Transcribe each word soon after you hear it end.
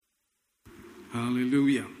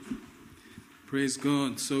Hallelujah. Praise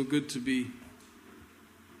God. So good to be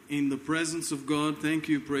in the presence of God. Thank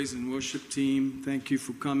you, praise and worship team. Thank you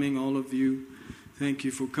for coming, all of you. Thank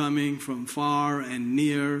you for coming from far and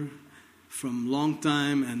near, from long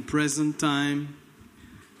time and present time.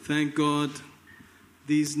 Thank God.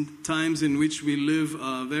 These times in which we live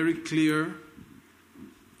are very clear.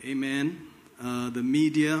 Amen. The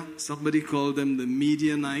media, somebody called them the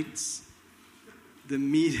media nights. The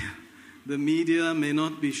media may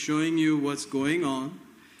not be showing you what's going on,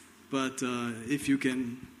 but if you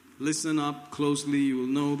can listen up closely, you will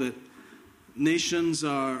know that nations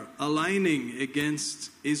are aligning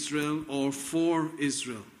against Israel or for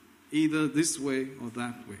Israel, either this way or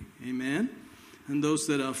that way. Amen? And those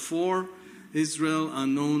that are for Israel are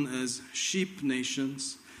known as sheep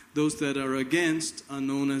nations. Those that are against are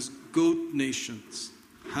known as goat nations.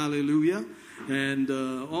 Hallelujah. And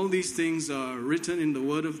all these things are written in the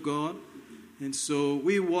Word of God. And so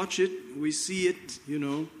we watch it, we see it,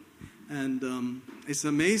 and it's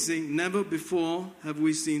amazing. Never before have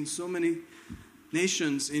we seen so many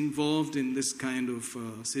nations involved in this kind of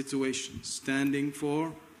situation, standing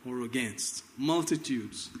for or against.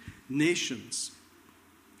 Multitudes, nations.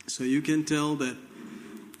 So you can tell that,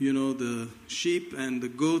 the sheep and the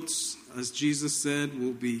goats, as Jesus said,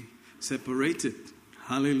 will be separated.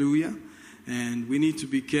 Hallelujah. And we need to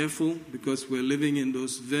be careful because we're living in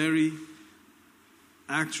those very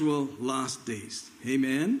actual last days.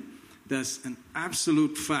 Amen. That's an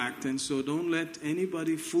absolute fact. And so don't let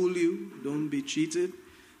anybody fool you. Don't be cheated.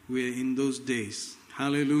 We're in those days.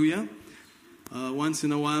 Hallelujah. Once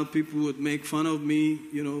in a while, people would make fun of me,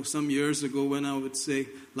 some years ago when I would say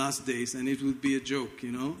last days, and it would be a joke,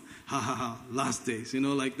 ha ha ha, last days,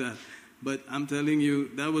 like that. But I'm telling you,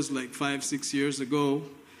 that was like 5-6 years ago.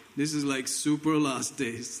 This is like super last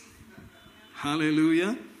days.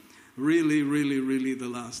 Hallelujah. Really, really, really the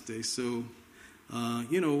last days. So,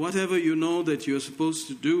 whatever you know that you're supposed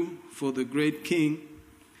to do for the great King,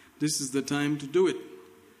 this is the time to do it.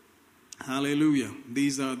 Hallelujah.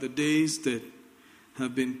 These are the days that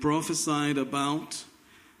have been prophesied about,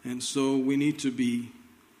 and so we need to be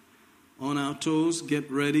on our toes. Get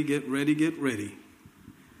ready, get ready, get ready.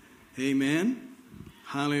 Amen.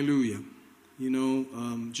 Hallelujah.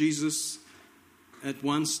 Jesus, at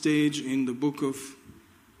one stage in the book of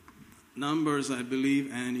Numbers, I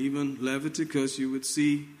believe, and even Leviticus, you would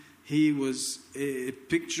see he was a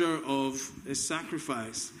picture of a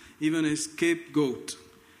sacrifice, even a scapegoat.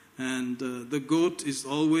 And the goat is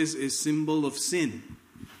always a symbol of sin.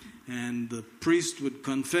 And the priest would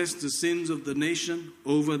confess the sins of the nation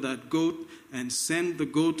over that goat and send the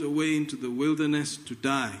goat away into the wilderness to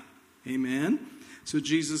die. Amen. So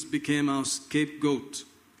Jesus became our scapegoat.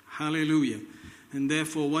 Hallelujah. And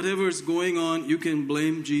therefore, whatever is going on, you can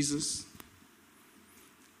blame Jesus.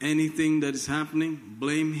 Anything that is happening,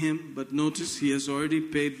 blame him. But notice he has already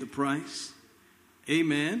paid the price.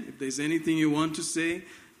 Amen. If there's anything you want to say,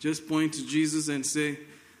 just point to Jesus and say,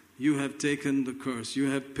 you have taken the curse. You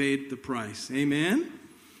have paid the price. Amen.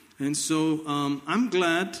 And so I'm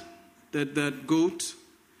glad that that goat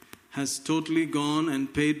has totally gone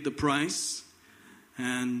and paid the price.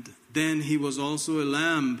 And then he was also a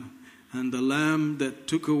lamb, and the lamb that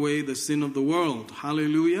took away the sin of the world.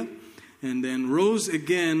 Hallelujah. And then rose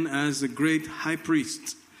again as a great high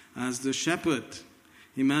priest, as the shepherd.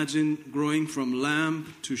 Imagine growing from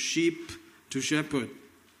lamb to sheep to shepherd.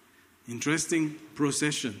 Interesting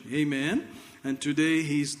procession. Amen. And today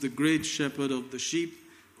he's the great shepherd of the sheep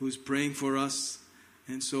who's praying for us.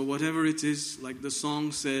 And so whatever it is, like the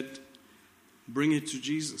song said, bring it to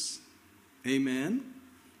Jesus. Amen.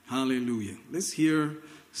 Hallelujah. Let's hear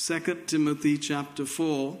 2 Timothy chapter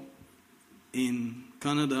 4 in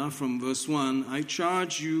Kannada from verse 1. I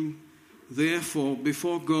charge you therefore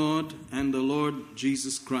before God and the Lord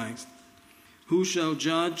Jesus Christ, who shall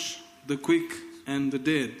judge the quick and the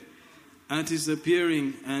dead at his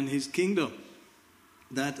appearing and his kingdom.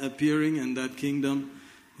 That appearing and that kingdom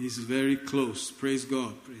is very close. Praise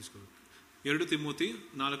God. Praise God. 2 Timothy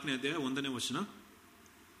 4ನೇ ಅಧ್ಯಾಯ 1ನೇ ವಚನ.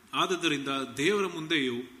 ಆದದರಿಂದ ದೇವರ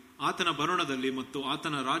ಮುಂದೆಯೂ ಆತನ ಬರೋಣದಲ್ಲಿ ಮತ್ತು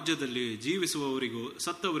ಆತನ ರಾಜ್ಯದಲ್ಲಿ ಜೀವಿಸುವವರಿಗೂ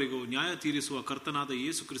ಸತ್ತವರಿಗೂ ನ್ಯಾಯ ತೀರಿಸುವ ಕರ್ತನಾದ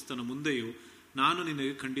ಯೇಸು ಕ್ರಿಸ್ತನ ಮುಂದೆಯೂ ನಾನು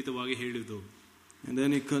ನಿನಗೆ ಖಂಡಿತವಾಗಿ ಹೇಳಿದ್ದು. And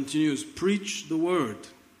then it continues, preach the word,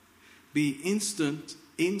 be instant,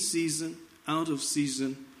 in season, out of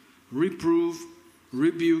season, reprove,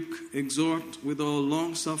 rebuke, exhort with all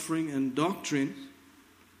long suffering and doctrine.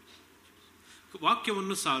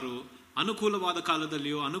 ವಾಕ್ಯವನ್ನು ಸಾರು, ಅನುಕೂಲವಾದ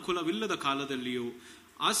ಕಾಲದಲ್ಲಿಯೂ ಅನುಕೂಲವಿಲ್ಲದ ಕಾಲದಲ್ಲಿಯೂ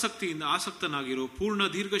ಆಸಕ್ತನಾಗಿರು, ಪೂರ್ಣ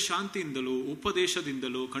ದೀರ್ಘ ಶಾಂತಿಯಿಂದಲೂ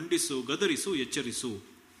ಉಪದೇಶದಿಂದಲೂ ಖಂಡಿಸು, ಗದರಿಸು, ಎಚ್ಚರಿಸು.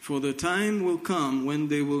 For the time will come when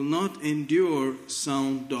they will not endure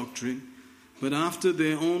sound doctrine, but after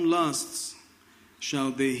their own lusts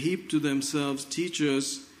shall they heap to themselves teachers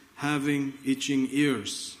having itching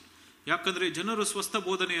ears. ಯಾಕಂದ್ರೆ ಜನರು ಸ್ವಸ್ಥ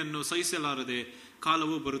ಬೋಧನೆಯನ್ನು ಸಹಿಸಲಾರದೆ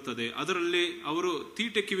ಕಾಲವು ಬರುತ್ತದೆ, ಅದರಲ್ಲಿ ಅವರು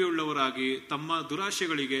ತೀಟೆ ಕಿವಿಯುಳ್ಳವರಾಗಿ ತಮ್ಮ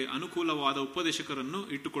ದುರಾಶೆಗಳಿಗೆ ಅನುಕೂಲವಾದ ಉಪದೇಶಕರನ್ನು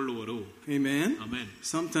ಇಟ್ಟುಕೊಳ್ಳುವರು. Amen. Amen.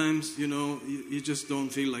 Sometimes, you just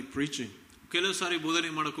don't feel like preaching. ಕೆಲವು ಸಾರಿ ಬೋಧನೆ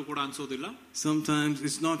ಮಾಡೋಕ್ಕೂ ಕೂಡ ಅನ್ಸೋದಿಲ್ಲ. Sometimes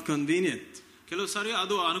it's not convenient. ಕೆಲವು ಸಾರಿ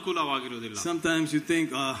ಅದು ಅನುಕೂಲವಾಗಿರೋದಿಲ್ಲ. Sometimes you think,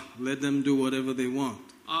 let them do whatever they want.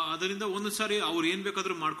 ಅದರಿಂದ ಒಂದು ಸಾರಿ ಅವ್ರು ಏನ್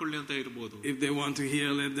ಬೇಕಾದ್ರೂ ಮಾಡ್ಕೊಳ್ಳಿ ಅಂತ ಇರ್ಬೋದು. If they want to hear,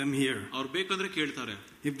 let them hear. ಅವ್ರು ಬೇಕಂದ್ರೆ ಕೇಳ್ತಾರೆ.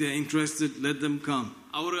 If they're interested, let them come.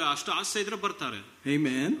 ಅವರು ಅಷ್ಟು ಆಸೆ ಇದ್ರೆ ಬರ್ತಾರೆ.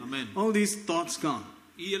 Amen. Amen. All these thoughts come.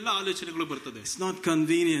 ಈ ಎಲ್ಲ ಆಲೋಚನೆಗಳು ಬರ್ತದೆ. It's not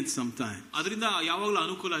convenient sometimes. ಅದರಿಂದ ಯಾವಾಗಲೂ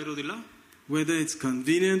ಅನುಕೂಲ ಇರೋದಿಲ್ಲ. Whether it's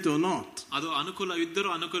convenient or not, ಅದು ಅನುಕೂಲ ಇದ್ದರೂ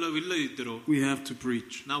ಅನುಕೂಲವಿಲ್ಲ ಇದ್ದರೂ we have to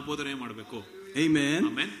preach. ನಾವು ಬೋಧನೆ ಮಾಡಬೇಕು. Amen.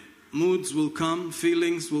 Amen. Moods will come,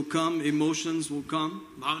 feelings will come, emotions will come.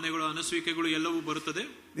 ಭಾವನೆಗಳು, ಅನಿಸುವಿಕೆಗಳು ಎಲ್ಲವೂ ಬರುತ್ತದೆ.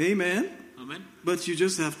 Amen. Amen. But you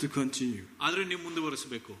just have to continue. ಆದ್ರೆ ನೀವು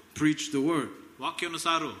ಮುಂದುವರಿಸಬೇಕು. Preach the word. ವಾಕ್ಯವನ್ನು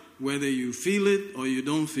ಸಾರು. Whether you feel it or you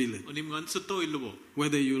don't feel it. ನಿಮ್ಗೆ ಅನ್ಸುತ್ತೋ ಇಲ್ಲವೋ.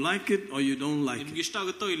 Whether you like it or you don't like ನಿಮ್ಗೆ ಇಷ್ಟ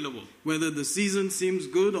ಆಗುತ್ತೋ ಇಲ್ಲವೋ. Whether the season seems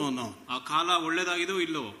good or not. ಆ ಕಾಲ ಒಳ್ಳೆದಾಗಿದೋ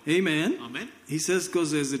ಇಲ್ಲವೋ. Amen. Amen. He says because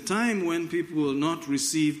there's a time when people will not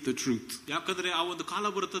receive the truth. ಯಾಕಂದ್ರೆ ಆ ಒಂದು ಕಾಲ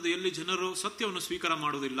ಬರುತ್ತದೆ ಎಲ್ಲಿ ಜನರು ಸತ್ಯವನ್ನು ಸ್ವೀಕಾರ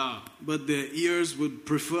ಮಾಡೋದಿಲ್ಲ. But their ears would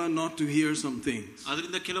prefer not to hear some things.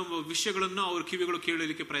 ಅದರಿಂದ ಕೆಲವು ವಿಷಯಗಳನ್ನು ಅವರ ಕಿವಿಗಳು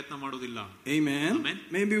ಕೇಳಲಿಕ್ಕೆ ಪ್ರಯತ್ನ ಮಾಡೋದಿಲ್ಲ. Amen. Amen.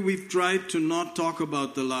 Maybe we've tried to not talk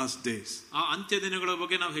about the last days. ಆ ಅಂತ್ಯ ದಿನಗಳ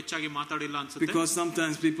ಬಗ್ಗೆ ನಾವು ಹೆಚ್ಚಾಗಿ ಮಾತಾಡಿಲ್ಲ ಅನ್ಸುತ್ತೆ. Because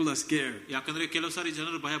sometimes people are scared. ಯಾಕಂದ್ರೆ ಕೆಲವು ಸಾರಿ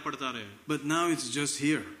ಜನರು ಭಯ ಪಡ್ತಾರೆ. But now it's just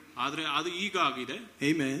here. ಆದ್ರೆ ಅದು ಈಗ ಆಗಿದೆ.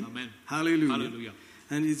 Amen. Amen. Hallelujah. Hallelujah.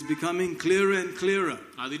 And it's becoming clearer and clearer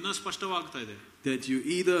ಅದು ಇನ್ನೂ ಸ್ಪಷ್ಟವಾಗ್ತಾ ಇದೆ. that you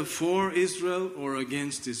either for Israel or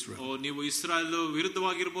against Israel. ನೀವು ಇಸ್ರಾಯೇಲ್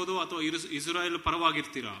ವಿರುದ್ಧವಾಗಿರಬಹುದು ಅಥವಾ Israel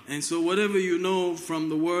ಪರವಾಗಿರ್ತೀರಾ. And so whatever you know from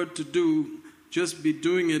the word to do, just be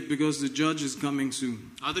doing it because the judge is coming soon.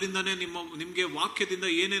 ಅದರಿಂದನೇ ನಿಮಗೆ ವಾಕ್ಯದಿಂದ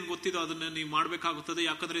ಏನೇನು ಗೊತ್ತಿದೆ ಅದನ್ನ ನೀವು ಮಾಡಬೇಕಾಗುತ್ತದೆ,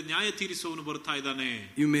 ಯಾಕಂದ್ರೆ ನ್ಯಾಯ ತೀರಿಸುವವನು ಬರ್ತಾ ಇದ್ದಾನೆ.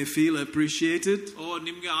 You may feel appreciated.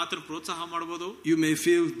 ನಿಮಗೆ ಆತನ ಪ್ರೋತ್ಸಾಹ ಮಾಡಬಹುದು. You may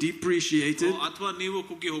feel depreciated. ಅಥವಾ ನೀವು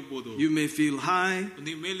ಕುಗ್ಗಿ ಹೋಗಬಹುದು. You may feel high.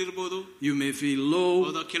 ನೀವು ಮೇಲಿರಬಹುದು. You may feel low.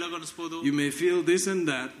 ಕೆಳಗೆ ಅನಿಸಬಹುದು. You may feel this and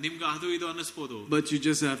that. ನಿಮ್ಗೆ ಅದು ಇದು ಅನಿಸಬಹುದು. But you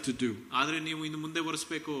just have to do. ಆದ್ರೆ ನೀವು ಇನ್ನು ಮುಂದೆ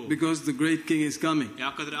ಬರಿಸಬೇಕು. Because the great king is coming.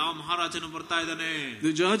 ಯಾಕಂದ್ರೆ ಆ ಮಹಾರಾಜನು ಬರ್ತಾ ಇದ್ದಾನೆ.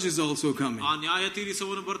 The judge is also coming. ನ್ಯಾಯ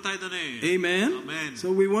ತೀರಿಸುವವನು ಬರ್ತಾ ಇದ್ದಾನೆ. Amen. Amen. So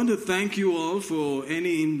we want to thank you all for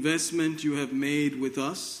any investment you have made with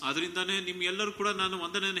us. ಅದರಿಂದನೇ ನಿಮ್ಮೆಲ್ಲರೂ ಕೂಡ ನಾನು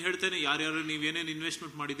ವಂದನೆಯನ್ನು ಹೇಳ್ತೇನೆ. ಯಾರ್ಯಾರು ನೀವು ಏನೇನು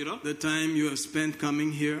investment ಮಾಡಿದಿರೋ, the time you have spent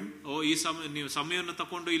coming here, ಈ ನೀವು ಸಮಯವನ್ನು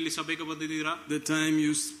ತಕೊಂಡು ಇಲ್ಲಿ ಸಭೆಗೆ ಬಂದಿದ್ದೀರಾ, the time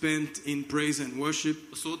you spent in praise and worship,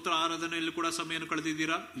 ಸ್ತೋತ್ರ ಆರಾಧನೆಯಲ್ಲಿ ಕೂಡ ಸಮಯವನ್ನು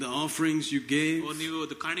ಕಳೆದಿದ್ದೀರಾ, the offerings you gave, ನೀವು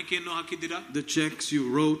ಕಾಣಿಕೆಯನ್ನು ಹಾಕಿದ್ದೀರಾ, the checks you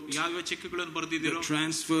wrote, ಯಾವ ಚೆಕ್ಗಳನ್ನು ಬರೆದಿದ್ದೀರೋ, the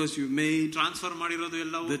transfers you made, transfer ಮಾಡಿರೋದು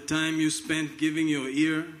ಎಲ್ಲವೂ, the time you spent giving your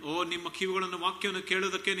ear, ನಿಮ್ಮ ಕಿವಿಗಳನ್ನು ವಾಕ್ಯವನ್ನು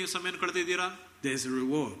ಕೇಳೋದಕ್ಕೆ ನೀವು ಸಮಯ ಕಳೆದಿದ್ದೀರಾ. there's a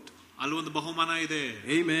reward. ಅಲ್ಲೊಂದು ಬಹುಮಾನ ಇದೆ.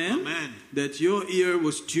 Amen. Amen. That your ear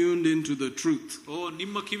was tuned into the truth.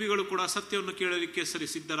 ನಿಮ್ಮ ಕಿವಿಗಳು ಕೂಡ ಸತ್ಯವನ್ನು ಕೇಳಲಿಕ್ಕೆ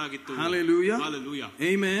ಸಿದ್ಧರಾಗಿತ್ತು. Hallelujah. Hallelujah.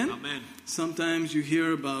 Amen. Amen. Sometimes you hear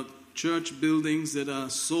about church buildings that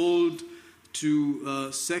are sold to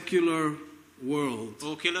secular world.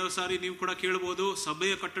 ಕೆಲವು ಸಾರಿ ನೀವು ಕೂಡ ಕೇಳಬಹುದು,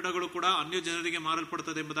 ಸಭೆಯ ಕಟ್ಟಡಗಳು ಕೂಡ ಅನ್ಯ ಜನರಿಗೆ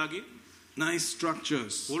ಮಾರಲ್ಪಡುತ್ತದೆ ಎಂಬುದಾಗಿ. Nice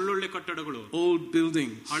structures, ಒಳ್ಳೊಳ್ಳೆ ಕಟ್ಟಡಗಳು, old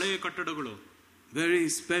buildings, ಹಳೆಯ ಕಟ್ಟಡಗಳು, very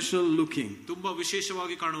special looking, ತುಂಬಾ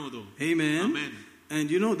ವಿಶೇಷವಾಗಿ ಕಾಣುವುದು. Amen. Amen. And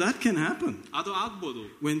that can happen. ಅದು ಆಗ್ಬೋದು.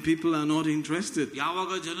 When people are not interested,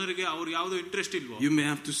 ಯಾವಾಗ ಜನರಿಗೆ ಅವ್ರು ಯಾವ್ದು ಇಂಟ್ರೆಸ್ಟ್ ಇಲ್ವೋ, you may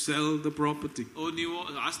have to sell the property. ನೀವು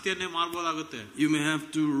ಆಸ್ತಿಯನ್ನೇ ಮಾರಬಹುದಾಗುತ್ತೆ. You may have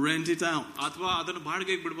to rent it out. ಅಥವಾ ಅದನ್ನು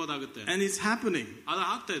ಬಾಡಿಗೆಗೆ ಬಿಡಬಹುದಾಗುತ್ತೆ. And it's happening. ಅದು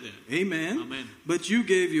ಆಗ್ತಾ ಇದೆ. Amen. Amen. But you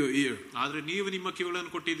gave your ear. ಆದ್ರೆ ನೀವು ನಿಮ್ಮ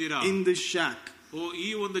ಕಿವಿಗಳನ್ನು ಕೊಟ್ಟಿದ್ದೀರಾ. In the shack. ಈ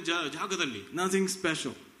ಒಂದು ಜಾಗದಲ್ಲಿ nothing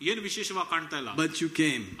special. ಏನು ವಿಶೇಷವಾಗಿ ಕಾಣ್ತಾ ಇಲ್ಲ. But you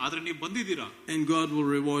came. ಆದ್ರೆ ನೀವು ಬಂದಿದ್ದೀರಾ. And God will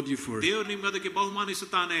reward you for it. ದೇವರು ನಿಮಗೆ ಅದಕ್ಕೆ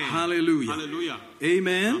ಬಹುಮಾನಿಸುತ್ತಾನೆ. Hallelujah. Hallelujah.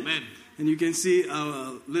 Amen. Amen. And you can see our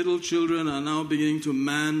little children are now beginning to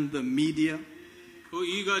man the media.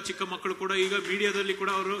 ಈಗ ಚಿಕ್ಕ ಮಕ್ಕಳು ಕೂಡ ಈಗ ಮೀಡಿಯಾದಲ್ಲಿ ಕೂಡ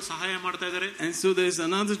ಅವರು ಸಹಾಯ ಮಾಡ್ತಾ ಇದ್ದಾರೆ. And so there's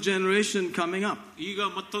another generation coming up. ಈಗ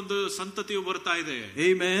ಮತ್ತೊಂದು ಸಂತತಿಯು ಬರ್ತಾ ಇದೆ.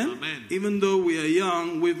 Amen. Amen. Even though we are young,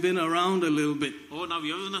 we've been around a little bit. ನಾವು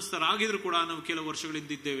ಯೌವನಸ್ಥರಾಗಿದ್ರು ಕೂಡ ನಾವು ಕೆಲವು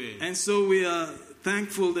ವರ್ಷಗಳಿಂದ ಇದ್ದೇವೆ. And so we are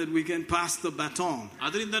thankful that we can pass the baton.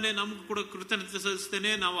 ಅದರಿಂದನೇ ನಮಗೂ ಕೂಡ ಕೃತಜ್ಞತೆ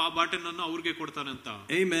ಸಲ್ಲಿಸ್ತೇನೆ, ನಾವು ಆ ಬಾಟನನ್ನು ಅವ್ರಿಗೆ ಕೊಡ್ತಾನೆ ಅಂತ.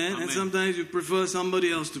 Amen. And sometimes you prefer somebody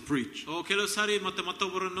else to preach. ಕೆಲವು ಸಾರಿ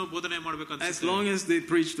ಮತ್ತೊಬ್ಬರನ್ನು ಬೋಧನೆ ಮಾಡಬೇಕಂತ. As long as they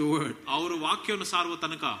preach the word. ಅವರು ವಾಕ್ಯವನ್ನು ಸಾರುವ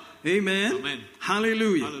ತನಕ. Amen. Amen.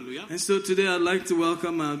 Hallelujah. Hallelujah. And so today I'd like to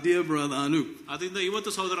welcome our dear brother Anup. ಅದರಿಂದ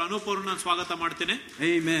ಇವತ್ತು ಸಹೋದರ ಅನೂಪ್ ಅವರನ್ನು ನಾನು ಸ್ವಾಗತ ಮಾಡ್ತೇನೆ.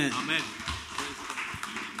 Amen. Amen.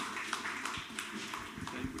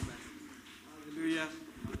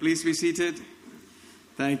 Please be seated.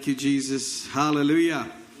 Thank you, Jesus. Hallelujah.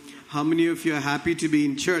 How many of you are happy to be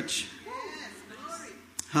in church?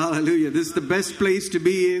 Hallelujah. This is the best place to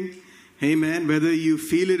be in. Amen. Whether you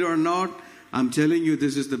feel it or not, I'm telling you,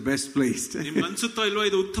 this is the best place.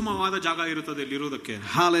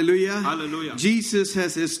 Hallelujah. Hallelujah. Jesus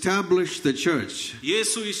has established the church.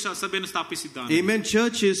 Amen.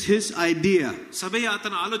 Church is his idea,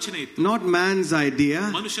 not man's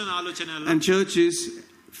idea. And church is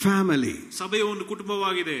family.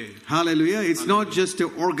 Hallelujah. It's not just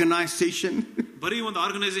an organization.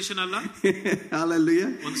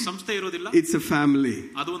 Hallelujah. It's a family.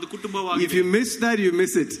 If you miss that, you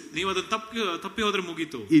miss it.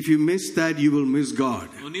 If you miss that, you will miss God.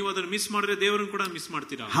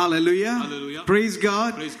 Hallelujah. Hallelujah. Praise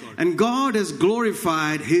God. Praise God. And God has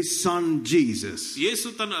glorified his son Jesus.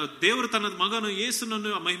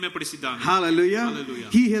 Hallelujah. Hallelujah.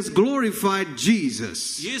 He has glorified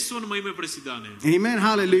Jesus. Amen.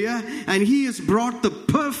 Hallelujah. And he has brought the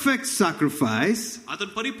perfect sacrifice.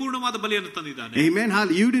 Amen.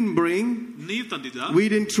 You didn't bring. We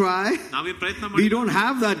didn't try. We don't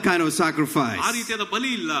have that kind of sacrifice.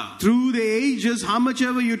 Through the ages, how much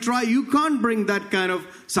ever you try, you can't bring that kind of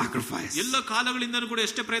sacrifice.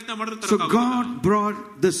 So God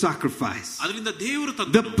brought the sacrifice.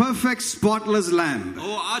 The perfect spotless lamb.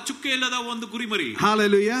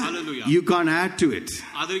 Hallelujah. Hallelujah. You can't add to it.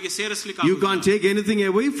 You can't take anything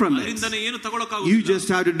away from it. You just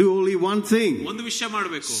have to do only one thing.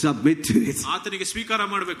 Submit to it.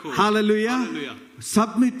 Hallelujah. Hallelujah.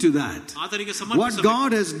 Submit to that. What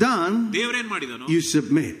God has done, you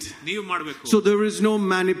submit. So there is no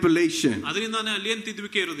manipulation.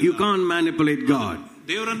 You can't manipulate God.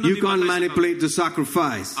 You can't manipulate the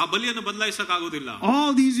sacrifice.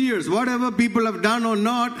 All these years, whatever people have done or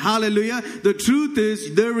not, hallelujah, the truth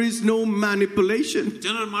is there is no manipulation.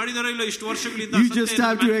 You just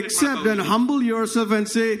have to accept and humble yourself and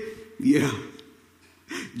say, yeah,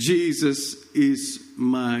 Jesus is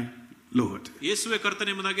my Lord.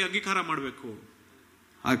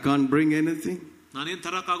 I can't bring anything.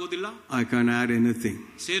 I can't add anything.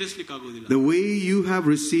 The way you have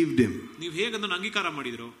received him,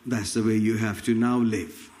 that's the way you have to now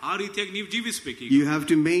live. You have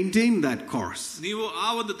to maintain that course.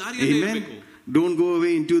 Amen. Don't go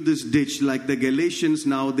away into this ditch like the Galatians.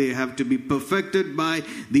 Now they have to be perfected by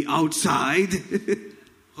the outside.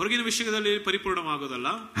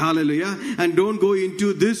 Hallelujah. And don't go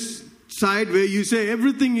into this side where you say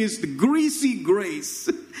everything is greasy grace.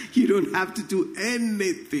 You don't have to do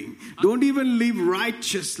anything. Don't even live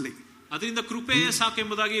righteously. He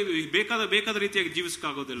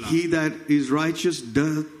that is righteous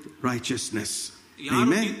doth righteousness.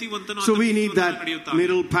 Amen. So we need that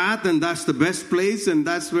middle path, and that's the best place, and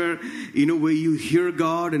that's where, where you hear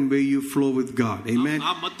God and where you flow with God. Amen.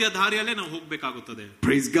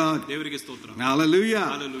 Praise God. Hallelujah.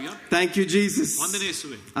 Hallelujah. Thank you, Jesus.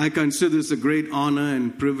 I consider this a great honor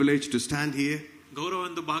and privilege to stand here.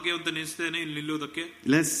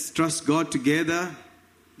 Let's trust God together.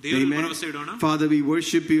 Amen. Father, we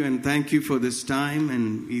worship you and thank you for this time,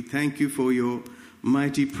 and we thank you for your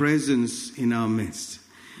mighty presence in our midst.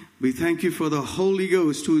 We thank you for the Holy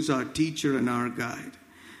Ghost, who is our teacher and our guide.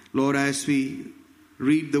 Lord, as we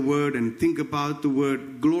read the word and think about the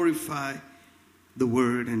word, glorify the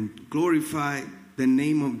word and glorify the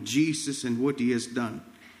name of Jesus and what he has done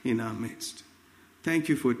in our midst. Thank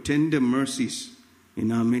you for tender mercies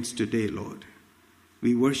in our midst today, Lord.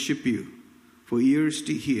 We worship you for ears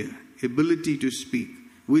to hear, ability to speak,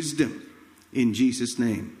 wisdom in Jesus'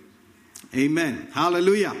 name. Amen.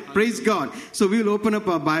 Hallelujah. Praise God. So we'll open up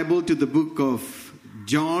our Bible to the book of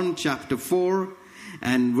John chapter 4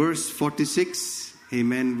 and verse 46.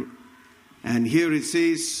 Amen. And here it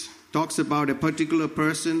says, talks about a particular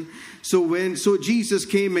person. So Jesus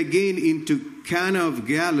came again into Cana of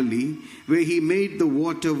Galilee, where he made the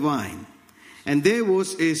water wine. And there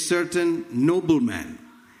was a certain nobleman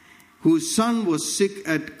whose son was sick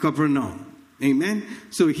at Capernaum. Amen.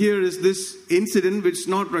 So here is this incident which is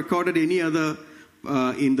not recorded any other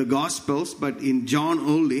in the Gospels, but in John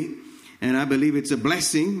only. And I believe it's a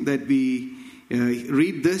blessing that we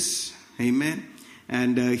read this. Amen.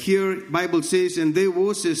 And here Bible says, and there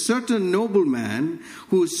was a certain nobleman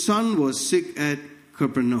whose son was sick at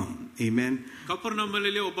Capernaum. Amen.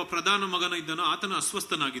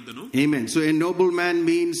 Amen. So a nobleman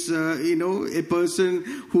means, a person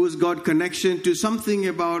who has got connection to something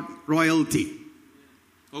about royalty.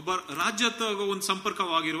 So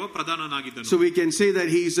we can say that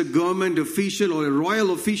he is a government official or a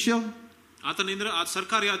royal official. ಆತನಿಂದ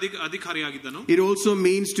ಸರ್ಕಾರಿ ಅಧಿಕಾರಿಯಾಗಿದ್ದನು. It also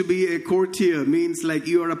means to be a courtier, means like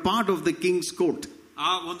you are a part of the king's court.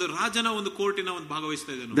 ಆ ಒಂದು ರಾಜನ ಒಂದು ಕೋರ್ಟಿನ ಒಂದು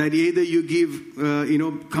ಭಾಗವಹಿಸ್ತಾ ಇದ್ದನು. That either you give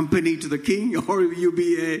company to the king, or you be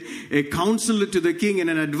a counselor to the king and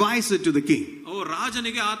an advisor to the king.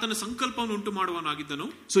 ರಾಜನಿಗೆ ಆತನ ಸಂಕಲ್ಪವನ್ನು ಉಂಟು ಮಾಡುವನಾಗಿದ್ದನು.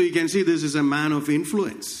 So you can see this is a man of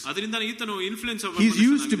influence. ಅದರಿಂದ ಈತನು influence He's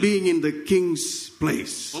used to being in the king's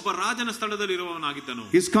place. ಒಬ್ಬ ರಾಜನ ಸ್ಥಳದಲ್ಲಿ ಇರುವವನಾಗಿದ್ದನು.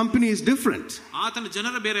 His company is different. ಆತನ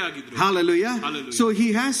ಜನರ ಬೇರೆ ಆಗಿದ್ರು. Hallelujah. So he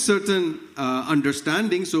has certain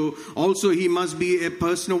understanding, so also he must be a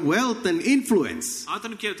person of wealth and influence.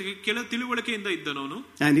 ಆತನ ಕೆಲ ತಿಳುವಳಿಕೆಯಿಂದ ಇದ್ದನು.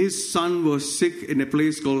 And his son was sick in a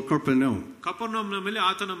place called Capernaum. ಕಪರ್ನೌಮ್ನ ಮೇಲೆ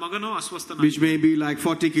ಆತನ ಮಗನು ಅಸ್ವಸ್ಥನಾಗಿದ್ದನು. Which may be like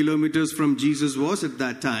 40 kilometers from Jesus was at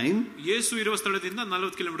that time. ಯೇಸು ಇರುವ ಸ್ಥಳದಿಂದ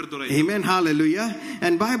 40 kilometre ದೂರ ಇದೆ. Amen. Hallelujah.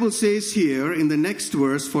 And Bible says here in the next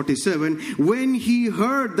verse 47, when he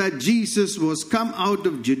heard that Jesus was come out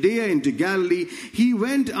of Judea into Galilee, he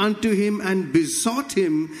went unto him and besought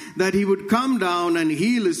him that he would come down and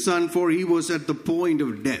heal his son, for he was at the point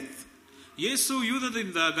of death. ಯೇಸು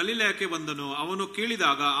ಯೂದದಿಂದ ಗಲಿಲಾಯಕ್ಕೆ ಬಂದನು. ಅವನು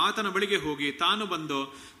ಕೇಳಿದಾಗ ಆತನ ಬಳಿಗೆ ಹೋಗಿ ತಾನು ಬಂದು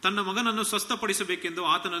ತನ್ನ ಮಗನನ್ನು ಸ್ವಸ್ಥಪಡಿಸಬೇಕೆಂದು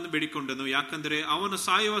ಆತನನ್ನು ಬೇಡಿಕೊಂಡನು, ಯಾಕಂದರೆ ಅವನು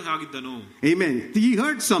ಸಾಯುವ ಹಾಗಿದ್ದನು. Amen. He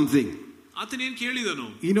heard something. ಆತನೇನು ಕೇಳಿದನು?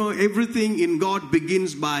 Everything in God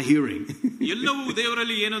begins by hearing. ಎಲ್ಲವೂ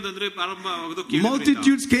ದೇವರಲ್ಲಿ ಏನಂದ್ರೆ ಪ್ರಾರಂಭವಾಗೋದು ಕೇಳಿದ್ರಿಂದ.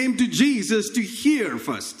 Multitudes came to Jesus to hear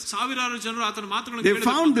first. ಸಾವಿರಾರು ಜನರು ಆತನ ಮಾತುಗಳನ್ನು They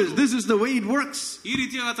found this is the way it works. ಈ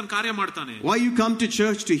ರೀತಿಯಾಗಿ ಆತನ ಕಾರ್ಯ ಮಾಡ್ತಾನೆ. Why you come to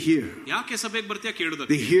church to hear? ಯಾಕೆ ಸಭೆಗೆ ಬರ್ತೀಯ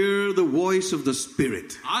ಕೇಳುವುದಕ್ಕೆ? They hear the voice of the Spirit.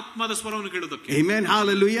 ಆತ್ಮದ ಸ್ವರವನ್ನು ಕೇಳುವುದಕ್ಕೆ. Amen.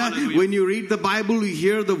 Hallelujah. When you read the Bible, you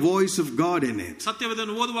hear the voice of God in it.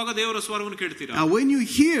 ಸತ್ಯವೇದವನ್ನು ಓದುವಾಗ ದೇವರ ಸ್ವರವನ್ನು ಕೇಳ್ತೀರಾ. Now when you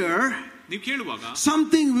hear, ನೀವು ಕೇಳುವಾಗ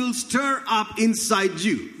something will stir up inside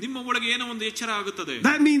you. ನಿಮ್ಮ ಒಳಗೆ ಏನೋ ಒಂದು ಎಚ್ಚರ ಆಗುತ್ತದೆ.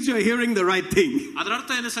 That means you are hearing the right thing. ಅದರ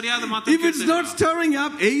ಅರ್ಥ ಏನು? ಸರಿಯಾದ ಮಾತನ್ನು. If it's not stirring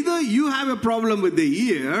up, either you have a problem with the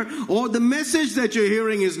ear, or the message that you're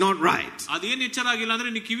hearing is not right. ಅದೇನು ಎಚ್ಚರ ಆಗಿಲ್ಲ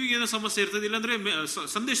ಅಂದ್ರೆ ನಿಮ್ಮ ಕಿವಿಗೆ ಏನೋ ಸಮಸ್ಯೆ ಇರ್ತದೆ, ಇಲ್ಲಾಂದ್ರೆ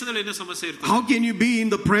ಸಂದೇಶದಲ್ಲಿ ಏನೋ ಸಮಸ್ಯೆ ಇರ್ತದೆ. How can you be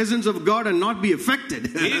in the presence of God and not be affected?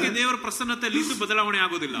 ಹೇಗೆ ದೇವರ ಪ್ರಸನ್ನತೆಯಲ್ಲಿ ಇದ್ದು ಬದಲಾವಣೆ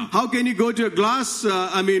ಆಗೋದಿಲ್ಲ? How can you go to a glass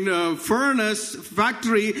furnace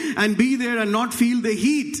factory and be there and not feel the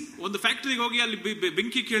heat? ಒಂದು ಫ್ಯಾಕ್ಟರಿಗೆ ಹೋಗಿ ಅಲ್ಲಿ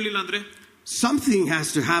ಬೆಂಕಿ ಕೇಳಲಿಲ್ಲ ಅಂದ್ರೆ? Something has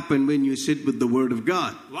to happen when you sit with the word of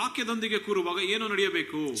God. ವಾಕ್ಯದೊಂದಿಗೆ ಕೂರುವಾಗ ಏನೋ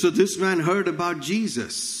ನಡೆಯಬೇಕು. So this man heard about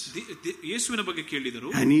Jesus. ಯೇಸುವಿನ ಬಗ್ಗೆ ಕೇಳಿದರು.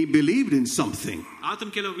 And he believed in something. ಆತನ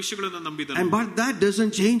ಕೆಲವು ವಿಷಯಗಳನ್ನು ನಂಬಿದನು. And but that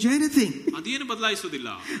doesn't change anything. ಅದೇನು ಬದಲಾಯಿಸುವುದಿಲ್ಲ.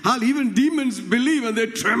 Even demons believe and they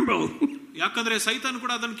tremble. ಯಾಕಂದ್ರೆ ಸೈತಾನ್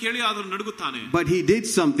ಕೂಡ ಅದನ್ನು ಕೇಳಿ ಅದನ್ನು ನಡುಗುತ್ತಾನೆ. But he did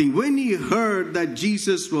something. When he heard that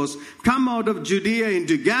Jesus was come out of Judea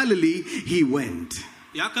into Galilee, he went.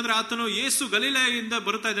 ಯಾಕಂದ್ರೆ ಆತನು ಯೇಸು ಗಲಿಲಾಯದಿಂದ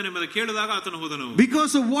ಬರುತ್ತಾ ಇದ್ದಾನೆ ಎಂಬುದನ್ನು ಕೇಳಿದಾಗ ಆತನು ಹೋದನು.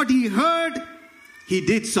 Because of what he heard, he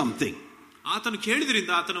did something. ಆತನು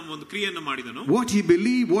ಕೇಳಿದ್ರಿಂದ ಆತನು ಒಂದು ಕ್ರಿಯೆಯನ್ನು ಮಾಡಿದನು. What he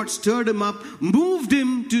believed, what stirred him up, moved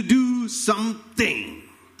him to do something.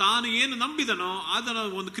 ತಾನು ಏನು ನಂಬಿದನೋ ಅದನ್ನು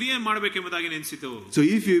ಒಂದು ಕ್ರಿಯೆ ಮಾಡಬೇಕೆಂಬುದಾಗಿ ನೆನೆಸಿತು. So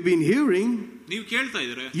if you've been hearing, ನೀವು ಕೇಳ್ತಾ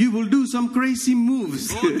ಇದ್ರೆ, you will do some crazy moves.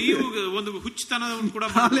 ನೀವು ಒಂದು ಹುಚ್ಚುತನವನ್ನು ಕೂಡ.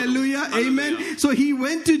 Hallelujah. Amen. So he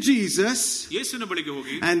went to Jesus. ಯೇಸುವಿನ ಬಳಿಗೆ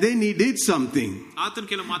ಹೋಗಿ, and then he did something. ಆತನ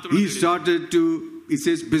ಕೆಲವು ಮಾತುಗಳನ್ನು he started to, it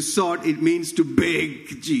says besought, it means to beg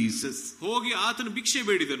Jesus. ಹೋಗಿ ಆತನು ಭಿಕ್ಷೆ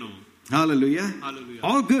ಬೇಡಿದನು. Hallelujah. Hallelujah.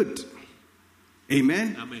 All good. Amen.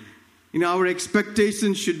 Amen. Our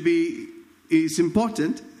expectation should be is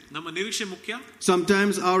important. ನಮ್ಮ ನಿರೀಕ್ಷೆ ಮುಖ್ಯ.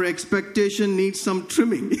 Sometimes our expectation needs some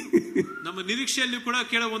trimming. ನಮ್ಮ ನಿರೀಕ್ಷೆಯಲ್ಲಿ ಕೂಡ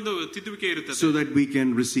ಕೆಲವೊಂದು ತಿದ್ದುವಿಕೆ ಇರುತ್ತದೆ. So that we can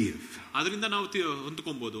receive. ಅದರಿಂದ ನಾವು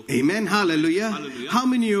ಹೊಂದಿಕೊಳ್ಳಬಹುದು. Amen. Hallelujah. How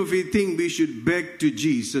many of you think we should beg to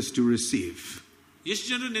Jesus to receive? ಎಷ್ಟು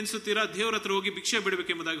ಜನರು ನೆನೆಸುತ್ತೀರಾ ದೇವರ ಹತ್ರ ಹೋಗಿ ಭಿಕ್ಷೆ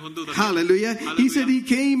ಬೇಡಬೇಕೆಂಬುದಾಗಿ ಹೊಂದುವುದಕ್ಕೆ? Hallelujah. He said he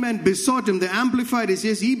came and besought him. The Amplified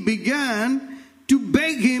says he began to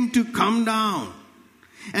beg him to come down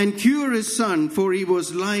and cure his son, for he was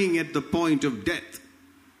lying at the point of death.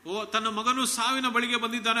 ತನ್ನ ಮಗನು ಸಾವಿನ ಬಳಿಗೆ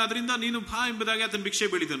ಬಂದಿದ್ದಾನೆ, ಅದರಿಂದ ನೀನು ಬಾ ಎಂಬುದಾಗಿ ಆತನ ಭಿಕ್ಷೆ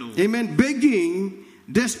ಬೇಡಿದನು. Amen. Begging,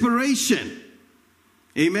 desperation.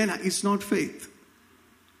 Amen. It's not faith.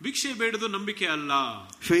 ಭಿಕ್ಷೆ ಬೇಡುವುದು ನಂಬಿಕೆ ಅಲ್ಲ.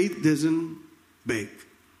 Faith doesn't beg.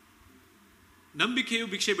 ನಂಬಿಕೆಯು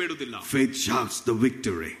ಭಿಕ್ಷೆ ಬೇಡುವುದಿಲ್ಲ. Faith shouts the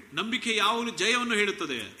victory. ನಂಬಿಕೆ ಯಾವಾಗಲೂ ಜಯವನ್ನು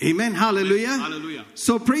ಹೇಳುತ್ತದೆ. Amen. Hallelujah. Hallelujah.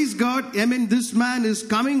 So praise God. Amen. This man is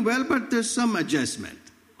coming well, but there's some adjustment.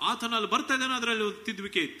 ಆತನಲ್ಲಿ ಬರ್ತಾ ಇದ್ದಾನೆ, ಅದರಲ್ಲಿ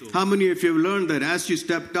ತಿದ್ದುವಿಕೆ ಇತ್ತು. How many of you have learned that as you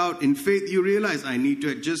stepped out in faith, you realize I need to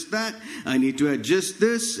adjust that, I need to adjust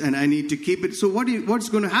this, and I need to keep it. So what's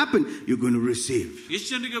going to happen? You're going to receive. ಎಷ್ಟು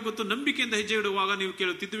ಜನರಿಗೆ ಗೊತ್ತು ನಂಬಿಕೆಯಿಂದ ಹೆಜ್ಜೆ ಇಡುವಾಗ ನೀವು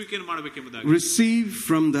ಕೆಲವು ತಿದ್ದುವಿಕೆಯನ್ನು ಮಾಡಬೇಕೆಂಬುದಾಗಿ. Receive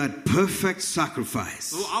from that perfect sacrifice.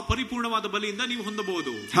 ಆ ಪರಿಪೂರ್ಣವಾದ ಬಲಿಯಿಂದ ನೀವು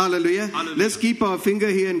ಹೊಂದಬಹುದು. Hallelujah. Let's keep our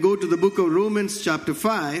finger here and go to the book of Romans chapter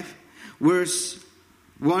 5 verse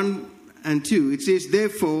 1 and 2. It says,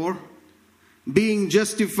 therefore, being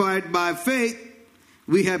justified by faith,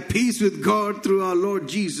 we have peace with God through our Lord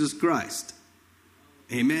Jesus Christ.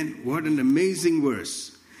 Amen. What an amazing verse.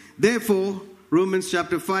 Therefore, Romans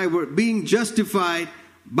chapter 5, we're being justified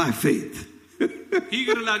by faith.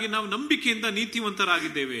 ಹೀಗಿರಲಾಗಿ ನಾವು ನಂಬಿಕೆಯಿಂದ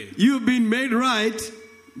ನೀತಿವಂತರಾಗಿದ್ದೇವೆ. You've been made right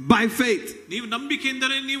by faith. ನೀವು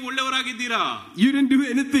ನಂಬಿಕೆಯಿಂದಲೇ ನೀವು ಒಳ್ಳೆಯವರಾಗಿದ್ದೀರಾ. You didn't do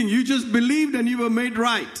anything. You just believed and you were made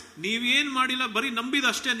right. ನೀವು ಏನ್ ಮಾಡಿಲ್ಲ, ಬರೀ ನಂಬಿದ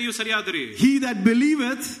ಅಷ್ಟೇ ನೀವು ಸರಿಯಾದ್ರಿ. He that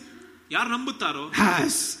believeth ಯಾರು ನಂಬುತ್ತಾರೋ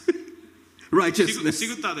has righteousness.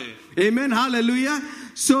 ಸಿಗುತ್ತದೆ. Amen. Hallelujah.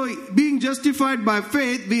 So being justified by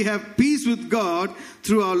faith, we have peace with God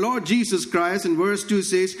through our Lord Jesus Christ. And verse 2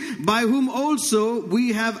 says, by whom also we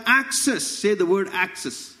have access. Say the word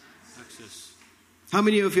access. Access. How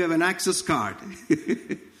many of you have an access card?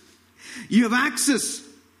 You have access.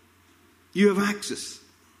 You have access.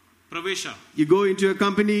 ಪ್ರವೇಶ. You go into a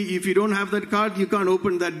company, if you don't have that card, you can't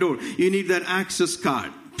open that door. You need that access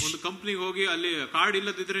card. ಒಂದು ಕಂಪನಿಗೆ ಹೋಗಿ ಅಲ್ಲಿ card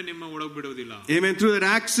ಇಲ್ಲದಿದ್ರೆ ನಿಮ್ಮ ಒಳಗೆ ಬಿಡುವುದಿಲ್ಲ. Amen. Through that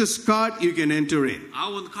access card, you can enter in. ಆ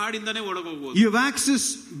ಒಂದು ಕಾರ್ಡ್ ಇಂದಾನೆ ಒಳಗೆ ಹೋಗಬಹುದು. You have access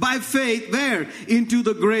by faith where? Into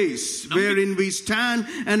the grace wherein we stand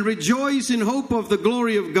and rejoice in hope of the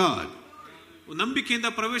glory of God.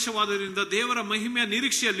 ನಂಬಿಕೆಯಿಂದ ಪ್ರವೇಶವಾದರಿಂದ ದೇವರ ಮಹಿಮೆಯ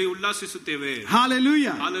ನಿರೀಕ್ಷೆಯಲ್ಲಿ ಉಲ್ಲಾಸಿಸುತ್ತೇವೆ.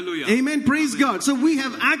 Hallelujah. Hallelujah. Amen. Praise God. So we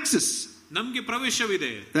have access. ನಮಗೆ ಪ್ರವೇಶವಿದೆ.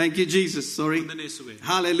 Thank you, Jesus. Sorry.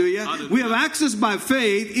 Hallelujah. We have access by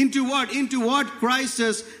faith into what? Into what Christ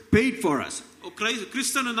has paid for us.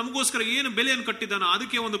 ಕ್ರಿಸ್ತನು ನಮಗೋಸ್ಕರ ಏನು ಬೆಲೆಯನ್ನು ಕಟ್ಟಿದ್ದಾನೋ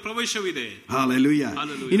ಅದಕ್ಕೆ ಒಂದು ಪ್ರವೇಶವಿದೆ. Hallelujah.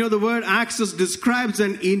 Hallelujah. You know, the word access describes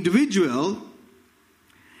an individual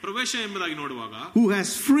ಪ್ರವೇಶ ಎಂಬುದಾಗಿ ನೋಡುವಾಗ who has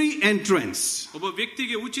free entrance ಒಬ್ಬ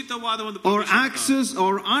ವ್ಯಕ್ತಿಗೆ ಉಚಿತವಾದ ಒಂದು or access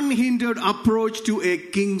or unhindered approach to a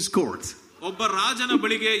king's court. ಒಬ್ಬ ರಾಜನ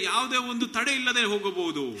ಬಳಿಗೆ ಯಾವುದೇ ಒಂದು ತಡೆ ಇಲ್ಲದೆ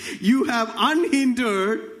ಹೋಗಬಹುದು. You have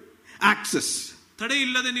unhindered access ತಡೆ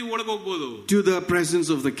ಇಲ್ಲದೆ ನೀವು ಒಳಗೆ ಹೋಗಬಹುದು to the presence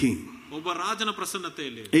of the king. ಒಬ್ಬ ರಾಜನ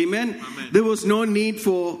ಪ್ರಸನ್ನತೆಯಲ್ಲಿ. Amen. There was no need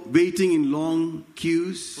for waiting in long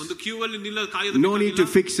queues. ಒಂದು ಕ್ಯೂ ಅಲ್ಲಿ ನಿಲ್ಲಲು ಕಾಯೋದು. No need to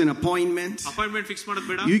fix an appointment. Appointment fix ಮಾಡೋದು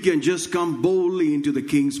ಬೇಡ. You can just come boldly into the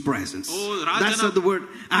king's presence. That's what the word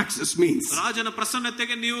access means. ರಾಜನ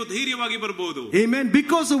ಪ್ರಸನ್ನತೆಗೆ ನೀವು ಧೈರ್ಯವಾಗಿ ಬರಬಹುದು. Amen.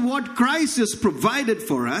 Because of what Christ has provided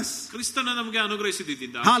for us. ಕ್ರಿಸ್ತನು ನಮಗೆ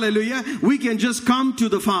ಅನುಗ್ರಹಿಸಿದ್ದರಿಂದ. Hallelujah. We can just come to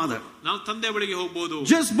the Father. ನಾವು ತಂದೆ ಬಳಿಗೆ ಹೋಗಬಹುದು.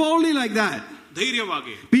 Just boldly like that.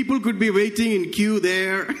 ಧೈರ್ಯವಾಗಿ. People could be waiting in queue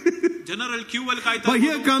there. ಜನರಲ್ಲಿ ಕ್ಯೂ ಅಲ್ಲಿ ಕಾಯ್ತಾ. But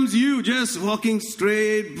here comes you just walking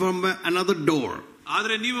straight from another door.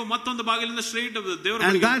 ಆದ್ರೆ ನೀವು ಮತ್ತೊಂದು ಬಾಗಿಲಿಂದ ಸ್ಟ್ರೈಟ್ ದೇವರ ಬಳಿಗೆ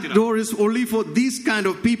And that door is only for these kind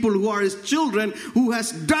of people who are his children, who has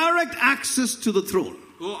direct access to the throne.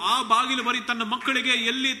 ಆ ಬಾಗಿಲು ಬರೀ ತನ್ನ ಮಕ್ಕಳಿಗೆ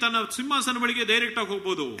ಎಲ್ಲಿ ತನ್ನ ಸಿಂಹಾಸನ ಬಳಿಗೆ ಡೈರೆಕ್ಟ್ ಆಗಿ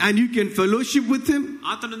ಹೋಗಬಹುದು. And you can fellowship with him.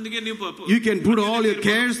 ಆತನೊಂದಿಗೆ ನೀವು You can put all your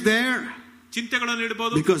cares there. ಚಿಂತೆಗಳನ್ನು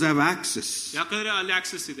ಇಡಬಹುದು. Because I have access. ಯಾಕಂದ್ರೆ ಅಲ್ಲಿ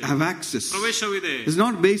ಆಕ್ಸೆಸ್ ಇದೆ. I have access. ಪ್ರವೇಶವಿದೆ. It's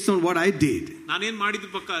not based on what I did. ನಾನೇನ್ ಮಾಡಿದ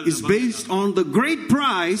ಪಕ್ಕ ಅಲ್ಲ. It's based on the great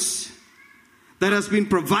price that has been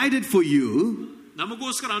provided for you.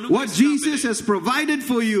 ನಮಗೋಸ್ಕರ ಅನುಗ್ರಹಿಸಿದ what Jesus has provided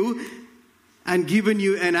for you and given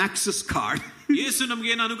you an access card. ಯೇಸು ನಮಗೆ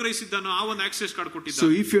ಏನು ಅನುಗ್ರಹಿಸಿದ್ದಾನೋ ಆ ಒಂದು ಆಕ್ಸೆಸ್ ಕಾರ್ಡ್ ಕೊಟ್ಟಿದ್ದಾನೆ. So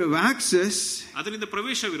if you have access, ಅದರಿಂದ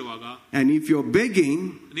ಪ್ರವೇಶವಿರುವಾಗ, and if you're begging,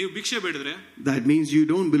 ನೀವು ಭಿಕ್ಷೆ ಬೇಡಿದ್ರೆ, that means you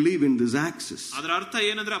don't believe in this access. ಅದರ ಅರ್ಥ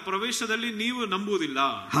ಏನಂದ್ರೆ ಆ ಪ್ರವೇಶದಲ್ಲಿ ನೀವು ನಂಬುವುದಿಲ್ಲ.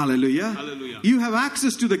 Hallelujah. Hallelujah. You have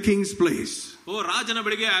access to the king's place. ಓ ರಾಜನ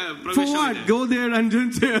ಬಳಿಗೆ ಪ್ರವೇಶ For what? ಇದೆ. Go there and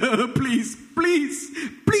just say, please, please,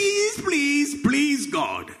 please, please, please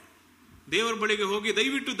God. ದೇವರ ಬಳಿಗೆ ಹೋಗಿ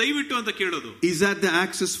ದಯವಿಟ್ಟು ಅಂತ ಕೇಳೋದು. Is that the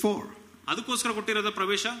access for? ಅದಕ್ಕೋಸ್ಕರ ಕೊಟ್ಟಿರೋದ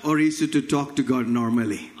ಪ್ರವೇಶ? Or is it to talk to God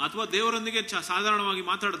normally? ಅಥವಾ ದೇವರೊಂದಿಗೆ ಸಾಧಾರಣವಾಗಿ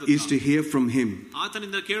ಮಾತಾಡೋದು? Is to hear from him.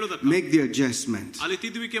 ಆತನಿಂದ ಕೇಳೋದಕ್ಕೆ. Make the adjustment. ಅಲ್ಲಿ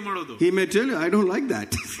ತಿದ್ದುವಿಕೆ ಮಾಡೋದು. He may tell you, I don't like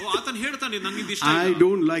that. ಓ ಆತನ ಹೇಳ್ತಾನೆ ನನಗೆ ಇದು ಇಷ್ಟ ಇಲ್ಲ. I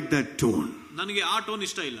don't like that tone. ನನಗೆ ಆ ಟೋನ್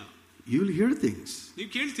ಇಷ್ಟ ಇಲ್ಲ. You'll hear things. ನೀವು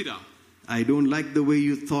ಕೇಳ್ತೀರಾ? I don't like the way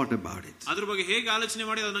you thought about it. ಅದರ ಬಗ್ಗೆ ಹೇಗೆ ಆಲೋಚನೆ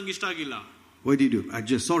ಮಾಡಿ ಅದು ನನಗೆ ಇಷ್ಟ ಆಗಿಲ್ಲ. What do you do?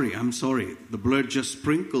 I'm sorry. The blood just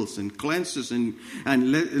sprinkles and cleanses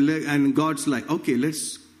and God's like, okay, let's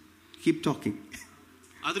keep talking.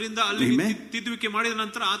 ಅದರಿಂದ ಅಲ್ಲಿ ತಿದ್ದುವಿಕೆ ಮಾಡಿದ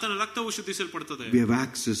ನಂತರ ಆತನ ರಕ್ತವು ಶುದ್ಧಿಸಲ್ಪಡುತ್ತದೆ. We have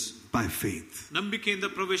access by faith ನಂಬಿಕೆಯಿಂದ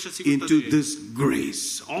ಪ್ರವೇಶ ಸಿಗುತ್ತದೆ into this grace.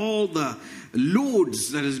 All the loads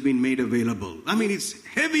that has been made available. I mean, it's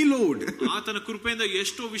heavy load. ಆತನ ಕೃಪೆಯಿಂದ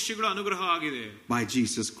ಎಷ್ಟೋ ವಿಷಯಗಳು ಅನುಗ್ರಹ ಆಗಿದೆ. By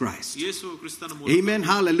Jesus Christ. ಯೇಸು ಕ್ರಿಸ್ತನ ಮೂಲಕ. Amen.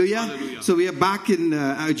 Hallelujah. So we are back in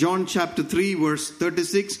John chapter 3 verse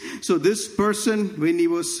 36. So this person, when he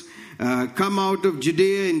was come out of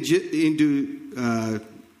Judea into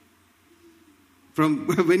from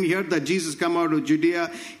when he heard that Jesus come out of Judea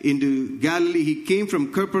into Galilee, he came from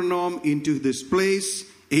Capernaum into this place.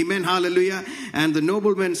 Amen. Hallelujah. And the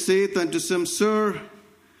nobleman saith unto him, Sir,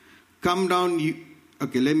 come down.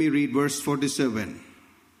 Okay, let me read verse 47.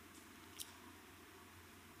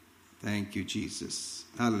 Thank you, Jesus.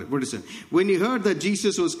 Hallelujah. What is it? When he heard that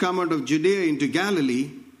Jesus was come out of Judea into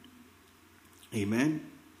Galilee, amen,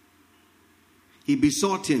 he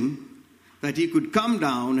besought him that he could come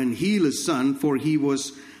down and heal his son, for he was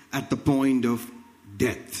at the point of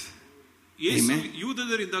death. ಯೇಸು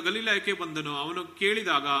ಯೂದದರಿಂದ ಗಲಿಲಾಯಕ್ಕೆ ಬಂದನು. ಅವನು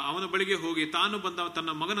ಕೇಳಿದಾಗ ಅವನ ಬಳಿಗೆ ಹೋಗಿ ತಾನು ಬಂದ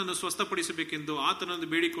ತನ್ನ ಮಗನನ್ನು ಸ್ವಸ್ಥಪಡಿಸಬೇಕೆಂದು ಆತನನ್ನು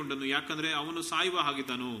ಬೇಡಿಕೊಂಡನು, ಯಾಕಂದ್ರೆ ಅವನು ಸಾಯುವ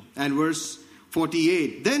ಹಾಗಿದ್ದನು. And verse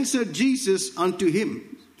 48, then said Jesus unto him,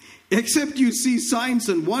 except you see signs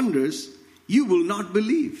and wonders, you will not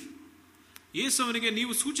believe. ಯೇಸು ಅವನಿಗೆ,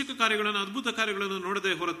 ನೀವು ಸೂಚಕ ಕಾರ್ಯಗಳನ್ನು ಅದ್ಭುತ ಕಾರ್ಯಗಳನ್ನು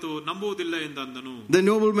ನೋಡದೆ ಹೊರತು ನಂಬುವುದಿಲ್ಲ ಎಂದನು. The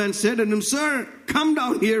nobleman said unto him, sir, come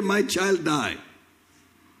down here, my child die.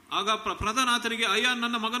 ಆಗ ಪ್ರಧಾನಾತನಿಗೆ, ಅಯ್ಯ,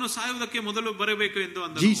 ನನ್ನ ಮಗನು ಸಾಯುವುದಕ್ಕೆ ಮೊದಲು ಬರಬೇಕು ಎಂದು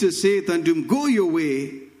ಅಂದನು. Jesus saith unto him, go your way,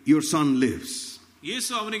 your son lives.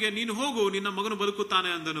 ಯೇಸು ಅವನಿಗೆ, ನೀನು ಹೋಗು, ನಿನ್ನ ಮಗನು ಬದುಕುತ್ತಾನೆ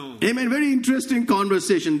ಅಂದನು. Amen. Very interesting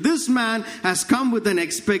conversation. This man has come with an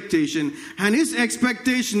expectation, and his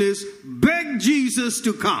expectation is beg Jesus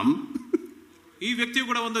to come. ಈ ವ್ಯಕ್ತಿಯು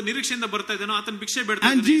ಕೂಡ ಒಂದು ನಿರೀಕ್ಷೆಯಿಂದ ಬರ್ತಾ ಇದ್ದಾನೆ, ಆತನ ಭಿಕ್ಷೆ ಬೇಡ್ತಾ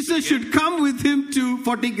ಇದ್ದಾನೆ. And Jesus should come with him to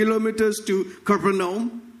 40 kilometers to Capernaum.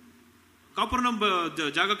 ಕಾಪರ್ನೌಮ್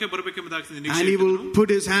ಜಾಗಕ್ಕೆ ಬರಬೇಕೆಂಬುದಾಗಿ ನಿರೀಕ್ಷೆ. And he will put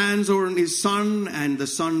his hands on his son, and the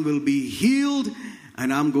son will be healed. And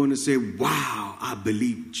I'm going to say, wow, I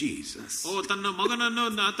believe Jesus. ಓ, ತನ್ನ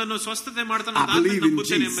ಮಗನನ್ನು ಆತನು ಸ್ವಸ್ಥತೆ ಮಾಡ್ತಾನೆ, I believe in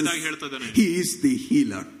Jesus. He is the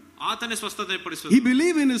healer. ಆತನೇ ಸ್ವಸ್ಥತೆ ಪಡಿಸುವ. He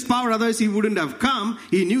believed in his power, otherwise he wouldn't have come.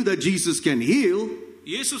 He knew that Jesus can heal.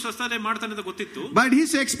 ಯೇಸು ಸ್ವಸ್ಥತೆ ಮಾಡ್ತಾನೆ ಅಂತ ಗೊತ್ತಿತ್ತು. But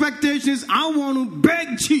his expectation is, I want to beg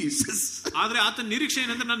Jesus. ಆದ್ರೆ ಆತನ ನಿರೀಕ್ಷೆ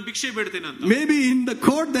ಏನಂದ್ರೆ ನಾನು ಭಿಕ್ಷೆ ಬೇಡ್ತೇನೆ ಅಂತ. Maybe in the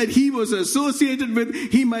court that he was associated with,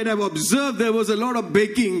 he might have observed there was a lot of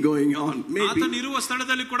begging going on. Maybe. ಆತನ ಇರುವ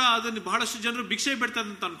ಸ್ಥಳದಲ್ಲಿ ಕೂಡ ಅದನ್ನು ಬಹಳಷ್ಟು ಜನರು ಭಿಕ್ಷೆ ಬೇಡ್ತಾರೆ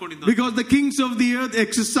ಅಂತ ಅನ್ಕೊಂಡಿದ್ದಾರೆ. Because the kings of the earth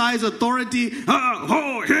exercise authority,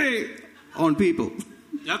 hey, on people.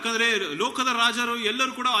 ಯಾಕಂದ್ರೆ ಲೋಕದ ರಾಜರು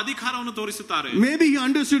ಎಲ್ಲರೂ ಕೂಡ ಅಧಿಕಾರವನ್ನು ತೋರಿಸುತ್ತಾರೆ. Maybe he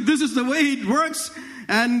understood this is the way it works,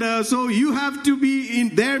 and so you have to be in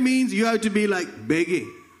their means, you have to be like begging.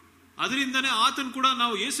 ಅದರಿಂದನೇ ಆತನ ಕೂಡ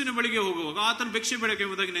ನಾವು ಯೇಸುವಿನ ಬಳಿಗೆ ಹೋಗುವಾಗ ಆತನ ಭಿಕ್ಷೆ ಬೇಡಕ್ಕೆ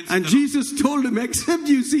ಎಂಬುದಾಗಿ ನೆನೆಸಿದರು. And Jesus told him, except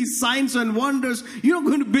you see signs and wonders, you're not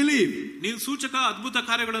going to believe. ನೀವು ಸೂಚಕ ಅದ್ಭುತ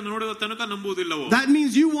ಕಾರ್ಯಗಳನ್ನು ನೋಡುವ ತನಕ ನಂಬುವುದಿಲ್ಲವೋ. That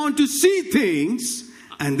means you want to see things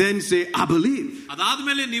and then say, I believe.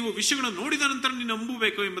 ಅದಾದ್ಮೇಲೆ ನೀವು ವಿಷಯಗಳನ್ನು ನೋಡಿದ ನಂತರ ನೀವು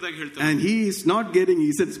ನಂಬಬೇಕು ಎಂಬುದಾಗಿ ಹೇಳ್ತಾರೆ. And he is not getting,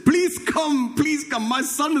 he says, please come, my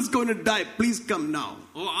son is going to die, please come now.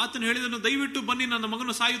 ಓ, ಆತನು ಹೇಳಿದನು, ದಯವಿಟ್ಟು ಬನ್ನಿ, ನನ್ನ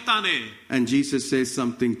ಮಗನು ಸಾಯುತ್ತಾನೆ. And Jesus says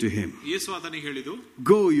something to him. ಯೇಸು ಆತನಿಗೆ ಹೇಳಿದು,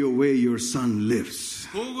 go your way, your son lives.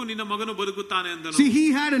 ಹೋಗು, ನಿನ್ನ ಮಗನು ಬದುಕುತ್ತಾನೆ ಎಂದನು. See, he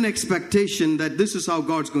had an expectation that this is how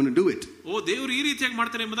God's going to do it. ಓ, ದೇವರು ಈ ರೀತಿಯಾಗಿ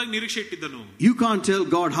ಮಾಡ್ತಾನೆ ಎಂಬುದಾಗಿ ನಿರೀಕ್ಷೆ ಇಟ್ಟಿದ್ದನು. You can't tell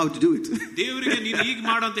God how to do it. ದೇವರಿಗೆ ನೀನು ಹೀಗೆ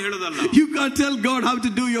ಮಾಡು ಅಂತ ಹೇಳೋದಲ್ಲ. You can't tell God how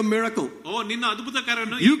to do your miracle. ಓ, ನಿನ್ನ ಅದ್ಭುತ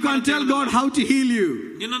ಕಾರ್ಯವನ್ನು you can't tell God how to heal you.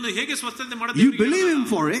 ನಿನ್ನನ್ನು ಹೇಗೆ ಸ್ವಸ್ಥತೆ ಮಾಡೋದು. You believe him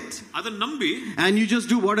for it. ಅದನ್ನು ನಂಬಿ, and you just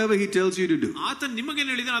do whatever he tells you to do. ಆತನು ನಿಮಗೆ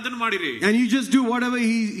ಹೇಳಿದನು ಅದನ್ನು ಮಾಡಿರಿ. And you just do whatever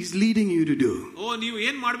he is leading you to do. ಓ, ನೀವು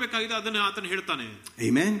ಏನು ಮಾಡಬೇಕಾಗಿದೆ ಅದನ್ನು ಆತನು ಹೇಳ್ತಾನೆ.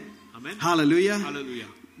 Amen. Amen. Hallelujah. Hallelujah.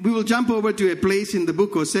 We will jump over to a place in the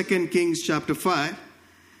book of 2 Kings chapter 5.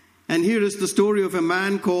 And here is the story of a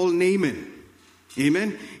man called Naaman. Amen.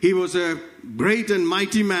 He was a great and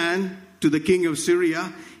mighty man to the king of Syria.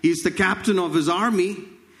 He is the captain of his army,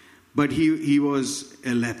 but he was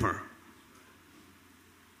a leper.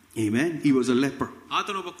 Amen. He was a leper.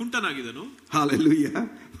 ಆತನು ಒಬ್ಬ ಕುಂಟನಾಗಿದ್ದನು. Hallelujah.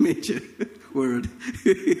 Major word.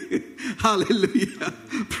 Hallelujah.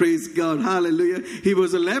 Praise God. Hallelujah. He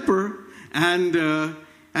was a leper, and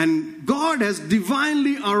God has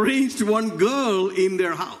divinely arranged one girl in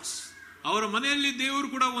their house. ಅವರ ಮನೆಯಲ್ಲಿ ದೇವರು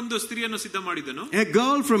ಕೂಡ ಒಂದು ಸ್ತ್ರೀಯನ್ನು ಸಿದ್ಧ ಮಾಡಿದನು. A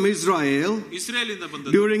girl from Israel. ಇಸ್ರಾಯೇಲಿಂದ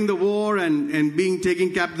ಬಂದದ್ದು. During the war and being taken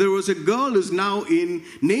captive, there was a girl who is now in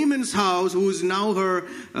Naaman's house, who is now her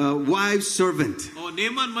wife's servant. ಓ,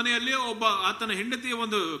 ನೇಮನ್ ಮನೆಯಲ್ಲಿ ಒಬ್ಬ ಆತನ ಹೆಂಡತಿಯ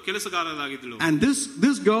ಒಂದು ಕೆಲಸಗಾರರಾಗಿದ್ದಳು. And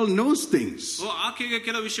this girl knows things. ಓ, ಆಕೆಗೆ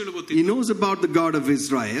ಕೆಲವು ವಿಷಯಗಳು ಗೊತ್ತಿತ್ತು. He knows about the God of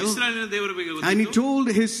Israel. ಇಸ್ರಾಯೇಲಿನ ದೇವರ ಬಗ್ಗೆ ಗೊತ್ತಿತ್ತು. And he told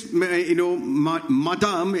his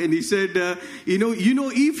madam, and he said,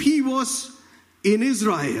 if he was in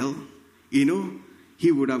Israel, he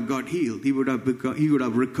would have got healed. He would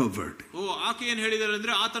have recovered. ಓ, ಆಕೆ ಏನು ಹೇಳಿದ್ದಾರೆ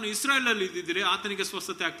ಅಂದ್ರೆ ಆತನು ಇಸ್ರಾಯೇಲಲ್ಲಿ ಇದ್ದಿದ್ರೆ ಆತನಿಗೆ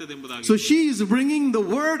ಸ್ವಸ್ಥತೆ ಆಗ್ತದೆ ಎಂಬುದಾಗಿ. So she is bringing the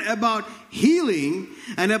word about healing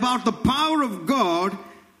and about the power of God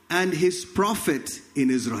and his prophet in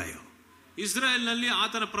Israel. ಇಸ್ರಾಯೇಲ್ನಲ್ಲಿ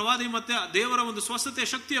ಆತನ ಪ್ರವಾದಿ ಮತ್ತೆ ದೇವರ ಒಂದು ಸ್ವಸ್ಥತೆಯ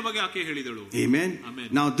ಶಕ್ತಿಯ ಬಗ್ಗೆ ಆಕೆ ಹೇಳಿದಳು. Amen.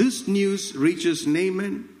 Now this news reaches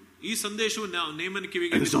Naaman. ಈ ಸಂದೇಶವು ನೇಮನ್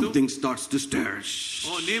ಕಿವಿಗೆ ಬಿತ್ತು. And something starts to stir.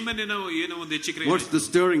 ಓ, ನೇಮನ್ ಏನೋ ಒಂದು ಎಚ್ಚರಿಕೆ. What's the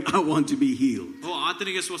stirring? I want to be healed. ಓ,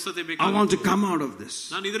 ಆತನಿಗೆ ಸ್ವಸ್ಥತೆ ಬೇಕು. I want to come out of this.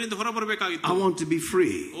 ನಾನು ಇದರಿಂದ ಹೊರಬರಬೇಕಾಗಿತ್ತು. I want to be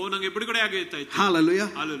free. ಓ, ನನಗೆ ಬಿಡುಗಡೆ ಆಗೈತಾ ಇತ್ತು. Hallelujah.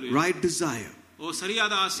 Hallelujah. Right desire. ಓ,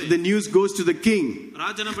 ಸರಿಯಾದ ಆಸೆ. The news goes to the king.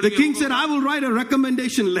 ರಾಜನ ಬಳಿಗೆ The king said, I will write a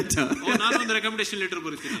recommendation letter. ಓ, ನಾನು ಒಂದು ರೆಕಮೆಂಡೇಶನ್ ಲೆಟರ್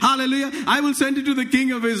ಬರೆಯುತ್ತೇನೆ. Hallelujah. I will send it to the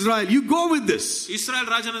king of Israel. You go with this.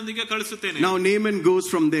 Israel ರಾಜನೊಂದಿಗೆ ಕಳಿಸುತ್ತೇನೆ. Now Naaman goes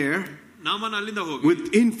from there. ನಾಮನ ಅಲ್ಲಿಂದ ಹೋಗಿ with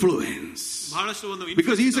influence. ಬಹಳಷ್ಟು ಒಂದು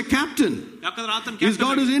Because he's a captain. ಯಾಕಂದ್ರೆ ಆತನ He's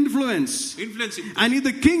got his influence. Influence ಇತ್ತು. And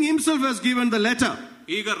the king himself has given the letter.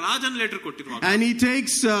 ಈಗ ರಾಜನ letter ಕೊಟ್ಟಿರುವಾಗ And he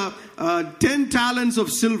takes 10 talents of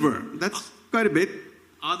silver. That's quite a bit.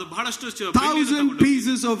 ಅದು ಬಹಳಷ್ಟು 1,000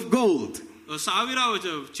 pieces of gold.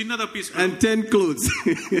 1000 ಚಿನ್ನದ piece and 10 clothes.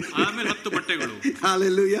 ಆಮೇಲೆ 10 ಬಟ್ಟೆಗಳು.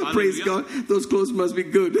 Hallelujah. Praise God. Those clothes must be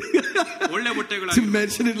good. ಒಳ್ಳೆ ಬಟ್ಟೆಗಳು. To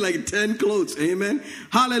mention it like 10 clothes. Amen.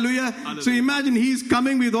 Hallelujah. So imagine he's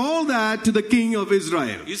coming with all that to the king of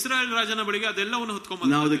Israel. Israel ರಾಜನ ಬಳಿಗೆ ಅದೆಲ್ಲವನ್ನು ಹೊತ್ತುಕೊಂಡು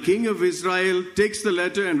ಬಂದ. Now the king of Israel takes the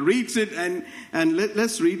letter and reads it and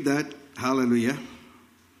let's read that. Hallelujah.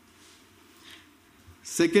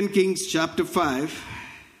 2 Kings chapter 5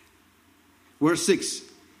 verse 6.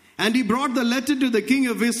 And he brought the letter to the king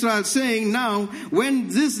of Israel, saying, Now, when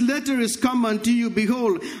this letter is come unto you,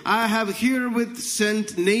 behold, I have herewith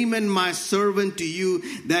sent Naaman my servant to you,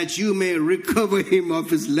 that you may recover him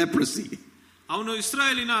of his leprosy. ಅವನು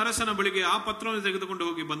ಇಸ್ರಾಯೇಲಿನ ಅರಸನ ಬಳಿಗೆ ಆ ಪತ್ರವನ್ನು ತೆಗೆದುಕೊಂಡು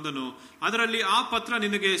ಹೋಗಿ ಬಂದನು. ಅದರಲ್ಲಿ ಆ ಪತ್ರ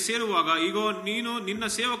ನಿನಗೆ ಸೇರುವಾಗ, ಈಗ ನೀನು ನಿನ್ನ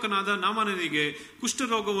ಸೇವಕನಾದ ನಾಮನನಿಗೆ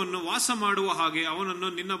ಕುಷ್ಠರೋಗವನ್ನು ವಾಸ ಮಾಡುವ ಹಾಗೆ ಅವನನ್ನು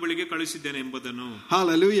ನಿನ್ನ ಬಳಿಗೆ ಕಳುಹಿಸಿದ್ದೇನೆ ಎಂಬುದನ್ನು.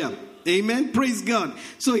 Hallelujah. Amen. Praise God.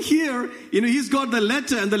 So here, he's got the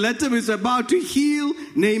letter, and the letter is about to heal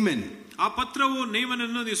Naaman. ಆ ಪತ್ರವು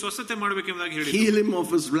ನೇಮನನ್ನು ನೀವು ಸ್ವಸ್ಥತೆ ಮಾಡಬೇಕೆಂಬುದಾಗಿ ಹೇಳಿತು. Heal him of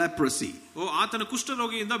his leprosy. ಆತನ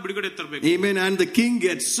ಕುಷ್ಠರೋಗಿಯಿಂದ ಬಿಡುಗಡೆ ತರಬೇಕು. Amen. And the king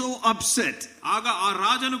gets so upset. ಆಗ ಆ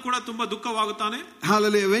ರಾಜನು ಕೂಡ ತುಂಬಾ ದುಃಖವಾಗುತ್ತಾನೆ.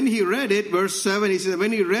 Hallelujah. When he read it, verse 7, he said,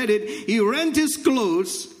 when he read it, he rent his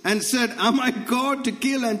clothes and said, Am I God to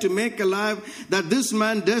kill and to make alive, that this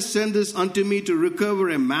man does send this unto me to recover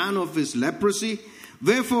a man of his leprosy?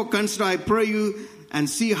 Wherefore consider, I pray you, and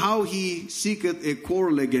see how he seeketh a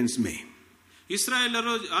quarrel against me.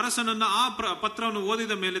 ಇಸ್ರಾಯೇಲರು ಅರಸನನ್ನ ಆ ಪತ್ರವನ್ನು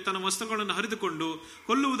ಓದಿದ ಮೇಲೆ ತನ್ನ ವಸ್ತ್ರಗಳನ್ನು ಹರಿದುಕೊಂಡು,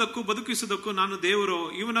 ಕೊಲ್ಲುವುದಕ್ಕೂ ಬದುಕಿಸುವುದಕ್ಕೂ ನಾನು ದೇವರು,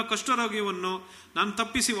 ಇವನ ಕಷ್ಟರೋಗಿಯನ್ನು ನಾನು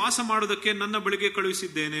ತಪ್ಪಿಸಿ ವಾಸ ಮಾಡುವುದಕ್ಕೆ ನನ್ನ ಬಳಿಗೆ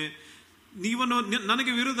ಕಳುಹಿಸಿದ್ದೇನೆ. ನೀವನು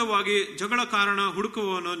ನನಗೆ ವಿರುದ್ಧವಾಗಿ ಜಗಳ ಕಾರಣ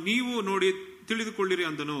ಹುಡುಕುವವನು ನೀವು ನೋಡಿ ತಿಳಿದುಕೊಳ್ಳಿರಿ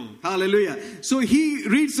ಅಂದನು. Hallelujah. So he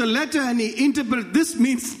reads a letter and he interprets, this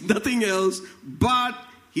means nothing else but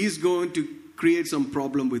he's going to create some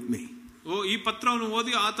problem with me. ಈ ಪತ್ರವನ್ನು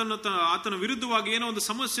ಓದಿ ಆತನ ವಿರುದ್ಧವಾಗಿ ಏನೋ ಒಂದು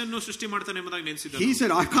ಸಮಸ್ಯೆಯನ್ನು ಸೃಷ್ಟಿ ಮಾಡ್ತಾನೆ ಎಂಬುದಾಗಿ ನೆನೆಸಿದ. He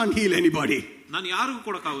said, I can't heal anybody. ನಾನು ಯಾರಿಗೂ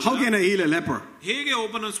ಕೊಡಕ್ಕಾಗಲ್ಲ. How can I heal a leper? ಹೇಗೆ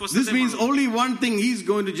ಒಬ್ಬನನ್ನು ಸ್ವಸ್ಥತೆ This means only one thing, he's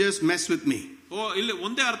going to just mess with me. ಇಲ್ಲಿ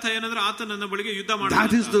ಒಂದೇ ಅರ್ಥ ಏನಂದ್ರೆ ಆತ ನನ್ನ ಬಳಿಗೆ ಯುದ್ಧ ಮಾಡ್ತಾನೆ.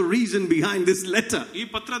 That is the reason behind this letter. ಈ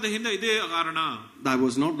ಪತ್ರದ ಹಿಂದೆ ಇದೇ ಕಾರಣ. That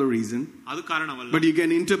was not the reason. ಅದು ಕಾರಣವಲ್ಲ. But you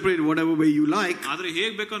can interpret whatever way you like. ಆದ್ರೆ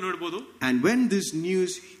ಹೇಗೆ ಬೇಕೋ ನೋಡಬಹುದು. And when this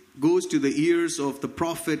news goes to the ears of the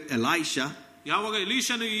prophet Elisha, ಯಾವಾಗ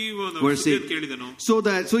ಎಲೀಷನು ಈ ಸುದ್ದಿಯನ್ನು ಕೇಳಿದನು,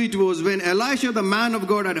 so it was when Elisha the man of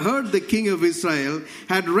God had heard the king of Israel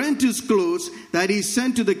had rent his clothes, that he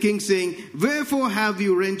sent to the king saying, Wherefore have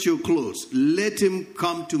you rent your clothes? Let him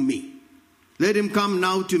come to me. Let him come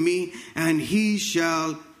now to me, and he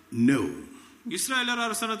shall know. ಇಸ್ರಾಯೇಲರ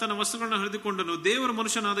ಅರಸನ ತನ್ನ ವಸ್ತ್ರಗಳನ್ನು ಹರಿದುಕೊಂಡನು. ದೇವರ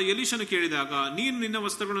ಮನುಷ್ಯನಾದ ಎಲೀಷನು ಕೇಳಿದಾಗ, ನೀನು ನಿನ್ನ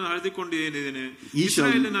ವಸ್ತ್ರಗಳನ್ನು ಹರಿದುಕೊಂಡು ಏನಿದ್ದೇನೆ,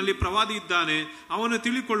 ಇಸ್ರಾಯೇಲಿನಲ್ಲಿ ಪ್ರವಾದಿ ಇದ್ದಾನೆ, ಅವನು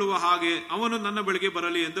ತಿಳಿಕೊಳ್ಳುವ ಹಾಗೆ ಅವನು ನನ್ನ ಬಳಿಗೆ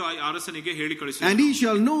ಬರಲಿ ಎಂದು ಅರಸನಿಗೆ ಹೇಳಿ ಕಳಿಸಿದನು. And he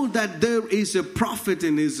shall know that there is a prophet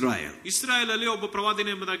in Israel. ಇಸ್ರಾಯೇಲಲ್ಲಿ ಒಬ್ಬ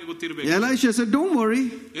ಪ್ರವಾದಿನೇ ಎಂಬುದಾಗಿ ಗೊತ್ತಿರಬೇಕು. Elisha said, Don't worry.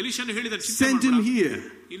 ಎಲೀಷನು ಹೇಳಿದನು, Send him here.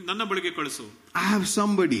 ನನ್ನ ಬಳಿಗೆ ಕಳಿಸು. I have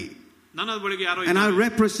somebody. ನನ್ನ ಬಳಿಗೆ ಯಾರೋ and I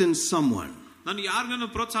represent someone. ನಾನು ಯಾರನ್ನು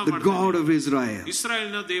ಪ್ರೋತ್ಸಾಹ ಮಾಡ್ತೀನಿ. The God of Israel.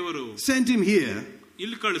 ಇಸ್ರಾಯೇಲಿನ ದೇವರು. Send him here.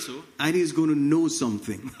 ಇಲ್ಲಿ ಕಳಿಸು. And he's going to know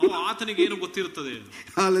something. ಆತನಿಗೆ ಏನು ಗೊತ್ತಿರುತ್ತದೆ.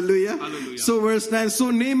 Hallelujah. So verse 9, so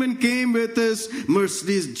Naaman came with his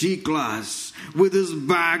Mercedes G-Class, with his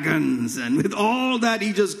wagons, and with all that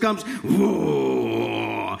he just comes,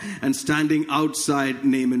 whoa, and standing outside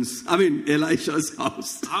Elisha's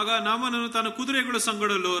house. ಆಗ ನಾಮನನು ತನ್ನ ಕುದುರೆಗಳ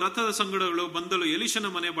ಸಂಗಡಲು ರಥದ ಸಂಗಡಗಳು ಬಂದಲು ಎಲೀಷನ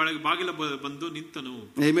ಮನೆ ಬಾಗಿಲ ಬಂದು ನಿಂತನು.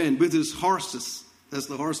 Amen. With his horses, that's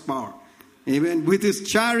the horsepower. Amen. With his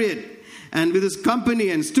chariot and with his company,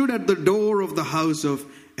 and stood at the door of the house of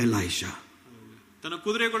Elisha. ತನ್ನ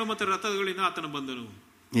ಕುದುರೆಗಳು ಮತ್ತು ರಥಗಳಿಂದ ಆತನು ಬಂದನು.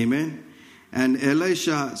 Amen. And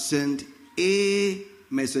Elisha sent a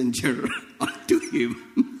messenger unto him.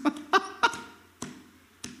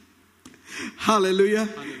 Hallelujah.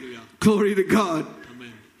 Hallelujah. Glory to God.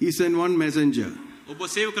 Amen. He sent one messenger. ಒಬ್ಬ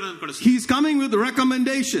ಸೇವಕನನ್ನು ಕಳಿಸಿದ. He's coming with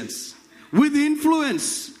recommendations, with influence.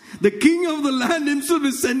 The king of the land himself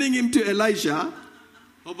is sending him to Elisha.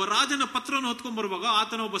 ಒಬ್ಬ ರಾಜನ ಪತ್ರವನ್ನು ಹೊತ್ತುಕೊಂಡು ಬರುವಾಗ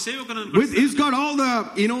ಆತನ ಒಬ್ಬ ಸೇವಕನನ್ನು ಕಳಿಸಿದ. He's got all the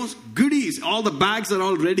goodies, all the bags are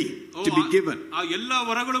all ready to be given. ಆ ಎಲ್ಲಾ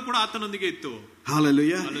ವರಗಳು ಕೂಡ ಆತನೊಂದಿಗೆ ಇತ್ತು.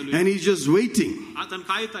 Hallelujah. And he's just waiting. ಆತನ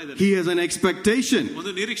ಕಾಯುತ್ತಾ ಇದ್ದಾನೆ. He has an expectation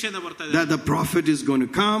ಒಂದು ನಿರೀಕ್ಷೆಯಿಂದ ಬರ್ತಾ ಇದ್ದಾನೆ that the prophet is going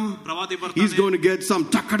to come. ಪ್ರವಾದಿ ಬರ್ತಾನೆ. He's going to get some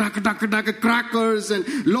taka crackers and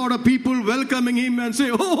lot of people welcoming him and say,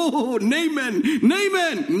 "Oh, Naaman,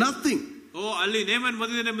 Naaman." Nothing. ಓ ಅಲ್ಲಿ ನೇಮನ್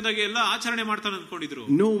ಮದುವೆ ಎಂಬುದಾಗಿ ಎಲ್ಲ ಆಚರಣೆ ಮಾಡ್ತಾನೆ ಅನ್ಕೊಂಡಿದ್ರು.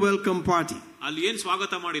 No welcome party. ಅಲ್ಲಿ ಏನ್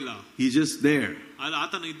ಸ್ವಾಗತ ಮಾಡಿಲ್ಲ. He's just there. ಅಲ್ಲಿ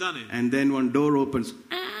ಆತನು ಇದ್ದಾನೆ. And then one door opens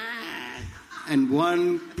and one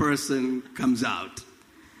person comes out.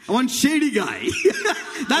 One shady guy.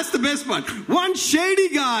 That's the best part. One shady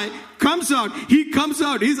guy comes out. He comes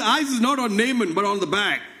out. His eyes is not on Naaman but on the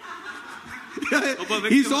back.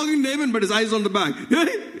 He's talking Naaman but his eyes on the back.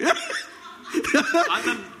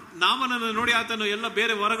 ನಾಮನನ್ನು ನೋಡಿ ಆತನು ಎಲ್ಲ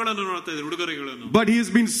ಬೇರೆ ವರಗಳನ್ನು ನೋಡ್ತಾ ಇದ್ದಾರೆ, ಉಡುಗೊರೆಗಳನ್ನು. But he has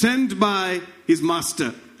been sent by his master.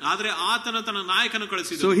 ಆದ್ರೆ ಆತನ ತನ್ನ ನಾಯಕನ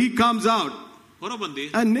ಕಳಿಸಿದ. So he comes out. ಹೊರಬಂದಿ.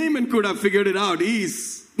 And Naaman could have figured it out. He's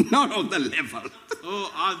not on the level. ಓ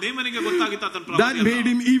ಆ ನೇಮನಿಗೆ ಗೊತ್ತಾಗಿತ್ತು ಆತನ ಪ್ರಭಾವ. That made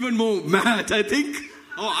him even more mad, I think.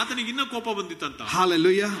 ಓ ಆತನಿಗೆ ಇನ್ನೂ ಕೋಪ ಬಂದಿತ್ತಂತ.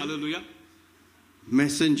 Hallelujah. Hallelujah.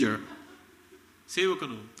 Messenger.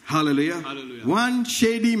 ಸೇವಕನು. Hallelujah. Hallelujah. One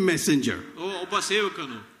shady messenger. ಓ ಒಬ್ಬ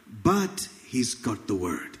ಸೇವಕನು. But he's got the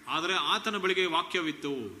word. ಆದರೆ ಆತನ ಬಳಿಗೆ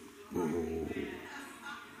ವಾಕ್ಯವಿತ್ತು.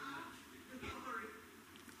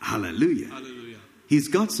 Hallelujah. Hallelujah. He's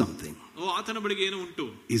got something. ಓ ಆತನ ಬಳಿಗೆ ಏನು ಉಂಟು?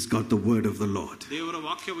 He's got the word of the Lord. ದೇವರ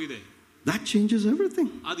ವಾಕ್ಯವು ಇದೆ. That changes everything.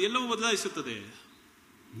 ಅದೆಲ್ಲವೂ ಬದಲಾಯಿಸುತ್ತದೆ.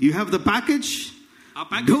 You have the package.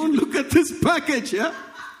 Don't look at this package. Yeah?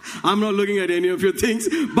 I'm not looking at any of your things,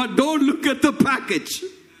 but don't look at the package.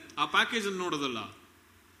 ಆ package ಅನ್ನು ನೋಡೋದಲ್ಲ.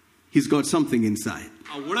 He's got something inside.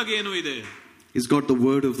 ಆ ಒಳಗೆ ಏನೋ ಇದೆ. He's got the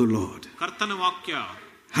word of the Lord. ಕರ್ತನ ವಾಕ್ಯ.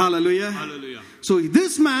 Hallelujah. Hallelujah. So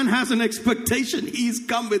this man has an expectation. He's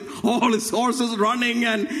come with all his horses running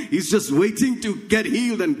and he's just waiting to get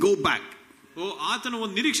healed and go back. ಓ ಆತನ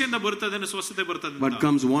ಒಂದು ನಿರೀಕ್ಷೆಯಿಂದ ಬರ್ತದೆ, ಸ್ವಸ್ಥತೆ ಬರ್ತದೆ. But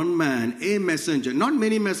comes one man, a messenger, not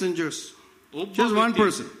many messengers. Just one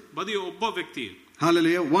person. ಬದಿ ಒಬ್ಬ ವ್ಯಕ್ತಿ.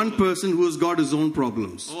 Hallelujah. One person who has got his own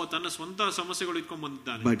problems. ಓ ತನ್ನ ಸ್ವಂತ ಸಮಸ್ಯೆಗಳು ಇಟ್ಕೊಂಡು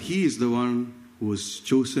ಬಂದಿದ್ದಾನೆ. But he is the one who was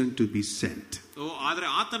chosen to be sent. ಓ ಆದ್ರೆ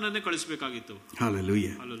ಆತನನ್ನೇ ಕಳಿಸಬೇಕಾಗಿತ್ತು.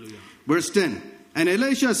 Hallelujah. Hallelujah. Verse 10. And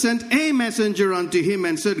Elisha sent a messenger unto him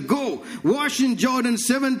and said, Go, wash in Jordan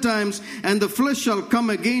 7 times, and the flesh shall come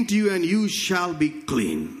again to you, and you shall be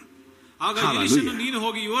clean. ಆಗ ಎಲೀಷನು, ನೀನು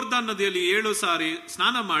ಹೋಗಿ ಯೋರ್ದಾನ್ ನದಿಯಲ್ಲಿ 7 ಸಾರಿ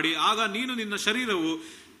ಸ್ನಾನ ಮಾಡಿ, ಆಗ ನೀನು ನಿನ್ನ ಶರೀರವು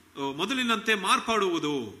ಮೊದಲಿನಂತೆ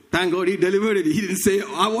ಮಾರ್ಪಾಡುವುದು. Thank God he delivered it. He didn't say,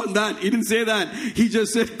 I want that. He didn't say that. He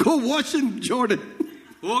just said, Go wash in Jordan.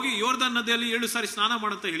 ಹೋಗಿ ಯೋರ್ದಾನ್ ನದಿಯಲ್ಲಿ 7 ಸಾರಿ ಸ್ನಾನ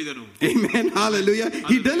ಮಾಡಂತ ಹೇಳಿದನು. Amen. Hallelujah.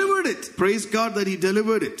 He delivered it. Praise God that he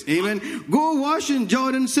delivered it. Amen. Go wash in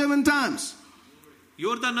Jordan 7 times.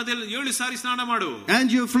 ಯೋರ್ದಾನ್ ನದಿಯಲ್ಲಿ 7 ಸಾರಿ ಸ್ನಾನ ಮಾಡು.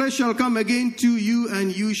 And your flesh shall come again to you, and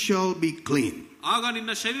you shall be clean. ಆಗ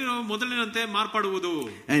ನಿನ್ನ ಶರೀರವು ಮೊದಲಿನಂತೆ ಮಾರ್ಪಾಡುವುದು.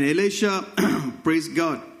 And Elisha, praise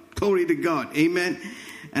God. Glory to God. Amen.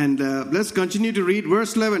 And let's continue to read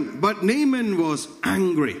verse 11. But Naaman was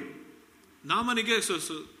angry. ನಾಮನಿಗೆ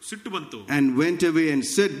ಸಿಟ್ಟು ಬಂತು. And went away and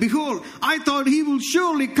said, Behold, I thought he will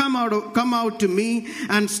surely come out to me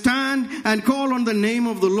and stand and call on the name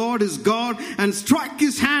of the Lord his God and strike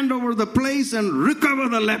his hand over the place and recover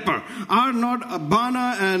the leper. Are not Abana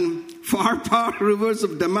and Pharpar rivers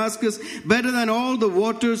of Damascus better than all the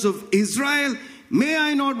waters of Israel? May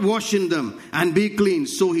I not wash in them and be clean?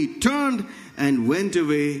 So he turned and went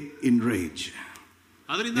away in rage.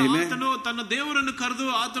 ಅದರಿಂದ ಆತನು ತನ್ನ ದೇವರನ್ನು ಕರೆದು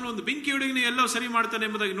ಆತನು ಒಂದು ಬೆಂಕಿಯೊಳಗೆ ಎಲ್ಲವೂ ಸರಿ ಮಾಡ್ತಾನೆ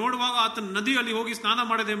ಎಂಬುದಾಗಿ ನೋಡುವಾಗ ಆತನ ನದಿಯಲ್ಲಿ ಹೋಗಿ ಸ್ನಾನ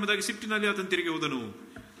ಮಾಡದೆ ಎಂಬುದಾಗಿ ಸಿಟ್ಟಿನಲ್ಲಿ ಆತನು ತಿರುಗಿ ಹೋದನು.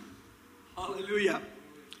 Hallelujah.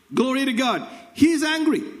 Glory to God. He is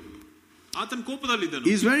angry. ಆತನ ಕೋಪದಲ್ಲಿದ್ದನು.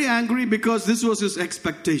 He is very angry because this was his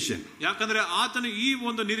expectation. ಯಾಕಂದ್ರೆ ಆತನು ಈ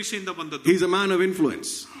ಒಂದು ನಿರೀಕ್ಷೆಯಿಂದ ಬಂದದ್ದು. He is a man of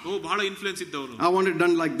influence. ಓ ಬಹಳ ಇನ್ಫ್ಲುಯೆನ್ಸ್ ಇದ್ದವನು. I want it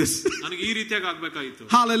done like this. ನನಗೆ ಈ ರೀತಿಯಾಗಿ ಆಗಬೇಕಾಗಿತ್ತು.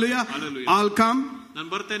 Hallelujah. Hallelujah. I'll come. ನಾನು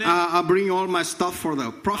ಬರ್ತೇನೆ. I'll bring all my stuff for the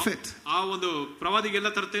prophet. ಆ ಒಂದು ಪ್ರವಾದಿಗೆಲ್ಲ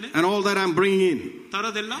ತರ್ತೇನೆ. And all that I'm bringing in.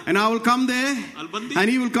 ತರದೆಲ್ಲ. And I will come there. ಅಲ್ಲಿ ಬಂದು. And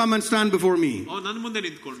he will come and stand before me. ಓ ನನ್ನ ಮುಂದೆ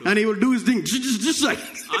ನಿಂತ್ಕೊಂಡು. And he will do his thing just like.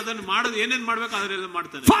 ಅದನ್ನು ಮಾಡೋದು ಏನೇನ್ ಮಾಡಬೇಕು ಅದನ್ನೆಲ್ಲ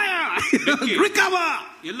ಮಾಡ್ತಾನೆ. Fire! Recover!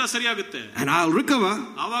 ಎಲ್ಲ ಸರಿಯಾಗುತ್ತೆ. And I'll recover.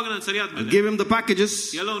 ಆವಾಗ ನಾನು ಸರಿಯಾದ ಮೇಲೆ. Give him the packages.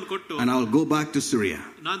 ಎಲ್ಲವನ್ನು ಕೊಟ್ಟು. And I'll go back to Syria.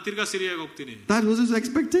 ನಾನು ತಿರ್ಗಾ ಸಿರಿಯಾಗಿ ಹೋಗ್ತೀನಿ. That was his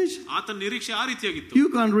expectation. ಆತನ ನಿರೀಕ್ಷೆ ಆ ರೀತಿಯಾಗಿತ್ತು. You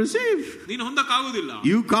can't receive. ನೀನು ಹೊಂದಕ್ಕಾಗುವುದಿಲ್ಲ.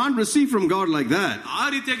 You can't receive from God like that. ಆ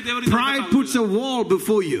ರೀತಿಯಾಗಿ ದೇವರಿಂದ Pride puts a wall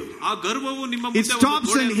before you. ಆ ಗರ್ವವು ನಿಮ್ಮ ಮುಂದೆ It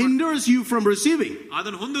stops and hinders you from receiving.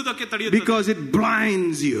 ಅದನ್ನು ಹೊಂದುವುದಕ್ಕೆ ತಡೆಯುತ್ತದೆ. Because it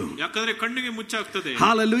blinds you. ಯಾಕಂದ್ರೆ ಕಣ್ಣಿಗೆ ಮುಚ್ಚಾಗ್ತದೆ.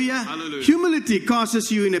 Hallelujah. Humility causes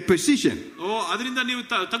you in a position. ಓ ಅದರಿಂದ ನೀವು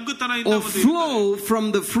ತಗ್ಗುತನದಿಂದ or flow from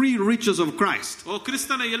the free riches of Christ. ಓ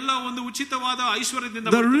ಕ್ರಿಸ್ತನ ಎಲ್ಲ ಒಂದು ಉಚಿತವಾದ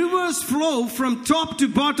ಐಶ್ವರ್ಯದಿಂದ. The rivers flow from top to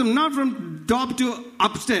bottom, not from top to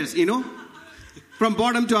upstairs, you know. From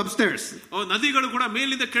bottom to upstairs. ಓ ನದಿಗಳು ಕೂಡ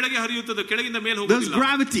ಮೇಲಿಂದ ಕೆಳಗೆ ಹರಿಯುತ್ತದೆ, ಕೆಳಗಿಂದ ಮೇಲೆ ಹೋಗುವುದಿಲ್ಲ. There's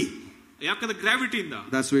gravity. ಯಾಕಂದ್ರೆ ಗ್ರಾವಿಟಿಯಿಂದ.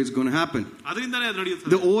 That's where it's going to happen. ಅದರಿಂದನೇ ಅದು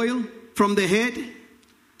ನಡೆಯುತ್ತದೆ. The oil from the head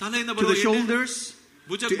ತಲೆಯಿಂದ to the shoulders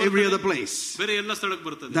to every other place. ಬೇರೆ ಎಲ್ಲ ಸ್ಥಳಕ್ಕೆ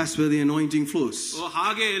ಬರ್ತದೆ. That's where the anointing flows. ಓ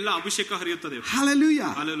ಹಾಗೆ ಎಲ್ಲ ಅಭಿಷೇಕ ಹರಿಯುತ್ತದೆ.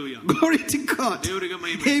 Hallelujah. Hallelujah. Glory to God. ದೇವರಿಗೆ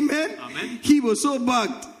ಮಹಿಮೆ. Amen. Amen. He was so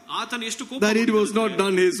bugged. ಆತನ ಎಷ್ಟು ಕೋಪ that it was not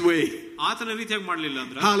done his way. ಆತನ ರೀತಿಯಾಗಿ ಮಾಡಲಿಲ್ಲ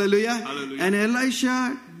ಅಂದ್ರೆ. Hallelujah. And Elisha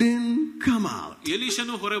didn't come out.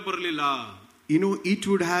 ಎಲೀಷನು ಹೊರಗೆ ಬರಲಿಲ್ಲ. You know, it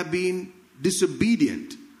would have been disobedient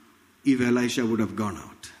if Elisha would have gone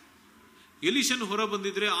out. ಎಲೀಷನು ಹೊರ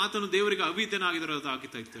ಬಂದಿದ್ರೆ ಆತನು ದೇವರಿಗೆ ಅವಿಧೇಯನಾಗಿದ್ದರೆ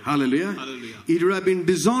ಆಗಿತ್ತು. Hallelujah. It would have been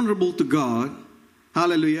dishonorable to God.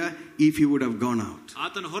 Hallelujah. If he would have gone out.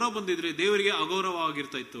 ಆತನು ಹೊರ ಬಂದಿದ್ರೆ ದೇವರಿಗೆ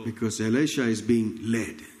ಅಗೌರವವಾಗಿರ್ತಾ ಇತ್ತು. Because Elisha is being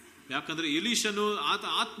led. ಯಾಕಂದ್ರೆ ಎಲೀಷನು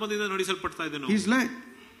ಆತ್ಮದಿಂದ ನಡೆಸಲ್ಪಡ್ತಾ ಇದ್ದನು. He's led.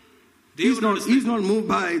 He's not moved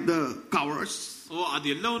by the cowards. ಓ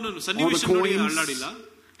ಅದೆಲ್ಲವನ್ನು ಸನ್ನಿವೇಶ ನೋಡಿ ಅಲ್ಲಾಡಿಲ್ಲ.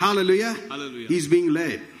 Hallelujah. He's being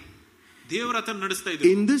led. ದೇವರು ಆತನ ನಡೆಸ್ತಾ ಇದ್ದಾರೆ.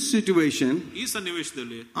 In this situation, ಈ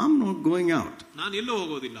ಸನ್ನಿವೇಶದಲ್ಲಿ I'm not going out. ನಾನು ಎಲ್ಲೂ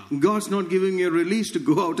ಹೋಗೋದಿಲ್ಲ. God's not giving me a release to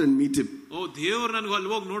go out and meet him. ಓ ದೇವರು ನನಗೆ ಅಲ್ಲಿ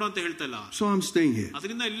ಹೋಗಿ ನೋಡು ಅಂತ ಹೇಳ್ತಾ ಇಲ್ಲ. So I'm staying here.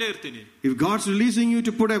 ಅದರಿಂದ ಇಲ್ಲೇ ಇರ್ತೀನಿ. If God's releasing you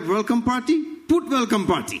to put a welcome party, put welcome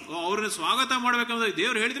party. ಓ ಅವರನ್ನು ಸ್ವಾಗತ ಮಾಡಬೇಕಂದ್ರೆ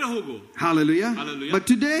ದೇವರು ಹೇಳಿದ್ರೆ ಹೋಗು. Hallelujah. But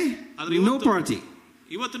today, no party.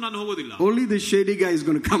 ಇವತ್ತು ನಾನು ಹೋಗೋದಿಲ್ಲ. Only the shady guy is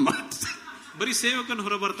going to come out. ಬರಿ ಸೇವಕನು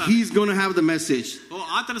ಹೊರ ಬರ್ತಾನೆ. He's going to have the message. ಓ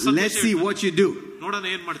ಆತನ ಸಂದೇಶ. Let's see what you do. ನೋಡೋಣ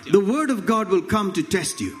ಏನು ಮಾಡ್ತೀಯ. The word of God will come to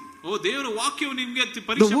test you. ಓ ದೇವರ ವಾಕ್ಯವು ನಿಮಗೆ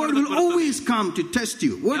ಪರೀಕ್ಷೆ The word will always come to test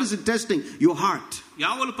you. What is it testing? Your heart.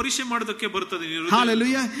 ಯಾವಾಗಲೂ ಪರೀಕ್ಷೆ ಮಾಡೋದಕ್ಕೆ ಬರ್ತದೆ.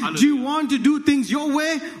 Hallelujah. Do you want to do things your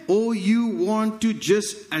way, or you want to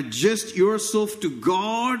just adjust yourself to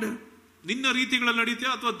God? ನಿನ್ನ ರೀತಿಗಳಲ್ಲಿ ನಡೆಯುತ್ತೀಯೋ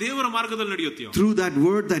ಅಥವಾ ದೇವರ ಮಾರ್ಗದಲ್ಲಿ ನಡೆಯುತ್ತೀಯೋ? Through that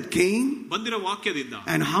word that came, ಬಂದಿರೋ ವಾಕ್ಯದಿಂದ,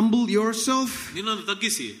 and humble yourself, ನಿನ್ನನ್ನು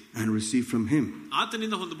ತಗ್ಗಿಸಿ, and receive from him.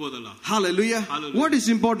 ಆತನಿಂದ ಹೊಂದಬಹುದಲ್ಲ. Hallelujah. What is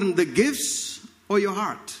important, the gifts or your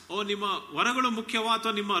heart? ಓ ನಿಮ್ಮ ವರಗಳು ಮುಖ್ಯವಾ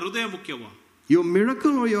ಅಥವಾ ನಿಮ್ಮ ಹೃದಯ ಮುಖ್ಯವಾ? Your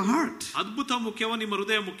miracle or your heart? ಅದ್ಭುತ ಮುಖ್ಯವಾ ನಿಮ್ಮ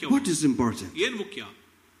ಹೃದಯ ಮುಖ್ಯವಾ? What is important? ಏನು ಮುಖ್ಯ?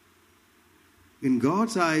 In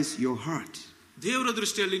God's eyes, your heart. ದೇವರ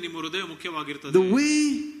ದೃಷ್ಟಿಯಲ್ಲಿ ನಿಮ್ಮ ಹೃದಯ ಮುಖ್ಯವಾಗಿರುತ್ತದೆ. The way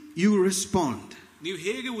you respond, ನೀವು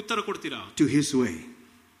ಹೇಗೆ ಉತ್ತರ ಕೊಡ್ತೀರಾ, to his way,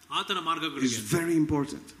 ಆತನ ಮಾರ್ಗಗಳಿಗೆ, is very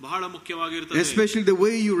important. ಬಹಳ ಮುಖ್ಯವಾಗಿರುತ್ತದೆ. Especially the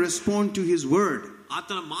way you respond to his word,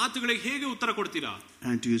 ಆತನ ಮಾತುಗಳಿಗೆ ಹೇಗೆ ಉತ್ತರ ಕೊಡ್ತೀರಾ,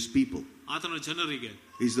 and to his people, ಆತನ ಜನರಿಗೆ,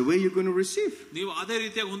 is the way you're going to receive. ನೀವು ಅದೇ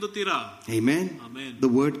ರೀತಿಯಾಗಿ ಹೊಂದುತ್ತೀರಾ. Amen. Amen.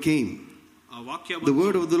 The word came. ಆ ವಾಕ್ಯ, the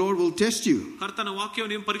word of the Lord will test you. ಕರ್ತನ ವಾಕ್ಯವು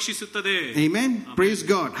ನಿಮ್ಮನ್ನು ಪರೀಕ್ಷಿಸುತ್ತದೆ. Amen. Praise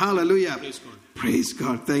God. Hallelujah. Praise God. Praise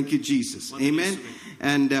God. Thank you, Jesus. Amen.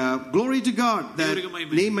 And glory to God that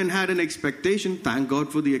Naaman had an expectation. Thank God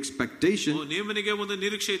for the expectation. ನೇಮನಿಗೆ ಒಂದು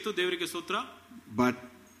ನಿರೀಕ್ಷೆ ಇತ್ತು, ದೇವರಿಗೆ ಸ್ತೋತ್ರ. But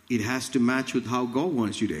it has to match with how God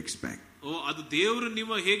wants you to expect. ಓ ಅದು ದೇವರು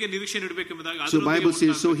ನಿಮ್ಮ ಹೇಗೆ ನಿರೀಕ್ಷೆ ಇಡಬೇಕೆಂಬುದಾಗಿ. So Bible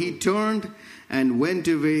says, so he turned and went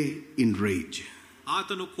away in rage.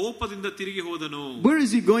 ಆತನು ಕೋಪದಿಂದ ತಿರುಗಿ ಹೋದನು. Where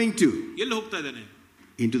is he going to? ಎಲ್ಲಿ ಹೋಗ್ತಾ ಇದ್ದಾನೆ?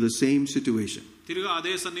 Into the same situation. ತಿರುಗಿ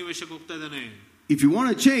ಅದೇ ಸನ್ನಿವೇಶಕ್ಕೆ ಹೋಗ್ತಾ ಇದ್ದಾನೆ. If you want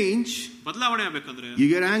to change, ಬದಲಾವಣೆ ಆಗಬೇಕಂದ್ರೆ, you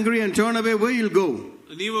get angry and turn away, where you'll go?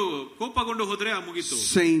 ನೀವು ಕೋಪಗೊಂಡು ಹೋದ್ರೆ ಮುಗಿತು.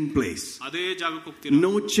 Same place. ಅದೇ ಜಾಗಕ್ಕೆ ಹೋಗ್ತೀರಾ.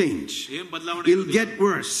 No change. ಏನು ಬದಲಾವಣೆ? It'll get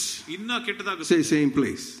worse. ಇನ್ನ ಕೆಟ್ಟದಾಗುತ್ತೆ. Say same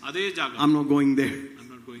place. ಅದೇ ಜಾಗ. I'm not going there.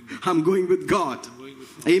 I'm going with God.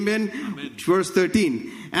 Amen. Amen. Verse 13.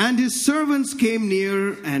 And his servants came near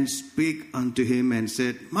and spake unto him and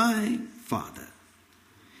said, my father,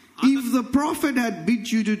 if the prophet had bid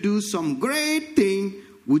you to do some great thing,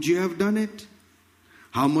 would you have done it?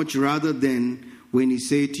 How much rather then when he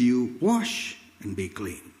say to you, wash and be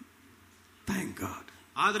clean. Thank God.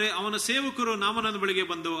 ಆದರೆ ಅವನ ಸೇವಕರು ನಾಮನನ ಬಳಿಗೆ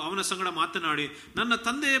ಬಂದು ಅವನ ಸಂಗಡ ಮಾತನಾಡಿ, ನನ್ನ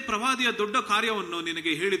ತಂದೆ ಪ್ರವಾದಿಯ ದೊಡ್ಡ ಕಾರ್ಯವನ್ನು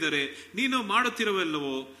ನಿನಗೆ ಹೇಳಿದರೆ ನೀನು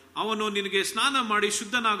ಮಾಡುತ್ತಿರುವಲ್ಲವೋ, ಅವನು ನಿನಗೆ ಸ್ನಾನ ಮಾಡಿ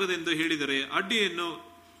ಶುದ್ಧನಾಗದೆಂದು ಹೇಳಿದರೆ ಅಡ್ಡಿಯನ್ನು.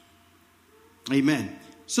 Amen.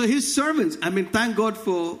 So his servants, thank God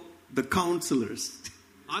for the counselors.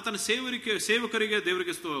 ಆತನ ಸೇವಕರಿಗೆ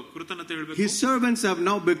ದೇವರಿಗೆ ಕೃತಜ್ಞತೆ ಹೇಳಬೇಕು. His servants have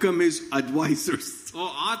now become his advisors. ಓ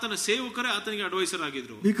ಆತನ ಸೇವಕರೇ ಆತನಿಗೆ ಅಡ್ವೈಸರ್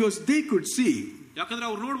ಆಗಿದ್ರು. Because they could see. ಯಾಕಂದ್ರೆ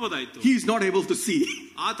ಅವ್ರು ನೋಡಬಹುದಾಯಿತು. He is not able to see.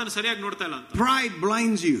 ಆತನ ಸರಿಯಾಗಿ ನೋಡ್ತಾ ಇಲ್ಲ ಅಂತ. Pride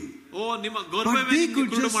blinds you. ಓ ನಿಮ್ಮ ಗರ್ವವೇ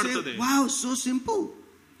ನಿಮ್ಮನ್ನು ಕುರುಡು ಮಾಡುತ್ತದೆ. Wow, so simple.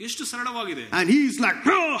 ಎಷ್ಟು ಸರಳವಾಗಿದೆ. And he is like,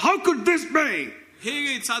 oh, how could this be? ಹೇಗೆ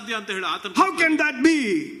ಇದು ಸಾಧ್ಯ ಅಂತ ಹೇಳಿ ಆತನ. How can that be?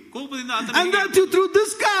 ಕೋಪದಿಂದ ಆತನ. And that you through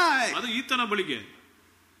this guy. ಅದು ಈತನ ಬಳಿಗೆ.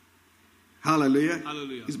 Hallelujah.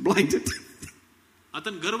 Hallelujah. He's blinded.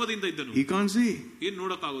 ಆತನ ಗರ್ವದಿಂದ ಇದ್ದನು. He can't see. ಏನು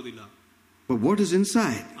ನೋಡಕ ಆಗೋದಿಲ್ಲ. But what is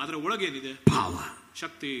inside? ಅದರ ಒಳಗೆ ಏನಿದೆ? Power.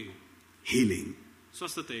 ಶಕ್ತಿ. Healing.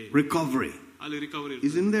 ಸ್ವಸ್ಥತೆ. Recovery. ಅಲ್ಲಿ recovery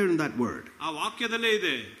is in there in that word. ಆ ವಾಕ್ಯದಲ್ಲೇ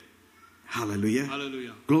ಇದೆ. Hallelujah.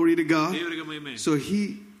 Hallelujah. Glory to God. ದೇವರಿಗೆ ಮಹಿಮೆ. So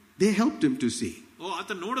they helped him to see. ಓ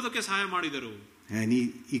ಆತ ನೋಡೋದಕ್ಕೆ ಸಹಾಯ ಮಾಡಿದರು. And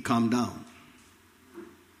he calmed down.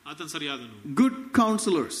 ಆತನ ಸರಿಯಾದನು. Good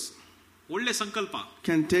counselors ಒಳ್ಳೆ ಸಂಕಲ್ಪ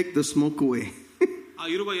can take the smoke away. ಆ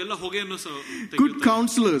ಇರುವ ಎಲ್ಲ ಹೊಗೆಯನ್ನು Good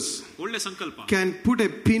counselors ಒಳ್ಳೆ ಸಂಕಲ್ಪ can put a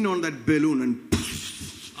pin on that balloon and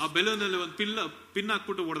ಆ ಬೆಲೂನ್ ಅಲ್ಲಿ ಒಂದು ಪಿನ್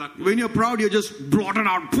ಹಾಕ್ಬಿಟ್ಟು ಹೊಡೆದಾಕ್ತಾರೆ. When you're proud, you just blot it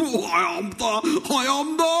out. I am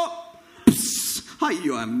the I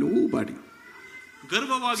am nobody.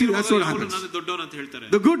 ಗರ್ವವಾಗಿರುವಾಗ ಯಾವಾಗಲೂ ನಾನು ದೊಡ್ಡವನು ಅಂತ ಹೇಳ್ತಾರೆ.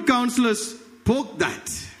 The good counselors poke that.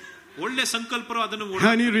 ಒಳ್ಳೆ ಸಂಕಲ್ಪರು ಅದನ್ನು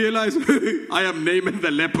And he realized, I am Naaman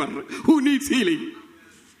the leper. Who needs healing?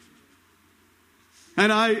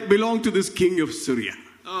 And I belong to this king of Syria.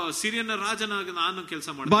 ಸಿರಿಯನ ರಾಜನಾಗಿ ನಾನು ಕೆಲಸ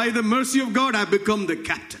ಮಾಡ್ತೀನಿ. By the mercy of God, I become the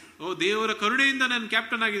captain. ದೇವರ ಕರುಣೆಯಿಂದ ನಾನು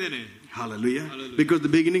captain ಆಗಿದ್ದೇನೆ. Hallelujah. Because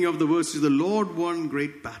the beginning of the verse is the Lord won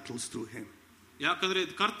great battles through him. ಯಾಕಂದ್ರೆ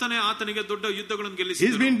ಕರ್ತನೇ ಆತನಿಗೆ ದೊಡ್ಡ ಯುದ್ಧಗಳನ್ನು ಗೆಲ್ಲಿಸಿದನು.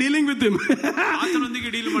 He's been dealing with him. ಆತನೊಂದಿಗೆ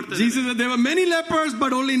ಡೀಲ್ ಮಾಡ್ತಾನೆ. Jesus said there were many lepers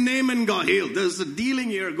but only Naaman got healed. There's a dealing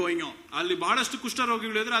here going on. ಅಲ್ಲಿ ಬಹಳಷ್ಟು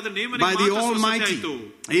ಕುಷ್ಠರೋಗಿಗಳು ಇದ್ದರೆ ಅದು ನೇಮನಿಗೆ by the Almighty.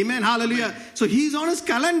 Amen. Hallelujah. So he's on his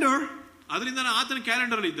calendar. ಅದರಿಂದ ಆತನ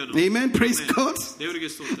calendar ಅಲ್ಲಿ ಇದ್ದನು. Amen. Praise God. ದೇವರಿಗೆ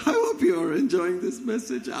ಸ್ತೋತ್ರ. I hope you are enjoying this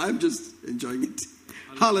message. I'm just enjoying it.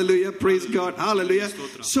 Hallelujah. Praise God. Hallelujah.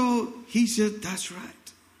 So he said that's right.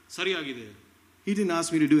 ಸರಿಯಾಗಿದೆ. He didn't ask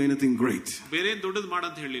me to do anything great. ಬೇರೆ ದೊಡ್ಡದು ಮಾಡು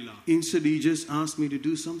ಅಂತ ಹೇಳಿಲ್ಲ. Instead he just asked me to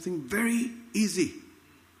do something very easy.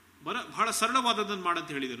 ಬಹಳ ಸರಳವಾದದ್ದನ್ನು ಮಾಡು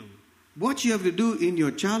ಅಂತ ಹೇಳಿದನು. What you have to do in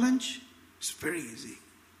your challenge is very easy.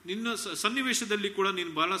 ನಿನ್ನ ಸನ್ನಿವೇಶದಲ್ಲಿ ಕೂಡ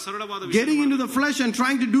ನೀನು ಬಹಳ ಸರಳವಾದ ವಿಷಯ. Getting into the flesh and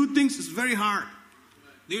trying to do things is very hard.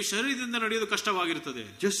 ನೀವು ಶರೀರದಿಂದ ನಡೆಯೋದು ಕಷ್ಟವಾಗಿರುತ್ತದೆ.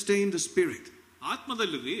 Just stay in the spirit.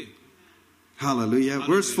 ಆತ್ಮದಲ್ಲಿರಿ. Hallelujah.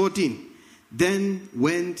 Verse 14. Then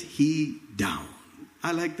went he down.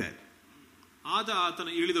 I like that. ಆದ ಆತನ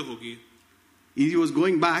ಇಳಿದು ಹೋಗಿ. He was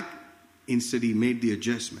going back. Instead he made the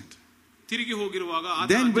adjustment. ತಿರುಗಿ ಹೋಗಿರುವಾಗ ಆತ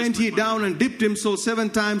Then went he down and dipped himself 7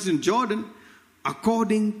 times in Jordan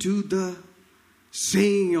according to the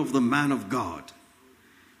saying of the man of God.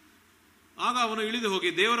 ಆಗ ಅವನು ಇಳಿದು ಹೋಗಿ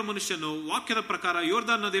ದೇವರ ಮನುಷ್ಯನು ವಾಕ್ಯದ ಪ್ರಕಾರ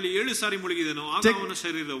ಯೋರ್ದಾನ್ ನದಿಯಲ್ಲಿ 7 ಸಾರಿ ಮುಳುಗಿದನು. ಆಗ ಅವನ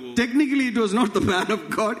ಶರೀರವು Technically it was not the man of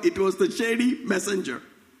God, it was the shady messenger.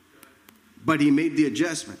 But he made the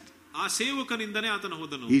adjustment. ಆ ಸೇವಕನಿಂದನೇ ಆತನು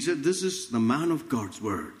ಹೋದನು. He said this is the man of God's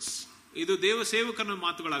words. ಇದು ದೇವ ಸೇವಕನ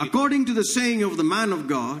ಮಾತುಗಳಾಗಿವೆ. According to the saying of the man of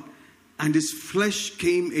God, and his flesh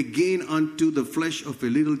came again unto the flesh of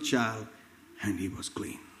a little child, and he was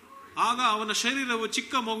clean. ಆಗ ಅವನ ಶರೀರವು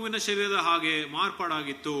ಚಿಕ್ಕ ಮಗುವಿನ ಶರೀರದ ಹಾಗೆ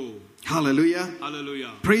ಮಾರ್ಪಾಡಾಗಿತ್ತು. Hallelujah.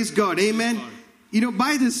 Hallelujah. Praise God. Amen. You know,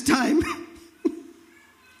 by this time,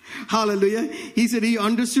 hallelujah, he said he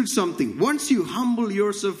understood something. Once you humble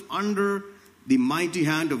yourself under the mighty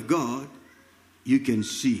hand of God, you can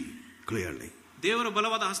see clearly. ದೇವರ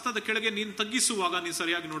ಬಲವಾದ ಹಸ್ತದ ಕೆಳಗೆ ನೀನು ತಗ್ಗಿಸುವಾಗ ನೀನು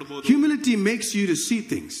ಸರಿಯಾಗಿ ನೋಡಬಹುದು. Humility makes you to see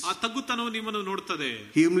things. ಆ ತಗ್ಗುತನವು ನಿಮ್ಮನ್ನು ನೋಡುತ್ತದೆ.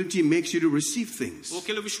 Humility makes you to receive things.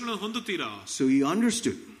 ಕೆಲವು ವಿಷಯಗಳನ್ನು ಹೊಂದುತ್ತೀರಾ. So he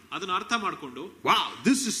understood. ಅದನ್ನು ಅರ್ಥ ಮಾಡಿಕೊಂಡು, wow,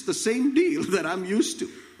 this is the same deal that I'm used to.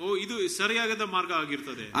 ಇದು ಸರಿಯಾದ ಮಾರ್ಗ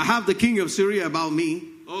ಆಗಿರ್ತದೆ. I have the king of Syria above me.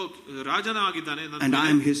 ರಾಜನ ಆಗಿದ್ದಾನೆ, and I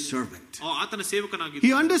am his servant. ಆತನ ಸೇವಕನಾಗಿದ್ದಾನೆ.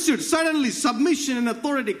 He understood. Suddenly submission and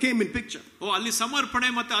authority came in picture. ಅಲ್ಲಿ ಸಮರ್ಪಣೆ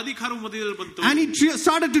ಮತ್ತು ಅಧಿಕಾರವು ಮಧ್ಯದಲ್ಲಿ ಬಂತು. And he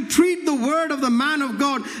started to treat the word of the man of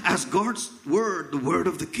God as God's word, the word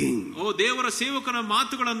of the king. ದೇವರ ಸೇವಕನ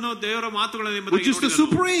ಮಾತುಗಳನ್ನು ದೇವರ ಮಾತುಗಳನ್ನು which is the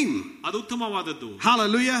supreme. ಅದು ಉತ್ತಮವಾದದ್ದು.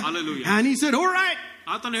 Hallelujah. Hallelujah. And he said, all right.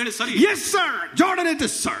 ಆತನು ಹೇಳಿ ಸರಿ. Yes sir. Jordan it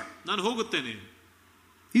is sir. ನಾನು ಹೋಗುತ್ತೇನೆ.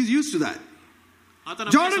 He's used to that.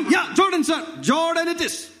 Jordan, yeah, Jordan sir. Jordan it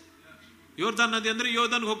is. ಯೋರ್ದಾನ್ ನದಿ ಅಂದ್ರೆ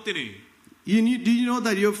ಯೋರ್ದಾನ್ ಹೋಗ್ತೀನಿ. Do you know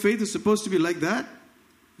that your faith is supposed to be like that?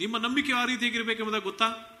 ನಿಮ್ಮ ನಂಬಿಕೆ ಆ ರೀತಿ ಇರಬೇಕೆಂಬುದು ಗೊತ್ತಾ?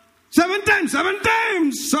 7 times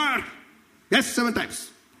sir. Yes, 7 times.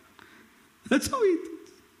 That's how he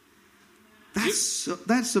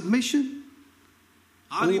that's submission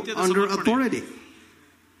under authority.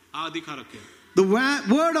 ಆ ಅಧಿಕಾರಕ್ಕೆ. The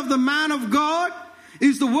word of the man of God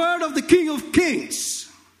is the word of the King of Kings.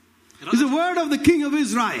 Is the word of the King of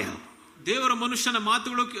Israel. ದೇವರ ಮನುಷ್ಯನ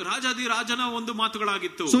ಮಾತುಗಳು ರಾಜಾದಿ ರಾಜನ ಒಂದು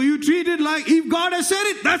ಮಾತುಗಳಾಗಿತ್ತು. So you treat it like if God has said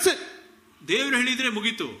it, that's it. ದೇವರು ಹೇಳಿದ್ರೆ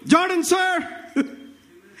ಮುಗೀತು. Jordan sir.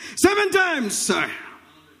 7 times sir.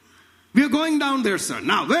 We are going down there sir.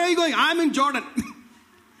 Now where are you going? I am in Jordan.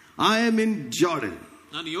 I am in Jordan.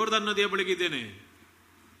 ನಾನು ಯೋರ್ದಾನ್ ನದಿಯ ಬಳಿಗೆ ಇದ್ದೇನೆ.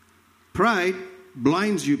 Pride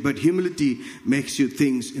blinds you, but humility makes you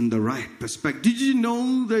things in the right perspective. Did you know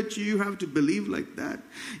that you have to believe like that?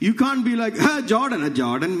 You can't be like,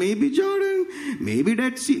 Jordan, maybe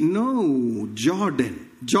Dead Sea. No,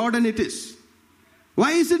 Jordan it is.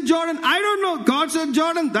 Why is it Jordan? I don't know. God said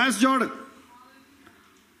Jordan, that's Jordan.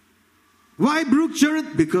 Why Brook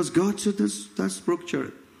Cherith? Because God said this, that's Brook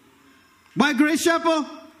Cherith. Why Grace Chapel?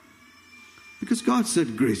 Because God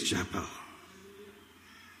said Grace Chapel.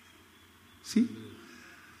 See?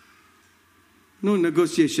 No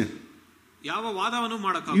negotiation.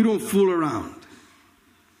 You don't fool around.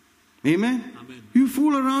 Amen? Amen. You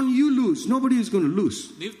fool around, you lose. Nobody is going to lose.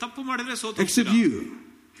 Except you.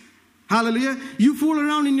 Hallelujah. You fool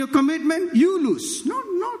around in your commitment, you lose. Not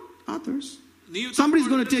others. Somebody's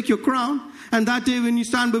going to take your crown, and that day when you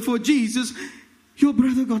stand before Jesus, your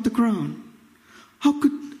brother got the crown. How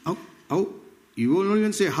You won't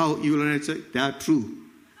even say how. You will say, that's true.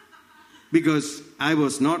 Because I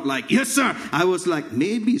was not like, yes, sir. I was like,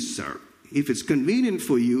 maybe, sir. If it's convenient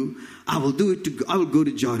for you, I will do it. I will go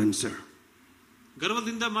to Jordan, sir.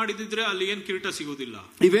 ಗರ್ವದಿಂದ ಮಾಡಿದಿದ್ರೆ ಅಲ್ಲಿ ಏನು ಕಿರೀಟ ಸಿಗುವುದಿಲ್ಲ.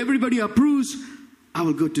 If everybody approves, I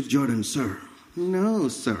will go to Jordan, sir. No,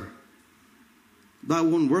 sir. That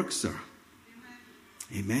won't work, sir.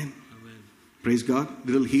 Amen. Amen. Praise God.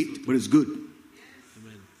 Little heat, but it's good.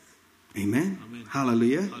 Amen. Amen. Amen.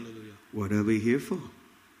 Hallelujah. Hallelujah. What are we here for?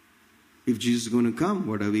 If Jesus is going to come,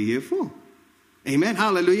 what are we here for? Amen.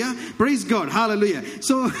 Hallelujah. Praise God. Hallelujah.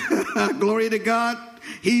 So, glory to God.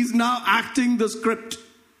 He's now acting the script.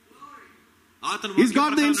 He's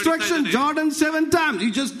got the instruction. Jordan 7 times.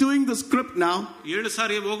 He's just doing the script now. He's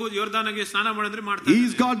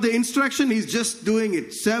got the instruction. He's just doing it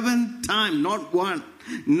 7 times. Not 1,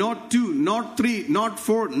 not 2, not 3, not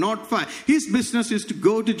 4, not 5. His business is to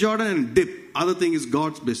go to Jordan and dip. Other thing is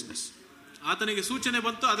God's business.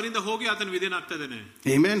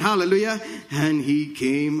 Amen. Hallelujah. And he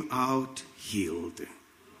came out healed.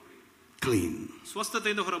 Clean.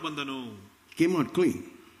 Came out clean.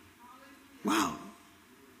 Wow.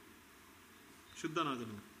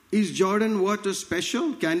 Is Jordan water special?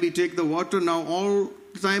 Can we take the water now all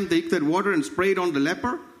the time, take that water and spray it on the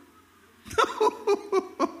leper?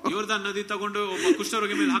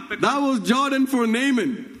 That was Jordan for Naaman.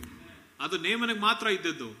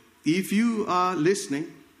 If you are listening,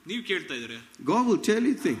 God will tell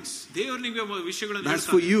you things. That's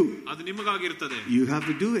for you. You have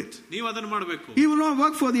to do it. He will not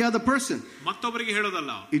work for the other person.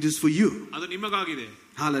 It is for you.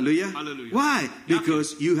 Hallelujah. Hallelujah. Why? Because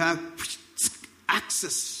you have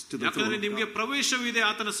access to the throne of God.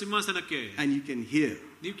 And you can hear.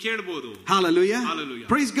 Hallelujah. Hallelujah.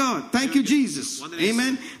 Praise God. Thank you, Jesus.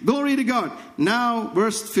 Amen. Glory to God. Now,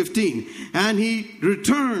 verse 15. And he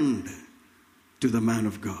returned to the man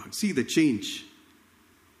of God. See the change.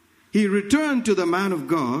 He returned to the man of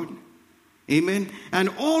God. Amen. And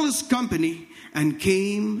all his company, and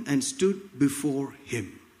came and stood before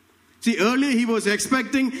him. See, earlier he was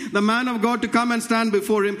expecting the man of God to come and stand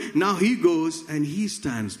before him. Now he goes and he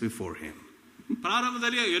stands before him.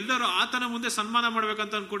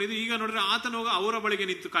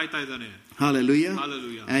 Hallelujah.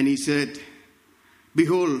 Hallelujah. And he said,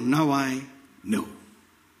 behold, now I know.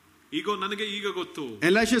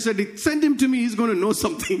 Elisha said, send him to me, he's going to know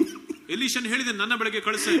something. And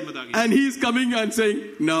he's coming and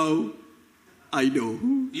saying, no, I know.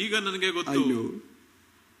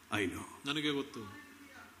 I know.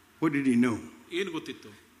 What did he know?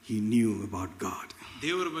 He knew about God.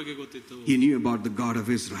 He knew about the God of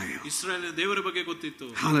Israel.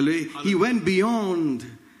 Hallelujah. He went beyond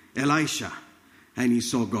Elisha and he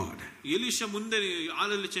saw God. And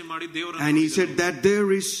he said that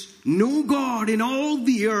there is no God in all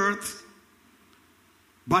the earth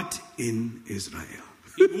but in Israel.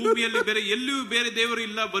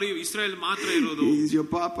 He's your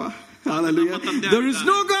papa. Hallelujah. There is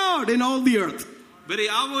no God in all the earth. He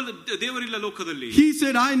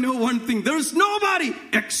said, I know one thing. There is nobody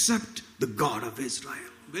except the God of Israel.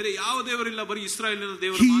 He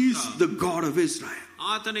is the God of Israel.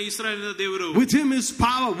 With him is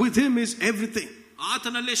power. With him is everything.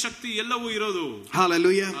 Hallelujah.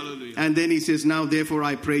 Hallelujah. And then he says, now therefore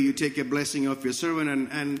I pray you take a blessing of your servant.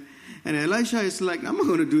 And Elisha is like, I'm not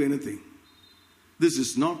going to do anything. This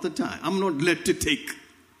is not the time. I'm not led to take.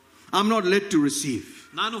 I'm not led to receive.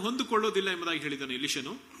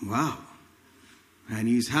 Wow. And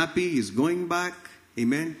he's happy. He's going back.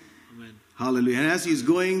 Amen. Amen. Hallelujah. And as he's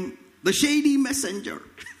going, the shady messenger.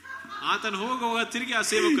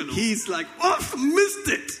 He's like, oh, missed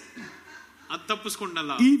it.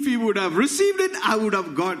 If he would have received it, I would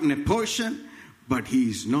have gotten a portion. But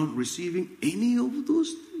he's not receiving any of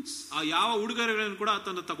those things.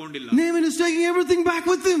 Naaman is taking everything back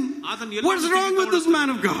with him. What's wrong with this man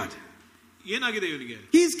of God?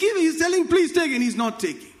 He's giving, he's telling, please take, and he's not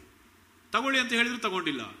taking. Hallelujah.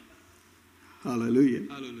 Hallelujah.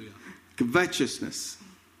 Covetousness.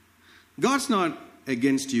 God's not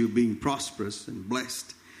against you being prosperous and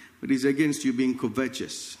blessed, but he's against you being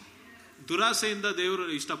covetous.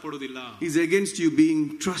 He's against you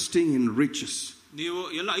being trusting in riches. He'll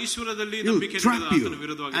trap you,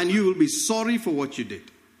 and you will be sorry for what you did.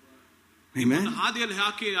 Amen.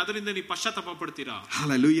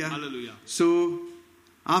 Hallelujah. Hallelujah. So,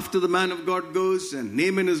 after the man of God goes and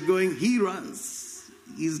Naaman is going, he runs.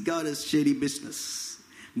 He's got his shady business.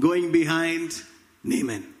 Going behind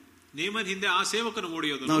Naaman.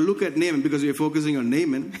 Now look at Naaman, because we're focusing on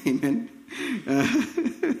Naaman. Amen.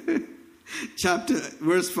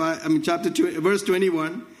 Verse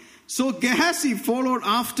 21. So Gehazi followed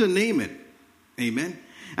after Naaman. Amen.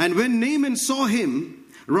 And when Naaman saw him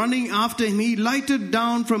running after him, he lighted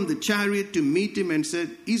down from the chariot to meet him and said,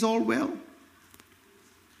 "Is all well?"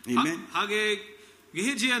 Amen. ಹಾಗೆ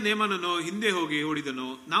ಗೆಹಜಿಯ ನೇಮನನ್ನು ಹಿಂದೆ ಹೋಗಿ ಓಡಿದನು.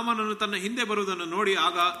 ನಾಮನನ್ನು ತನ್ನ ಹಿಂದೆ ಬರುವುದನ್ನು ನೋಡಿ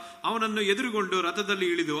ಆಗ ಅವನನ್ನು ಎದುರುಗೊಂಡು ರಥದಲ್ಲಿ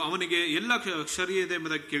ಇಳಿದು ಅವನಿಗೆ ಎಲ್ಲ ಕ್ಷರಿಯಿದೆ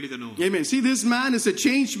ಎಂಬುದಾಗಿ ಕೇಳಿದನು. Amen. See, this man is a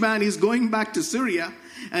changed man. He's going back to Syria,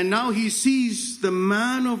 and now he sees the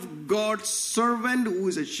man of God's servant who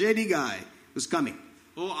is a shady guy who's coming.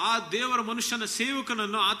 ಆ ದೇವರ ಮನುಷ್ಯನ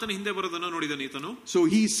ಸೇವಕನನ್ನು ಆತನ ಹಿಂದೆ ಬರುವುದನ್ನು ನೋಡಿದನು ಈತನು. So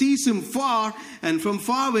he sees him far, and from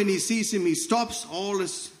far when he sees him, he stops all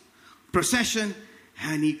his procession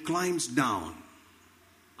and he climbs down.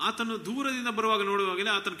 ಆತನು ದೂರದಿಂದ ಬರುವಾಗ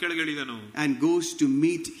ನೋಡುವಾಗಲೇ ಆತನ ಕೆಳಗೆ ಇಳಿದನು. And goes to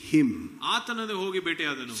meet him. ಆತನನ್ನು ಹೋಗಿ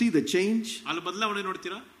ಭೇಟಿಯಾದನು. See the change? ಅಲ್ಲಿ ಬದಲಾವಣೆ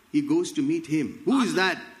ನೋಡ್ತೀರಾ? He goes to meet him. Who is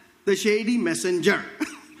that? The shady messenger.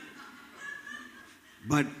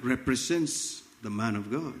 But represents the man of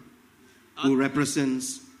God. Who represents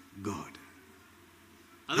God.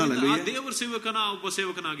 Hallelujah. ದೇವರ ಸೇವಕನ ಒಬ್ಬ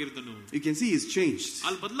ಸೇವಕನಾಗಿರ್ತಾನು. You can see he's changed.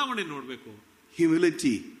 ಅಲ್ಲಿ ಬದಲಾವಣೆ ನೋಡಬೇಕು.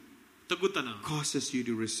 Humility ತಗ್ಗುತನ causes you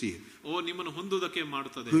to receive. ನಿಮ್ಮನ್ನು ಹೊಂದುವುದಕ್ಕೆ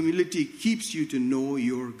ಮಾಡುತ್ತದೆ. Humility keeps you to know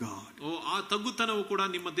your God. ಆ ತಗ್ಗುತನವು ಕೂಡ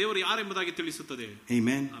ನಿಮ್ಮ ದೇವರು ಯಾರೆಂಬುದಾಗಿ ತಿಳಿಸುತ್ತದೆ.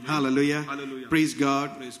 Amen. Hallelujah. Hallelujah. Praise God.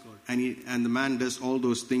 Praise God. And the man does all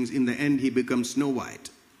those things. In the end, he becomes Snow White.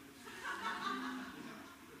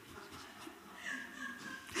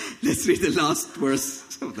 Let's read the last verse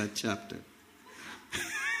of that chapter.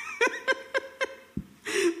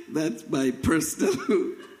 That's my personal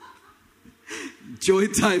joy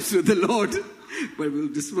times with the Lord. But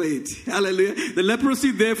we'll just wait. Hallelujah. The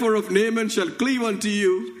leprosy therefore of Naaman shall cleave unto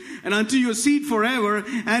you, and unto your seed forever.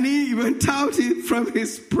 And he went out from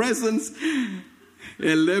his presence,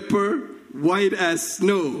 a leper, white as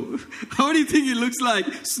snow. How do you think he looks like?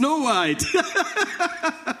 Snow White.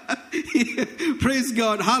 Praise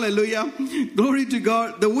God. Hallelujah. Glory to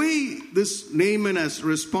God. The way this Naaman has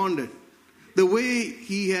responded, the way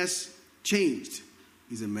he has changed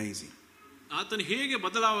is amazing. ಆತನು ಹೇಗೆ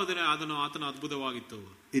ಬದಲಾವಣೆ ಆತನ ಅದ್ಭುತವಾಗಿತ್ತು.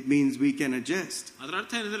 It means we can adjust. ಅದರ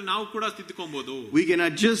ಅರ್ಥ ಏನಂದ್ರೆ ನಾವು ಕೂಡ ತಿದ್ದುಕೊಳ್ಳಬಹುದು. We can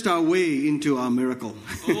adjust our way into our miracle.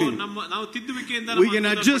 ನಾವು ತಿದ್ದುವಿಕೆಯಿಂದ we can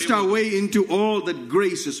adjust our way into all that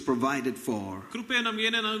grace is provided for. ಕೃಪೆ ನಮಗೆ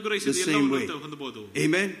ಏನೇನು ಅನುಗ್ರಹಿಸಿದೆ the same way. ಹೊಂದಬಹುದು.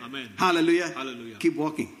 Amen. Amen. Hallelujah. Hallelujah. Keep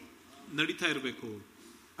walking. ನಡೀತಾ ಇರಬೇಕು.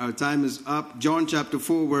 Our time is up. John chapter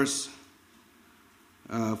 4 verse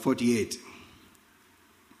 48.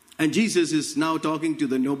 And Jesus is now talking to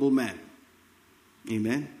the nobleman.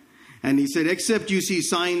 Amen. And he said, "Except you see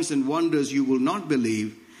signs and wonders, you will not believe."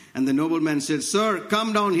 And the nobleman said, "Sir, come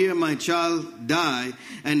down here, my child die."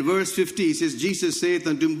 And verse 50 says, Jesus saith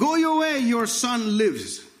unto him, "Go your way, your son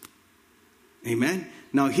lives." Amen.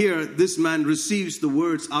 Now here, this man receives the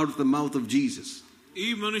words out of the mouth of Jesus. ಈ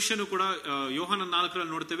ಮನುಷ್ಯನು ಕೂಡ ಯೋಹಾನ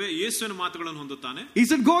 4ರಲ್ಲಿ ನೋಡ್ತೇವೆ ಯೇಸುವಿನ ಮಾತುಗಳನ್ನು ಹೊಂದುತ್ತಾನೆ. He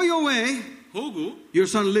said, "Go your way, ಹೋಗು, your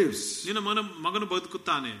son lives." ನಿನ್ನ ಮಗನು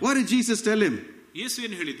ಬದುಕುತ್ತಾನೆ. What did Jesus tell him? ಯೇಸು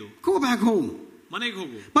ಏನು ಹೇಳಿದ್ದು? Go back home. ಮನೆಗೆ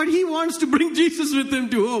ಹೋಗು. But he wants to bring Jesus with him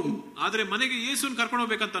to home. ಆದರೆ ಮನೆಗೆ ಯೇಸುವನ್ನು ಕರ್ಕೊಂಡು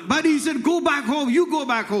ಹೋಗಬೇಕಂತ. But he said, "Go back home. You go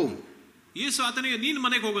back home." ಯೇಸು ಆತನಿಗೆ ನೀನು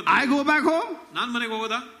ಮನೆಗೆ ಹೋಗು. I go back home? ನಾನು ಮನೆಗೆ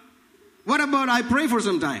ಹೋಗೋದಾ? What about I pray for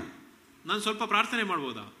some time? ನಾನು ಸ್ವಲ್ಪ ಪ್ರಾರ್ಥನೆ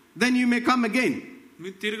ಮಾಡಬಹುದಾ? Then you may come again.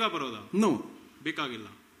 ನೀನು ತಿರುಗಾ ಬರೋದಾ? No. ಬೇಕಾಗಿಲ್ಲ.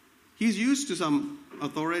 He's used to some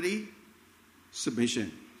authority, submission.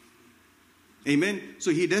 Amen. So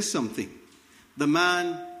he does something. The man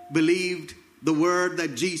believed the word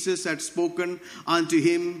that Jesus had spoken unto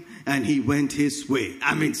him, and he went his way.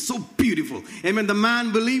 I mean, so beautiful. Amen. The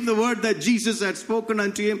man believed the word that Jesus had spoken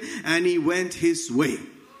unto him, and he went his way.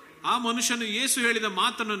 ಆ ಮನುಷ್ಯನು ಯೇಸು ಹೇಳಿದ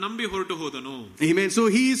ಮಾತನ್ನು ನಂಬಿ ಹೊರಟು ಹೋದನು. Amen. So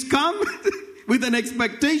he is come with an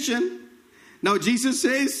expectation. Now Jesus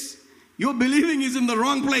says, "Your believing is in the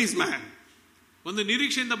wrong place, man." ಒಂದು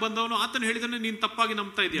ನಿರೀಕ್ಷೆಯಿಂದ ಬಂದವನು ಆತನು ಹೇಳಿದನು ನೀನು ತಪ್ಪಾಗಿ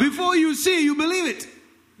ನಂಬ್ತಾ ಇದೀಯ. Before you see, you believe it.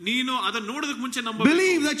 ನೀನು ಅದನ್ನು ನೋಡೋದಕ್ಕೆ ಮುಂಚೆ ನಂಬಬೇಕು.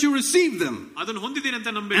 Believe that you receive them. ಅದನ್ನು ಹೊಂದಿದ್ದೀರಿ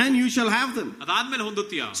ಅಂತ ನಂಬಬೇಕು. And you shall have them. ಅದಾದ್ಮೇಲೆ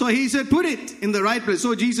ಹೊಂದುತ್ತೀಯ. So he said, "Put it in the right place."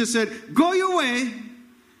 So Jesus said, "Go your way,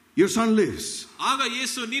 your son lives." ಆಗ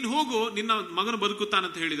ಯೇಸು ನೀನು ಹೋಗು ನಿನ್ನ ಮಗನು ಬದುಕುತ್ತಾನೆ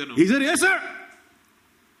ಅಂತ ಹೇಳಿದನು. He said, "Yes, sir.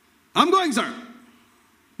 I'm going, sir."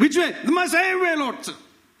 "Which way?" "The same way, Lord, sir."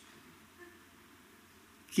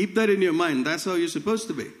 Keep that in your mind. That's how you're supposed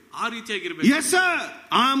to be. ಆ ರೀತಿಯಾಗಿರಬೇಕು. "Yes, sir.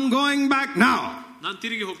 I'm going back now." ನಾನು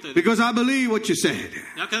ತಿರುಗಿ ಹೋಗ್ತಾ ಇದ್ದೀನಿ. Because I believe what you said.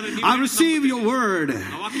 I receive your word.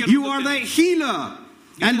 You are the healer.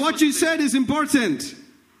 And what you said is important.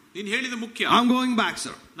 ನೀನು ಹೇಳಿದ ಮುಖ್ಯ. I'm going back,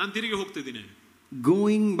 sir. ನಾನು ತಿರುಗಿ ಹೋಗ್ತಾ ಇದ್ದೀನಿ.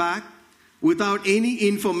 Going back without any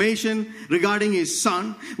information regarding his son,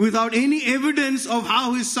 without any evidence of how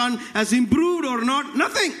his son has improved or not,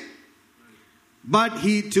 nothing. But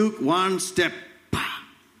he took one step.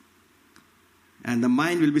 And the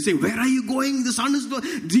mind will be saying, where are you going? The sun is low.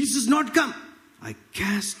 Jesus not come. I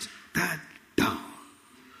cast that down.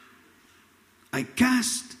 I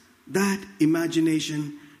cast that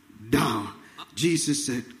imagination down. Jesus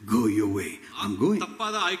said, go your way. I'm going.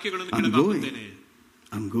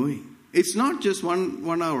 I'm going. It's not just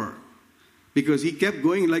one hour. Because he kept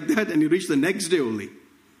going like that and he reached the next day only.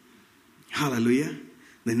 Hallelujah.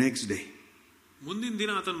 The next day.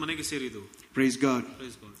 Praise God.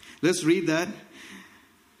 Let's read that.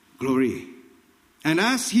 Glory. And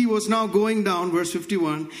as he was now going down, verse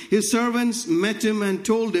 51, his servants met him and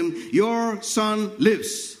told him, your son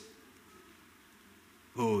lives.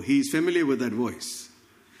 Oh, he's familiar with that voice.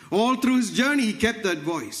 All through his journey, he kept that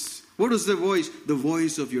voice. What is the voice? The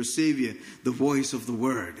voice of your Savior, the voice of the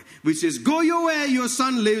Word, which says, go your way, your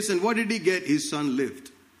son lives. And what did he get? His son lived.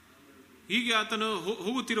 ಹೀಗೆ ಆತನು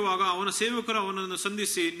ಹೋಗುತ್ತಿರುವಾಗ ಅವನ ಸೇವಕರು ಅವನನ್ನು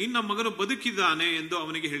ಸಂಧಿಸಿ ನಿನ್ನ ಮಗನು ಬದುಕಿದ್ದಾನೆ ಎಂದು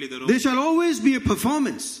ಅವನಿಗೆ ಹೇಳಿದರು. There shall always be a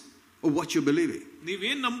performance of what you believe in.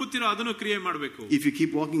 ನೀವೇನ್ ನಂಬುತ್ತೀರೋ ಅದನ್ನು ಕ್ರಿಯೆ ಮಾಡಬೇಕು. If you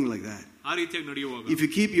keep walking like that. ಆ ರೀತಿಯಾಗಿ ನಡೆಯುವಾಗ. If you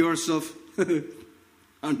keep yourself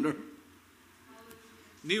under.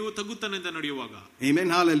 ನೀವು ತಗ್ಗುತ್ತನೆಂದ ನಡೆಯುವಾಗ. Amen.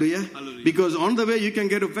 Hallelujah. Hallelujah. Because on the way you can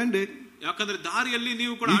get offended. ಯಾಕಂದ್ರೆ ದಾರಿಯಲ್ಲಿ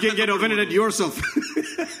ನೀವು ಕೂಡ you can get offended at yourself.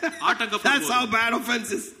 That's how bad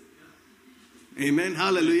offense is. Amen.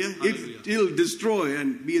 Hallelujah. It'll destroy and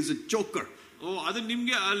be as a choker.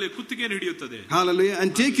 Hallelujah. And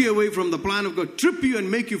take you away from the plan of God. Trip you and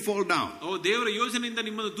make you fall down.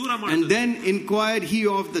 And then inquired he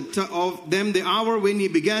of them the hour when he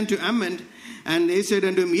began to amend. And they said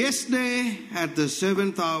unto him, yesterday at the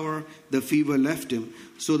 7th hour the fever left him.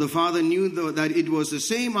 So the father knew that it was the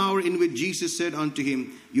same hour in which Jesus said unto him,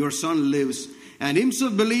 your son lives. And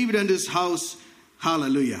himself believed and his house.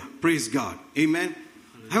 Hallelujah. Praise God. Amen.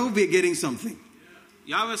 I hope we are getting something.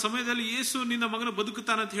 The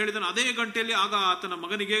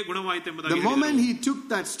moment he took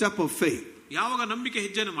that step of faith,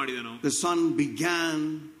 the son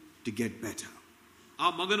began to get better.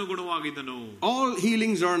 All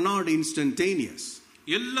healings are not instantaneous.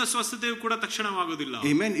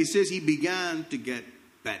 Amen. It says he began to get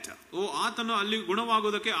better.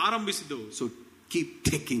 So keep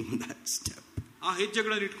taking that step.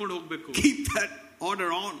 Keep that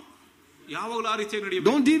order on.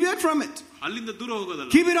 Don't deviate from it.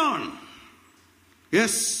 Keep it on.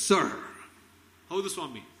 Yes, sir.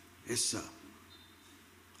 Yes, sir.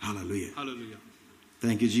 Hallelujah. Hallelujah.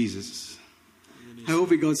 Thank you, Jesus. I hope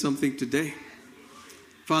we got something today.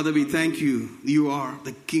 Father, we thank you. You are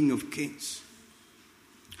the King of Kings.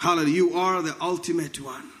 Hallelujah. You are the ultimate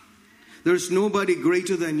one. There's nobody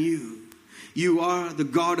greater than you. You are the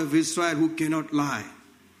God of Israel who cannot lie.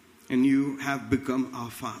 And you have become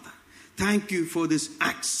our Father. Thank you for this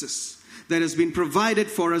access that has been provided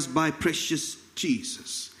for us by precious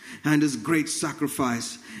Jesus and his great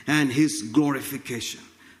sacrifice and his glorification.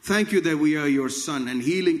 Thank you that we are your son and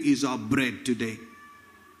healing is our bread today.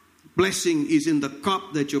 Blessing is in the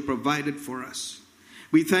cup that you provided for us.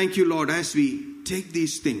 We thank you, Lord, as we take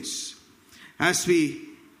these things, as we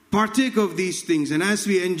partake of these things, and as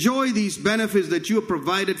we enjoy these benefits that you have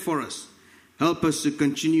provided for us. Help us to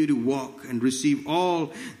continue to walk and receive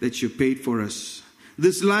all that you paid for us.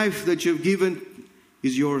 This life that you have given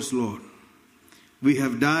is yours, Lord. We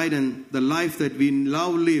have died, and the life that we now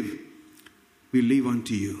live, we live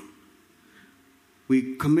unto you.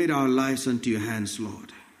 We commit our lives unto your hands,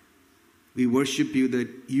 Lord. We worship you that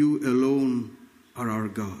you alone are our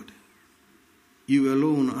God. You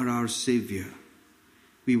alone are our Savior.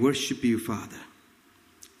 We worship you, Father.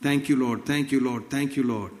 Thank you, Lord. Thank you, Lord. Thank you,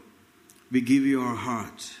 Lord. We give you our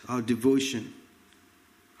heart, our devotion,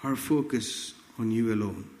 our focus on you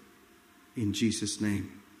alone. In Jesus'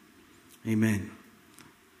 name. Amen.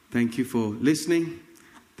 Thank you for listening.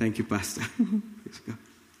 Thank you, Pastor. Praise God.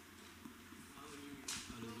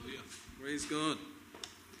 Hallelujah. Praise God.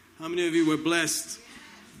 How many of you were blessed?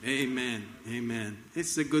 Amen. Amen.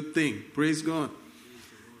 It's a good thing. Praise God.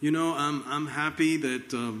 You know, I'm happy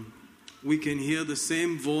that we can hear the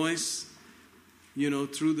same voice, you know,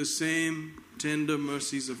 through the same tender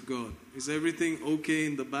mercies of God. Is everything okay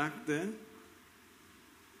in the back there?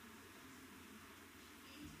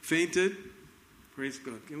 Fainted? Praise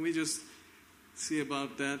God. Can we just see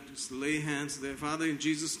about that? Just lay hands there. Father, in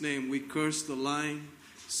Jesus' name, we curse the lying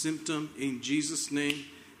symptom. In Jesus' name,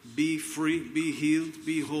 be free, be healed,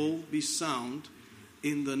 be whole, be sound.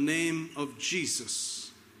 In the name of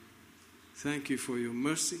Jesus. Thank you for your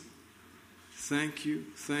mercy. Thank you,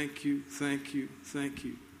 thank you, thank you, thank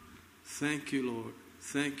you. Thank you, Lord.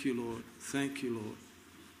 Thank you, Lord. Thank you, Lord.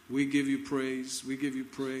 We give you praise. We give you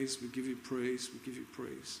praise. We give you praise. We give you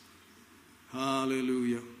praise.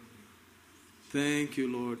 Hallelujah. Thank you,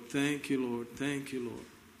 Lord. Thank you, Lord. Thank you, Lord.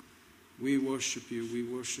 We worship you. We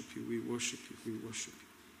worship you. We worship you. We worship you.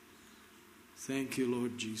 Thank you,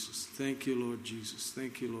 Lord Jesus. Thank you, Lord Jesus.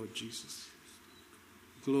 Thank you, Lord Jesus.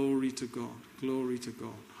 Glory to God. Glory to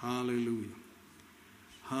God. Hallelujah.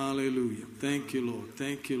 Hallelujah. Thank you, Lord.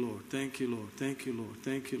 Thank you, Lord. Thank you, Lord. Thank you, Lord.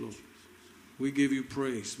 Thank you, Lord. We give you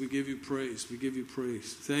praise. We give you praise. We give you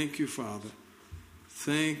praise. Thank you, Father.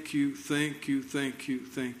 Thank you, thank you, thank you,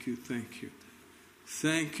 thank you, thank you.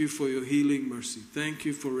 Thank you for your healing mercy. Thank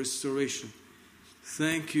you for restoration.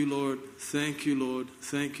 Thank you, Lord. Thank you, Lord.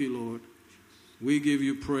 Thank you, Lord. We give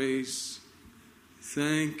you praise.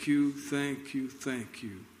 Thank you, thank you, thank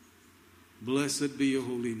you. Blessed be your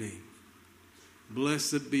holy name.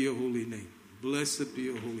 Blessed be your holy name. Blessed be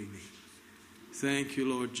your holy name. Thank you,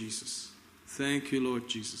 Lord Jesus. Thank you, Lord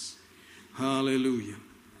Jesus. Hallelujah.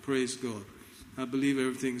 Praise God. I believe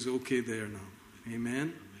everything's okay there now.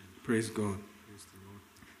 Amen. Praise God.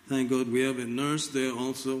 Thank God we have a nurse there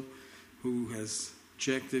also who has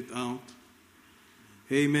checked it out.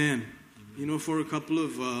 Amen. You know, for a couple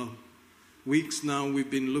of weeks now,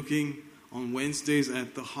 we've been looking on Wednesdays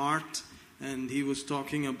at the heart, and he was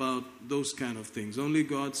talking about those kind of things. Only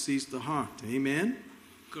God sees the heart. Amen.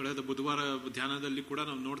 ಕಳೆದ ಬುಧವಾರ ಧ್ಯಾನದಲ್ಲಿ ಕೂಡ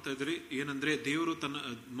ನಾವು ನೋಡ್ತಾ ಇದ್ರಿ ಏನಂದ್ರೆ ದೇವರು ತನ್ನ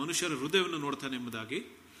ಮನುಷ್ಯರ ಹೃದಯವನ್ನು ನೋಡ್ತಾನೆ ಎಂಬುದಾಗಿ.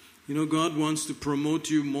 You know, God wants to promote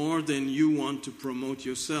you more than you want to promote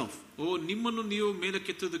yourself. ನಿಮ್ಮನ್ನು ನೀವು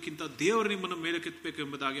ಮೇಲಕ್ಕೆತ್ತುವುದಕ್ಕಿಂತ ದೇವರು ನಿಮ್ಮನ್ನು ಮೇಲಕ್ಕೆತ್ತಬೇಕು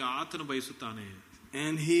ಎಂಬುದಾಗಿ ಆತನು ಬಯಸುತ್ತಾನೆ.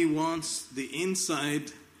 And he wants the inside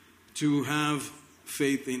to have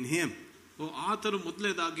faith in him. ಆತನು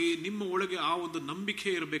ಮೊದಲನೇದಾಗಿ ನಿಮ್ಮ ಒಳಗೆ ಆ ಒಂದು ನಂಬಿಕೆ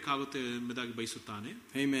ಇರಬೇಕಾಗುತ್ತೆ ಎಂಬುದಾಗಿ ಬಯಸುತ್ತಾನೆ.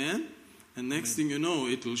 Amen. And next thing you know,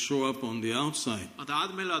 it will show up on the outside.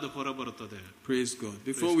 ಅದಾದ್ಮೇಲೆ ಅದು ಹೊರ ಬರುತ್ತದೆ. Praise God.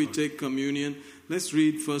 Before we take communion, let's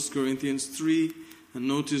read 1 Corinthians 3 and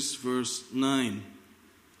notice verse 9.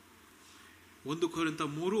 1 ಕೊರಿಂಥ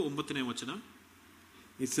 3:9 ವಚನ.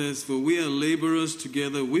 It says, "For we are laborers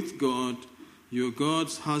together with God, you are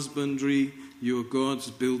God's husbandry, you are God's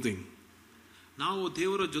building." ನಾವು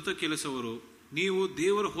ದೇವರ ಜೊತೆ ಕೆಲಸವರು, ನೀವು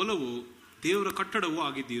ದೇವರ ಹೊಲವು, ದೇವರ ಕಟ್ಟಡವೂ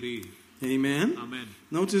ಆಗಿದ್ದೀರಿ. Amen. Amen.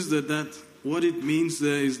 Notice that what it means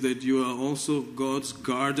there is that you are also God's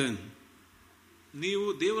garden. ನೀವು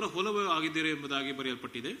ದೇವರ ಹೊಲವೇ ಆಗಿದ್ದೀರಿ ಎಂಬುದಾಗಿ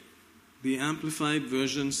ಬರೆಯಲ್ಪಟ್ಟಿದೆ. The Amplified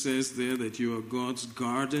Version says there that you are God's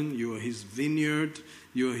garden, you are His vineyard,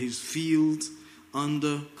 you are His field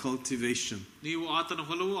under cultivation. ನೀವು ಆತನ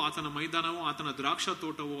ಹೊಲವು, ಆತನ ಮೈದಾನವು, ಆತನ ದ್ರಾಕ್ಷಾ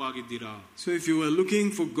ತೋಟವೂ ಆಗಿದ್ದೀರಾ. So if you were looking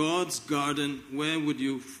for God's garden, where would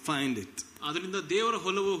you find it? ಅದರಿಂದ ದೇವರ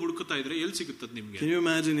ಹೊಲವು ಹುಡುಕುತ್ತಾ ಇದ್ರೆ ಎಲ್ಲಿ ಸಿಗುತ್ತದೆ ನಿಮಗೆ? Can you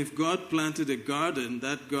imagine if God planted a garden,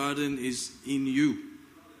 that garden is in you?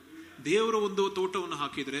 ದೇವರು ಒಂದು ತೋಟವನ್ನು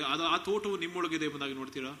ಹಾಕಿದ್ರೆ ಅದು ಆ ತೋಟವು ನಿಮ್ಮೊಳಗಿದೆ ಎಂಬುದಾಗಿ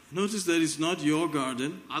ನೋಡ್ತೀರಾ? Notice that it's not your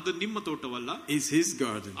garden. ಅದು ನಿಮ್ಮ ತೋಟವಲ್ಲ. It's His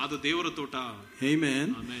garden. ಅದು ದೇವರ ತೋಟ. Amen.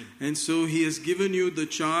 Amen. And so He has given you the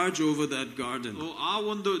charge over that garden. ಆ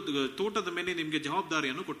ಒಂದು ತೋಟದ ಮೇಲೆ ನಿಮಗೆ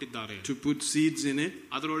ಜವಾಬ್ದಾರಿಯನ್ನು ಕೊಟ್ಟಿದ್ದಾರೆ. To put seeds in it.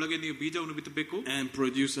 ಅದರೊಳಗೆ ನೀವು ಬೀಜವನ್ನು ಬಿತ್ತಬೇಕು. And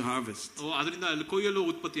produce a harvest. ಅದರಿಂದ ಅಲ್ಲಿ ಕೊಯ್ಯಲು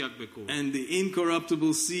ಉತ್ಪತ್ತಿ ಆಗಬೇಕು. And the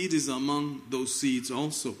incorruptible seed is among those seeds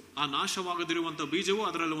also. ಆ ನಾಶವಾಗದಿರುವಂತ ಬೀಜವು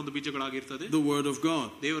ಅದರಲ್ಲಿ ಒಂದು ಬೀಜಗಳಾಗಿರ್ತದೆ. The word of God.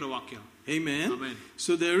 ದೇವರ ವಾಕ್ಯ. Amen. Amen.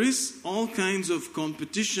 So there is all kinds of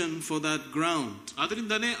competition for that ground.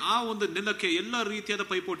 ಅದರಿಂದನೇ ಆ ಒಂದು ನೆಲಕ್ಕೆ ಎಲ್ಲ ರೀತಿಯಾದ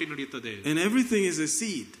ಪೈಪೋಟಿ ನಡೆಯುತ್ತದೆ. And everything is a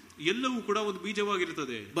seed. ಎಲ್ಲವೂ ಕೂಡ ಒಂದು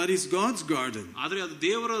ಬೀಜವಾಗಿರುತ್ತದೆ. But it's God's garden. ಆದರೆ ಅದು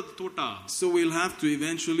ದೇವರ ತೋಟ. So we'll have to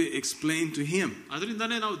eventually explain to Him.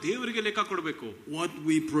 ಅದರಿಂದನೇ ನಾವು ದೇವರಿಗೆ ಲೆಕ್ಕ ಕೊಡಬೇಕು. What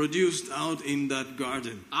we produced out in that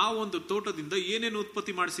garden. ಆ ಒಂದು ತೋಟದಿಂದ ಏನೇನು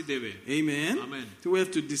ಉತ್ಪತ್ತಿ ಮಾಡಿಸಿದ್ದೇವೆ. Amen. Amen. So we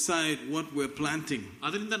have to decide what we're planting.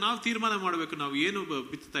 ಅದರಿಂದ ನಾವು ತೀರ್ಮಾನ ಮಾಡಬೇಕು ನಾವು ಏನು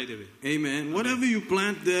ಬಿತ್ತುತ್ತಾ ಇದ್ದೇವೆ. Amen. Whatever you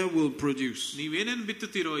plant there will produce. ನೀವೇನೇನು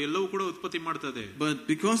ಬಿತ್ತುತ್ತೀರೋ ಎಲ್ಲವೂ ಕೂಡ ಉತ್ಪತ್ತಿ ಮಾಡ್ತದೆ. But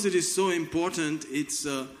because it is so important, it's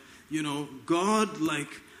God,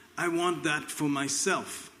 like, I want that for myself.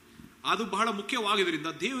 ಅದು ಬಹಳ ಮುಖ್ಯವಾಗಿದ್ದರಿಂದ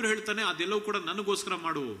ದೇವರು ಹೇಳ್ತಾನೆ ಅದೆಲ್ಲವೂ ಕೂಡ ನನಗೋಸ್ಕರ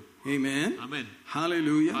ಮಾಡು. Amen. Amen.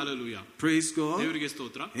 Hallelujah. Hallelujah. Praise God. ದೇವರಿಗೆ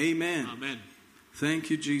ಸ್ತೋತ್ರ. Amen. Amen.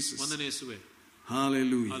 Thank you, Jesus. ವಂದನೆ ಯೇಸುವೇ.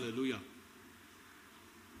 Hallelujah. Hallelujah.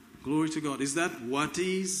 Glory to God. Is that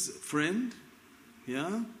Wati's friend?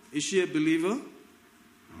 Yeah? Is she a believer?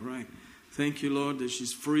 All right. Thank you, Lord, that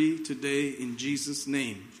she's free today in Jesus'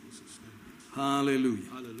 name. Hallelujah.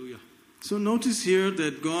 Hallelujah. So notice here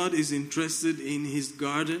that God is interested in His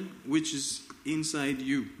garden, which is inside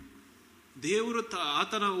you. ದೇವರು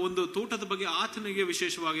ಆತನ ಒಂದು ತೋಟದ ಬಗ್ಗೆ ಆತನಿಗೆ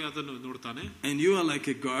ವಿಶೇಷವಾಗಿ ಅದನ್ನು ನೋಡ್ತಾನೆ. And you are like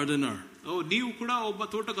a gardener. ನೀವು ಕೂಡ ಒಬ್ಬ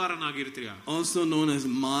ತೋಟಗಾರನಾಗಿರ್ತೀರಾ. Also known as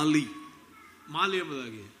Mali. ಮಾಲಿ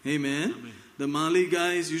ಎಂಬುದಾಗಿ. Amen. The Mali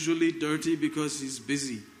guy is usually dirty because he's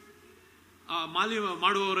busy. ಆ ಮಾಲಿ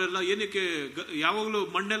ಮಾಡುವವರೆಲ್ಲ ಏನಕ್ಕೆ ಯಾವಾಗಲೂ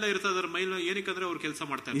ಮಣ್ಣೆಲ್ಲ ಇರ್ತದೆ ಅದರ ಮೇಲೆ, ಏನಕ್ಕೆ ಅಂದ್ರೆ ಅವ್ರು ಕೆಲಸ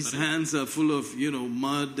ಮಾಡ್ತಾ His ಇರ್ತಾರೆ. hands are full of,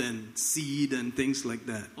 mud and seed and things like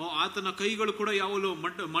that. ಆತನ ಕೈಗಳು ಕೂಡ ಯಾವಾಗಲೂ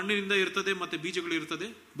ಮಣ್ಣಿನಿಂದ ಇರ್ತದೆ ಮತ್ತೆ ಬೀಜಗಳು ಇರ್ತದೆ.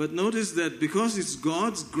 But notice that because it's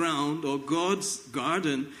God's ground or God's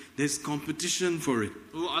garden, there's competition for it.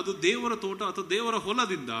 ಅದು ದೇವರ ತೋಟ ಅಥವಾ ದೇವರ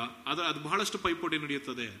ಹೊಲದಿಂದ ಅದು ಬಹಳಷ್ಟು ಪೈಪೋಟಿ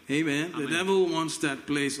ನಡೆಯುತ್ತದೆ. Amen. The devil wants that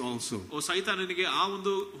place also. ಸೈತಾನನಿಗೆ ಆ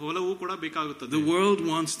ಒಂದು ಹೊಲವು ಕೂಡ ಬೇಕಾಗುತ್ತದೆ. The world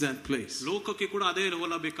wants that place. ಲೋಕಕ್ಕೆ ಕೂಡ ಅದೇ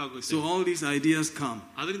ಹೊಲ ಬೇಕಾಗುತ್ತೆ. So all these ideas come.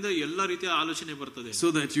 ಅದರಿಂದ ಎಲ್ಲ ರೀತಿಯ ಆಲೋಚನೆ ಬರ್ತದೆ. So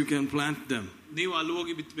that you can plant them. ನೀವು ಅಲ್ಲಿ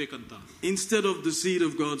ಹೋಗಿ ಬಿತ್ತಬೇಕಂತ. Instead of the seed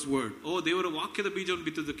of God's word. ದೇವರ ವಾಕ್ಯದ ಬೀಜವನ್ನು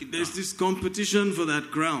ಬಿತ್ತುವುದಕ್ಕಿಂತ there's this competition for that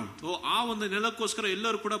ground. ಆ ಒಂದು ನೆಲಕ್ಕೋಸ್ಕರ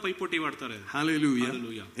ಎಲ್ಲರೂ ಕೂಡ ಪೈಪೋಟಿ ಮಾಡ್ತಾರೆ. Hallelujah.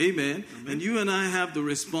 Hallelujah. Amen. And you and I have the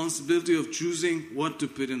responsibility of choosing what to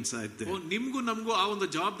put inside there. ನಿಮ್ಗೂ ನಮಗೂ ಆ ಒಂದು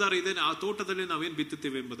ಜವಾಬ್ದಾರಿ ಇದೆ, ಆ ತೋಟದಲ್ಲಿ ನಾವೇನ್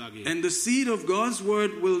ಬಿತ್ತುತ್ತೇವೆ ಎಂಬುದಾಗಿ. And the seed of God's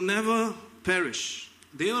word will never perish.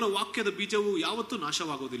 ದೇವರ ವಾಕ್ಯದ ಬೀಜವು ಯಾವತ್ತೂ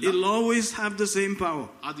ನಾಶವಾಗುವುದಿಲ್ಲ. It'll always have the same power.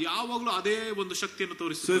 ಅದು ಯಾವಾಗಲೂ ಅದೇ ಒಂದು ಶಕ್ತಿಯನ್ನು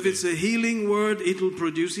ತೋರಿಸುತ್ತದೆ. So if it's a healing word, it will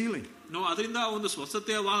produce healing. ಅದರಿಂದ ಒಂದು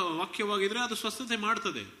ಸ್ವಸ್ಥತೆಯ ವಾಕ್ಯವಾಗಿದ್ರೆ ಅದು ಸ್ವಸ್ಥತೆ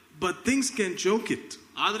ಮಾಡ್ತದೆ. But things can choke it.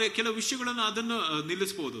 ಆದ್ರೆ ಕೆಲವು ವಿಷಯಗಳನ್ನು ಅದನ್ನು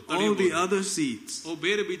ನಿಲ್ಲಿಸಬಹುದು. All the other seeds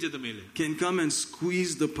ಬೇರೆ ಬೀಜದ ಮೇಲೆ can come and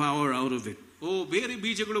squeeze the power out of it. ಬೇರೆ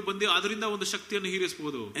ಬೀಜಗಳು ಬಂದು ಅದರಿಂದ ಒಂದು ಶಕ್ತಿಯನ್ನು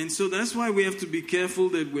ಹೀರಿಸಬಹುದು. And so that's why we have to be careful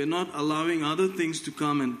that we're not allowing other things to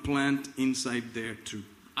come and plant inside there too.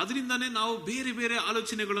 ಅದರಿಂದಾನೇ ನಾವು ಬೇರೆ ಬೇರೆ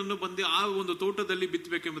ಆಲೋಚನೆಗಳನ್ನು ಬಂದು ಆ ಒಂದು ತೋಟದಲ್ಲಿ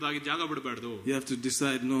ಬಿತ್ತಬೇಕೆಂಬುದಾಗಿ ಜಾಗ ಬಿಡಬಾರ್ದು. You have to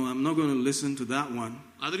decide, no, I'm not going to listen to that one.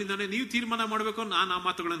 ಅದರಿಂದಾನೇ ನೀವು ತೀರ್ಮಾನ ಮಾಡಬೇಕು, ನಾನು ಆ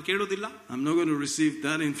ಮಾತುಗಳನ್ನು ಕೇಳೋದಿಲ್ಲ. I'm not going to receive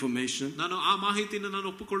that information. ನಾನು ಆ ಮಾಹಿತಿಯನ್ನು ನಾನು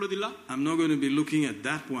ಒಪ್ಪಿಕೊಳ್ಳೋದಿಲ್ಲ. I'm not going to be looking at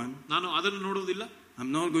that one. ನಾನು ಅದನ್ನು ನೋಡೋದಿಲ್ಲ.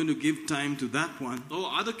 I'm not going to give time to that one.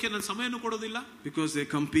 ಅದಕ್ಕೆ ನಾನು ಸಮಯನೂ ಕೊಡೋದಿಲ್ಲ. Because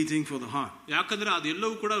they're competing for the heart. ಯಾಕಂದ್ರೆ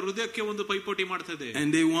ಅದೆಲ್ಲವೂ ಕೂಡ ಹೃದಯಕ್ಕೆ ಒಂದು ಪೈಪೋಟಿ ಮಾಡ್ತದೆ. And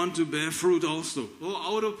they want to bear fruit also.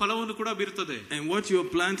 ಅವರು ಫಲವನ್ನು ಕೂಡ ಬೀರುತ್ತದೆ. And what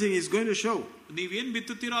you're planting is going to show. ನೀವೇನ್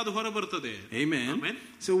ಬಿತ್ತುತ್ತೀರೋ ಅದು ಹೊರ ಬರ್ತದೆ. Amen.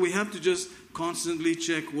 So we have to just constantly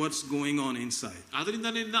check what's going on inside.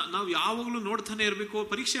 ಅದರಿಂದನೇ ನಾವು ಯಾವಾಗಲೂ ನೋಡ್ತಾನೆ ಇರಬೇಕು,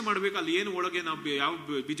 ಪರೀಕ್ಷೆ ಮಾಡಬೇಕು ಅಲ್ಲಿ ಏನು ಒಳಗೆ ನಾವು ಯಾವ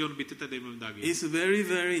ಬೀಜವನ್ನು ಬಿತ್ತುತ್ತದೆ ಎಂಬುದಾಗಿ. It's very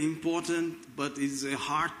very important, but it's a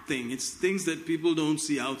hard thing. It's things that people don't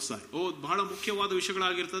see outside. ಬಹಳ ಮುಖ್ಯವಾದ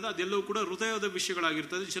ವಿಷಯಗಳಾಗಿರ್ತದೆ, ಅದೆಲ್ಲವೂ ಕೂಡ ಹೃದಯದ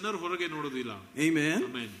ವಿಷಯಗಳಾಗಿರ್ತದೆ, ಜನರು ಹೊರಗೆ ನೋಡೋದಿಲ್ಲ.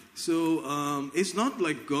 Amen. So it's not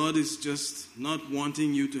like God is just not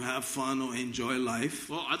wanting you to have fun or enjoy life.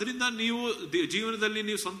 ಅದರಿಂದ ನೀವು ಜೀವನದಲ್ಲಿ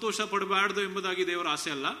ನೀವು ಸಂತೋಷ ಪಡಬಾರದು ಎಂಬುದಾಗಿ ದೇವರ ಆಸೆ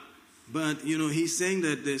ಅಲ್ಲ. But he's saying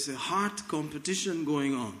that there's a heart competition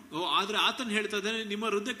going on. ಆದ್ರೆ ಆತನು ಹೇಳ್ತಾ ಇದ್ದಾನೆ, ನಿಮ್ಮ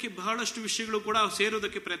ಹೃದಯಕ್ಕೆ ಬಹಳಷ್ಟು ವಿಷಯಗಳು ಕೂಡ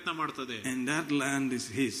ಸೇರೋದಕ್ಕೆ ಪ್ರಯತ್ನ ಮಾಡ್ತದೆ. And that land is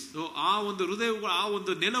his. ಆ ಒಂದು ಹೃದಯವು, ಆ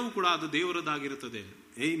ಒಂದು ನೆಲವು ಕೂಡ ಅದು ದೇವರದಾಗಿರುತ್ತದೆ.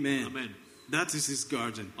 Amen. Amen. That is his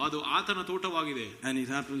garden. ಅದು ಆತನ ತೋಟವಾಗಿದೆ. And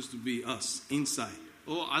it happens to be us inside.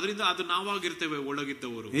 ಅದರಿಂದ ಅದು ನಾವಾಗಿರ್ತೇವೆ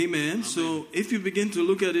ಒಳಗಿದ್ದವರು. Amen. So if you begin to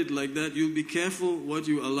look at it like that, you'll be careful what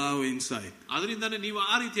you allow inside. ಅದರಿಂದಾನೇ ನೀವು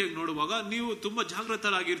ಆ ರೀತಿಯಾಗಿ ನೋಡುವಾಗ ನೀವು ತುಂಬಾ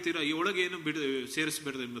ಜಾಗೃತರಾಗಿರ್ತೀರಾ, ಈ ಒಳಗೆ ಏನು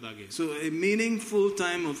ಸೇರಿಸಬಾರದು ಎಂಬುದಾಗಿ. So a meaningful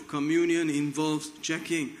time of communion involves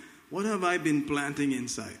checking, what have I been planting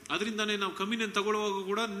inside? ಅದರಿಂದಾನೇ ನಾವು ಕಮ್ಯುನಿಯನ್ ತಗೊಳ್ಳುವಾಗ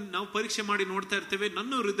ಕೂಡ ನಾವು ಪರೀಕ್ಷೆ ಮಾಡಿ ನೋಡ್ತಾ ಇರ್ತೇವೆ,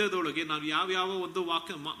 ನನ್ನ ಹೃದಯದೊಳಗೆ ನಾನು ಯಾವ ಒಂದು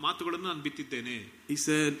ಮಾತುಗಳನ್ನು ನಾನು ಬಿತ್ತಿದ್ದೇನೆ. He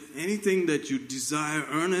said, anything that you desire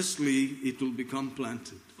earnestly, it will become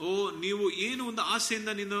planted. ನೀವು ಏನು ಒಂದು ಆಸೆಯಿಂದ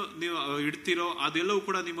ನೀವು ಇಡ್ತೀರೋ ಅದೆಲ್ಲವೂ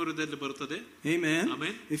ಕೂಡ ನಿಮ್ಮ ಹೃದಯದಲ್ಲಿ ಬರುತ್ತದೆ. Amen.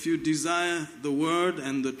 Amen. If you desire the word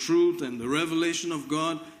and the truth and the revelation of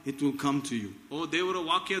God, it will come to you. ದೇವರ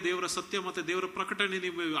ವಾಕ್ಯ, ದೇವರ ಸತ್ಯ ಮತ್ತೆ ದೇವರ ಪ್ರಕಟಣೆ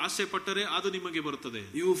ನೀವು ಆಸೆ ಪಟ್ಟರೆ ಅದು ನಿಮಗೆ ಬರುತ್ತದೆ.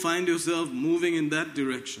 You will find yourself moving in that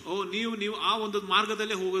direction. ನೀವು ಆ ಒಂದು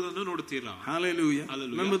ಮಾರ್ಗದಲ್ಲೇ ಹೋಗೋದನ್ನು ನೋಡ್ತೀರಾ. Hallelujah.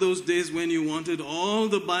 Remember those days when you wanted all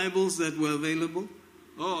the Bibles that were available?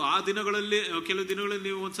 ಆ ದಿನಗಳಲ್ಲಿ ಕೆಲವು ದಿನಗಳಲ್ಲಿ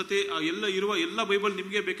ನೀವು ಒಂದ್ಸತಿ ಎಲ್ಲ ಬೈಬಲ್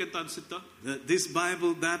ನಿಮ್ಗೆ ಬೇಕಂತ ಅನ್ಸುತ್ತಾ? This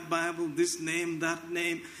Bible, that Bible, this name, that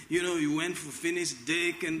name. You went for Finis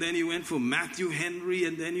Dake, and then you went for Matthew Henry,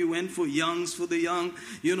 and then you went for Young's for the young,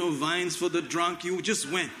 Vines for the drunk. You just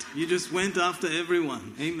went after everyone.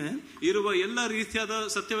 Amen. ಇರುವ ಎಲ್ಲ ರೀತಿಯಾದ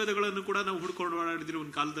ಸತ್ಯವೇದಗಳನ್ನು ಕೂಡ ನಾವು ಹುಡುಕೊಂಡು ಓಡಾಡಿದ್ರಿ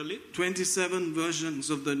ಒಂದು ಕಾಲದಲ್ಲಿ. 27 versions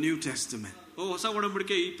of the New Testament. ಹೊಸ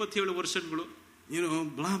ಒಡಂಬಡಿಕೆ 27 ವರ್ಷನ್ಗಳು.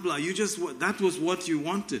 Blah blah. That was what you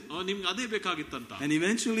wanted. ನಿಮ್ಗೆ ಅದೇ ಬೇಕಾಗಿತ್ತಂತ. And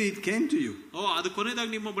eventually it came to you. ಅದು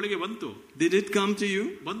ಕೊನೆಯದಾಗಿ ನಿಮ್ಮ ಬಳಿಗೆ ಬಂತು. Did it come to you?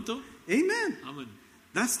 ಬಂತು. Amen. Amen.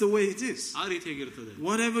 That's the way it is. ಆ ರೀತಿಯಾಗಿರುತ್ತದೆ.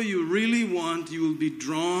 Whatever you really want, you will be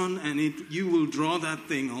drawn, and you will draw that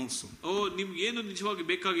thing also. ನಿಮ್ಗೆ ಏನು ನಿಜವಾಗಿ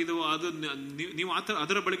ಬೇಕಾಗಿದೋ ಅದು ನೀವು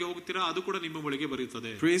ಅದರ ಬಳಿಗೆ ಹೋಗ್ತೀರಾ, ಅದು ಕೂಡ ನಿಮ್ಮ ಬಳಿಗೆ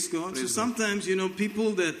ಬರುತ್ತದೆ. Praise God. So sometimes people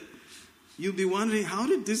that you'll be wondering, how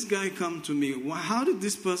did this guy come to me? How did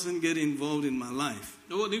this person get involved in my life?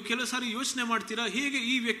 ನೀವು ಕೆಲವು ಸಾರಿ ಯೋಚನೆ ಮಾಡ್ತೀರಾ, ಹೇಗೆ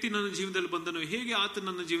ಈ ವ್ಯಕ್ತಿ ನನ್ನ ಜೀವನದಲ್ಲಿ ಬಂದನು, ಹೇಗೆ ಆತ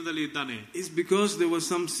ನನ್ನ ಜೀವನದಲ್ಲಿ ಇದ್ದಾನೆ? It's because there were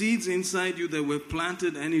some seeds inside you that were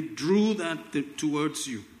planted, and it drew that towards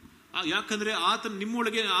you. ಯಾಕಂದ್ರೆ ಆತನು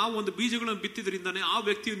ನಿಮ್ಮೊಳಗೆ ಆ ಒಂದು ಬೀಜಗಳನ್ನು ಬಿತ್ತಿದ್ರಿಂದಾನೆ ಆ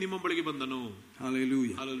ವ್ಯಕ್ತಿಯು ನಿಮ್ಮ ಬಳಿಗೆ ಬಂದನು.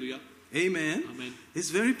 Hallelujah. Hallelujah. Amen. Amen. It's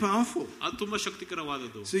very powerful. ಅದು ತುಂಬಾ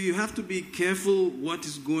ಶಕ್ತಿಕರವಾದದ್ದು. So you have to be careful what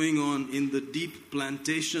is going on in the deep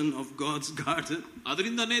plantation of God's garden.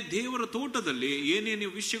 ಅದರಿಂದಾನೇ ದೇವರ ತೋಟದಲ್ಲಿ ಏನೇನು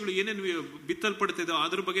ವಿಷಯಗಳು ಏನೇನು ಬಿತ್ತಲ್ಪಡುತ್ತಿದೆ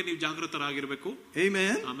ಅದರ ಬಗ್ಗೆ ನೀವು ಜಾಗೃತರಾಗಿರಬೇಕು.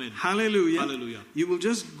 Amen. Amen. Hallelujah. Hallelujah. You will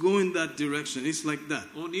just go in that direction. It's like that.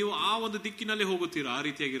 ನೀವು ಆ ಒಂದು ದಿಕ್ಕಿನಲ್ಲಿ ಹೋಗುತ್ತೀರಾ, ಆ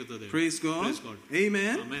ರೀತಿಯಾಗಿರುತ್ತದೆ. Praise God. Praise God.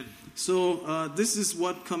 Amen. Amen. So this is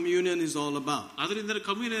what communion is all about. ಅದರಿಂದ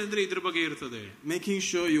ಕಮ್ಯುನಿಯನ್ ಅಂದ್ರೆ ಇದ್ರ ಬಗ್ಗೆ ಇರುತ್ತದೆ. Making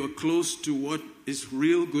sure you are close to what is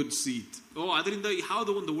real good seed. ಅದರಿಂದ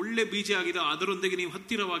ಯಾವುದು ಒಂದು ಒಳ್ಳೆ ಬೀಜ ಆಗಿದೆ ಅದರೊಂದಿಗೆ ನೀವು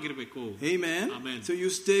ಹತ್ತಿರವಾಗಿರಬೇಕು. Amen. Amen. So you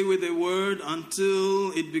stay with a word until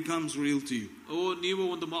it becomes real to you. ನೀವು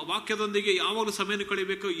ಒಂದು ವಾಕ್ಯದೊಂದಿಗೆ ಯಾವಾಗಲೂ ಸಮಯ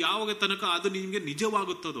ಕಳೆಯಬೇಕು, ಯಾವಾಗ ತನಕ ಅದು ನಿಮಗೆ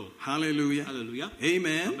ನಿಜವಾಗುತ್ತದೋ. Hallelujah. Hallelujah.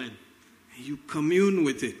 Amen. Amen. You commune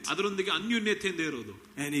with it. ಅದರೊಂದಿಗೆ ಅನ್ಯೋನ್ಯತೆಯಿಂದ ಇರೋದು.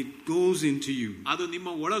 And it goes into you. ಅದು ನಿಮ್ಮ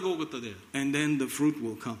ಒಳಗೆ ಹೋಗುತ್ತದೆ. And then the fruit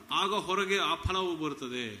will come. ಆಗ ಹೊರಗೆ ಆ ಫಲವು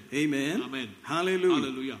ಬರುತ್ತದೆ. Amen. Amen. Hallelujah.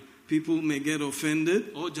 Hallelujah. People may get offended.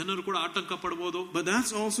 ಜನರು ಕೂಡ ಆತಂಕ ಪಡಬಹುದು. But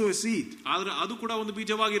that's also a seed. ಆದ್ರೆ ಅದು ಕೂಡ ಒಂದು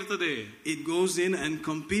ಬೀಜವಾಗಿರ್ತದೆ. It goes in and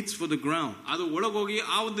competes for the ground. ಅದು ಒಳಗೋಗಿ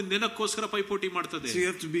ಆ ಒಂದು ನೆಲಕ್ಕೋಸ್ಕರ ಪೈಪೋಟಿ ಮಾಡ್ತದೆ. So you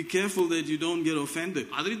have to be careful that you don't get offended.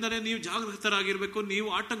 ಅದರಿಂದನೇ ನೀವು ಜಾಗೃತರಾಗಿರಬೇಕು, ನೀವು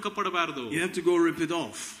ಆತಂಕ ಪಡಬಾರದು. You have to go rip it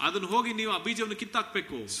off. ಅದನ್ನ ಹೋಗಿ ನೀವು ಆ ಬೀಜವನ್ನು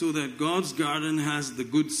ಕಿತ್ತಾಕ್ಬೇಕು. So that God's garden has the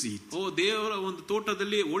good seed. ದೇವರ ಒಂದು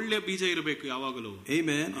ತೋಟದಲ್ಲಿ ಒಳ್ಳೆ ಬೀಜ ಇರಬೇಕು ಯಾವಾಗಲೂ.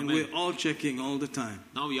 Amen. And we're all checking all the time.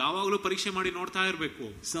 ನಾವು ಯಾವಾಗಲೂ ಪರೀಕ್ಷೆ ಮಾಡಿ ನೋಡ್ತಾ ಇರಬೇಕು.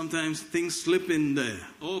 Sometimes things slip in there.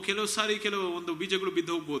 ಕೆಲವು ಸಾರಿ ಕೆಲವು ಒಂದು ಬೀಜಗಳು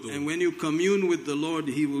ಬಿದ್ದು ಹೋಗಬಹುದು. And when you commune with the Lord,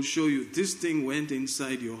 He will show you this thing went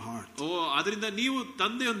inside your heart. ಅದರಿಂದ ನೀವು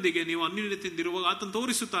ತಂದೆಯೊಂದಿಗೆ ನೀವು ಅನ್ಯೋನ್ಯತೆಯಿಂದ ಇರುವಾಗ ಆತನು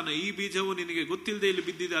ತೋರಿಸುತ್ತಾನೆ, ಈ ಬೀಜವು ನಿನಗೆ ಗೊತ್ತಿಲ್ಲದೆ ಇಲ್ಲಿ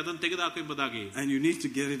ಬಿದ್ದಿದೆ, ಅದನ್ನು ತೆಗೆದುಹಾಕು ಎಂಬುದಾಗಿ. And you need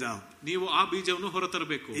to get it out. ನೀವು ಆ ಬೀಜವನ್ನು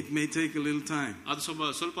ಹೊರತರಬೇಕು. It may take a little time. ಅದು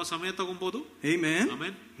ಸ್ವಲ್ಪ ಸಮಯ ತಗೊಬಹುದು. Amen.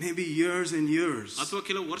 Amen. Maybe years and years. ಅಥವಾ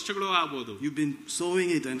ಕೆಲವು ವರ್ಷಗಳು ಆಗಬಹುದು. You've been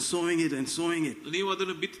sowing it and sowing it and sowing it. ನೀವು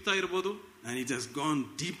ಅದನ್ನು ಬಿತ್ತುತ್ತಾ ಇರಬಹುದು. And it has gone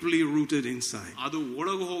deeply rooted inside. ಅದು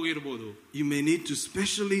ಒಳಗೆ ಹೋಗಿರಬಹುದು. You may need to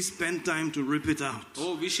specially spend time to rip it out.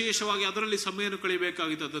 ವಿಶೇಷವಾಗಿ ಅದರಲ್ಲಿ ಸಮಯವನ್ನು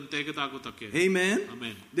ಕಳೆಯಬೇಕಾಗಿದೆ ಅದನ್ನು ತೆಗೆದುಹಾಕುವುದಕ್ಕೆ. Amen.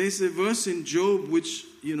 Amen. There's a verse in Job which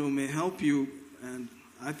may help you, and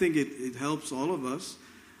I think it helps all of us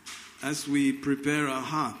as we prepare our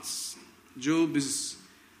hearts. Job is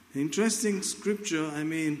interesting scripture. I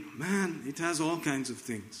mean, man, it has all kinds of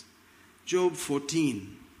things. Job 14.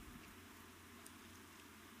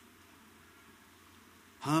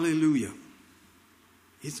 Hallelujah.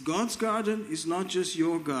 It's God's garden. It's not just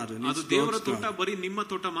your garden. It's God's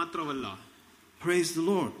garden. Praise the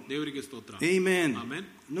Lord. Amen. Amen.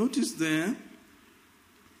 Notice there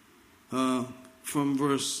from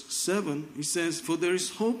verse 7, he says, "For there is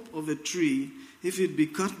hope of a tree, if it be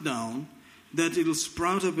cut down, that it will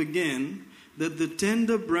sprout up again, that the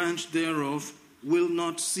tender branch thereof will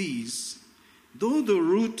not cease. Though the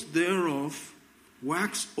root thereof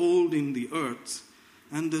wax old in the earth,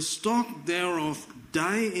 and the stalk thereof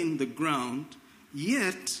die in the ground,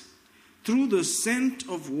 yet through the scent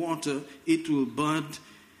of water it will bud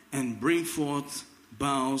and bring forth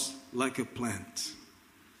boughs like a plant."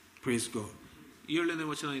 Praise God. 7ನೇ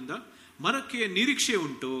ವಚನದಿಂದ, ಮರಕ್ಕೆ ನಿರೀಕ್ಷೆ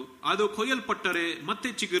ಉಂಟು, ಅದು ಕೊಯ್ಯಲ್ಪಟ್ಟರೆ ಮತ್ತೆ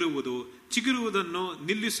ಚಿಗುರುವುದನ್ನು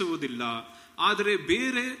ನಿಲ್ಲಿಸುವುದಿಲ್ಲ. ಆದರೆ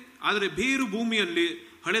ಬೇರು ಭೂಮಿಯಲ್ಲಿ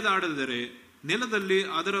ಹಳೆದಾಡದರೆ ನೆಲದಲ್ಲಿ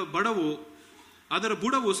ಅದರ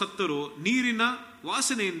ಬುಡವು ಸತ್ತರೂ ನೀರಿನ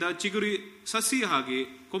ವಾಸನೆಯಿಂದ ಚಿಗುರಿ ಸಸಿಯಾಗಿ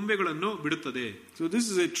ಕೊಂಬೆಗಳನ್ನು ಬಿಡುತ್ತದೆ. So this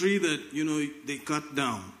is a tree that they cut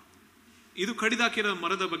down. ಇದು ಕಡಿದಾಕಿರೋ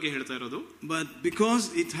ಮರದ ಬಗ್ಗೆ ಹೇಳ್ತಾ ಇರೋದು. But because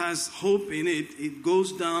it has hope in it, it goes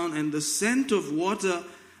down, and the scent of water,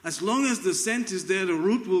 as long as the scent is there, the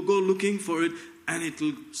root will go looking for it and it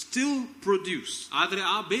will still produce. ಆದರೆ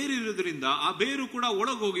ಆ ಬೇರು ಇರೋದ್ರಿಂದ ಆ ಬೇರು ಕೂಡ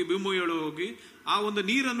ಒಳಗೋಗಿ ಭೂಮಿಯೊಳಗೋಗಿ ಆ ಒಂದು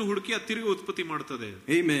ನೀರನ್ನು ಹುಡುಕಿ ತಿರುಗಿ ಉತ್ಪತ್ತಿ ಮಾಡುತ್ತದೆ.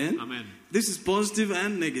 Amen. Amen. This is positive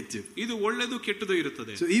and negative. ಇದು ಒಳ್ಳೆದು ಕೆಟ್ಟದು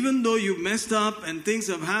ಇರುತ್ತದೆ. So even though you messed up and things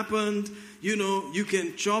have happened, you can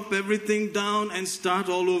chop everything down and start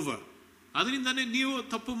all over. ಅದರಿಂದಾನೇ ನೀವು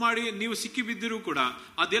ತಪ್ಪು ಮಾಡಿ ನೀವು ಸಿಕ್ಕಿ ಬಿದ್ದರೂ ಕೂಡ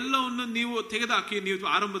ಅದೆಲ್ಲವನ್ನು ನೀವು ತೆಗೆದುಹಾಕಿ ನೀವು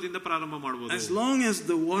ಆರಂಭದಿಂದ ಪ್ರಾರಂಭ ಮಾಡಬಹುದು. As long as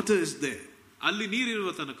the water is there. ಅಲ್ಲಿ ನೀರಿರುವ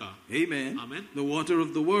ತನಕ. Amen. Amen. The water of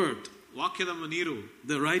the word. ವಾಕ್ಯದ ನೀರು.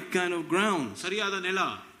 The right kind of ground. ಸರಿಯಾದ ನೆಲ.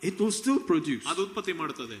 It will still produce. ಅದು ಉತ್ಪತ್ತಿ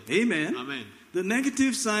ಮಾಡುತ್ತದೆ. Amen. Amen. The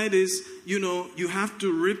negative side is, you have to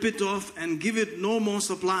rip it off and give it no more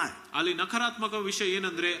supply. ಅಲ್ಲಿ ನಕಾರಾತ್ಮಕ ವಿಷಯ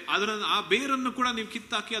ಏನಂದ್ರೆ ಅದರ ಆ ಬೇರನ್ನು ಕೂಡ ನೀವು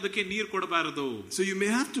ಕಿತ್ತಾಕಿ ಅದಕ್ಕೆ ನೀರು ಕೊಡಬಾರದು. So you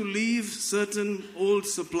may have to leave certain old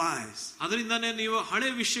supplies. ಅದರಿಂದಾನೇ ನೀವು ಹಳೆ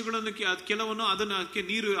ವಿಷಯಗಳನ್ನು ಕೆಲವನ್ನು ಅದಕ್ಕೆ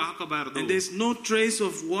ನೀರು ಹಾಕಬಾರದು. And there's no trace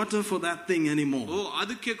of water for that thing anymore.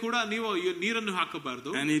 ಅದಕ್ಕೆ ಕೂಡ ನೀವು ನೀರನ್ನು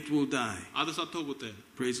ಹಾಕಬಾರದು. And it will die. ಅದು ಸತ್ತು ಹೋಗುತ್ತೆ.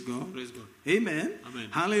 Praise God. Praise God. Amen. Amen.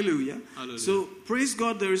 Hallelujah. Hallelujah. So praise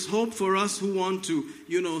God, there is hope for us who want to,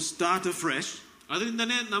 start afresh.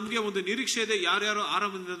 ಅದರಿಂದನೇ ನಮಗೆ ಒಂದು ನಿರೀಕ್ಷೆ ಇದೆ. ಯಾರ್ಯಾರು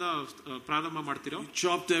ಆರಂಭದಿಂದ ಪ್ರಾರಂಭ ಮಾಡ್ತೀರೋ,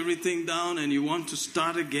 chopped everything down and you want to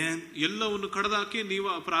start again, ಎಲ್ಲವನ್ನು ಕಡದಾಕಿ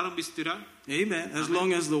ನೀವು ಪ್ರಾರಂಭಿಸ್ತೀರಾ. Amen. As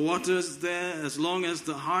long as the water is there, as long as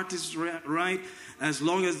the heart is right, as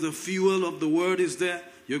long as the fuel of the word is there,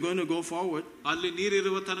 you're going to go forward. ಅಲ್ಲಿ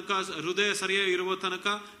ನೀರಿರುವ ತನಕ, ಹೃದಯ ಸರಿಯಾಗಿ ಇರುವ ತನಕ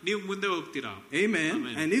ನೀವು ಮುಂದೆ ಹೋಗ್ತೀರಾ. Amen.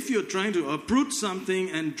 And if you're trying to uproot something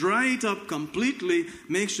and dry it up completely,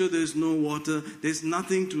 make sure there's no water, there's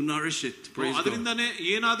nothing to nourish it. Praise God. ಅದರಿಂದನೇ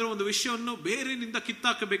ಏನಾದರೂ ಒಂದು ವಿಷಯವನ್ನು ಬೇರಿನಿಂದ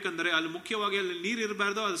ಕಿತ್ತಾಕಬೇಕಂದ್ರೆ ಅಲ್ಲಿ ಮುಖ್ಯವಾಗಿ ಅಲ್ಲಿ ನೀರು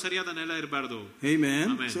ಇರಬಾರ್ದು, ಅದು ಸರಿಯಾದ ನೆಲ ಇರಬಾರ್ದು. Amen.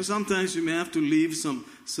 So sometimes you may have to leave some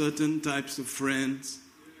certain types of friends.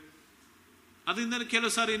 ಅದರಿಂದ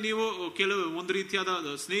ಕೆಲವು ಸಾರಿ ನೀವು ಒಂದು ರೀತಿಯಾದ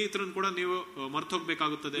ಸ್ನೇಹಿತರನ್ನು ಕೂಡ ನೀವು ಮರೆತು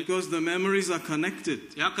ಹೋಗಬೇಕಾಗುತ್ತದೆ. Because the memories are connected.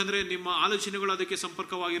 ಯಾಕಂದ್ರೆ ನಿಮ್ಮ ಆಲೋಚನೆಗಳು ಅದಕ್ಕೆ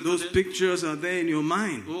ಸಂಪರ್ಕವಾಗಿರುತ್ತದೆ. Those pictures are there in your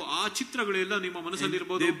mind. ಆ ಚಿತ್ರಗಳೆಲ್ಲ ನಿಮ್ಮ ಮನಸ್ಸಲ್ಲಿ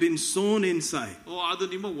ಇರಬಹುದು. They've been sown inside. ಅದು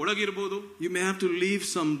ನಿಮ್ಮ ಒಳಗಿರಬಹುದು. You may have to leave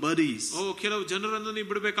some buddies. ಕೆಲವು ಜನರನ್ನು ನೀವು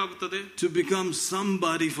ಬಿಡಬೇಕಾಗುತ್ತದೆ. To become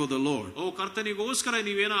somebody for the Lord. ಕರ್ತನಿಗೋಸ್ಕರ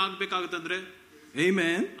ನೀವೇನೋ ಆಗ್ಬೇಕಾಗುತ್ತಂದ್ರೆ.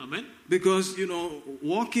 Amen. Amen. Because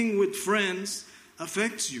walking with friends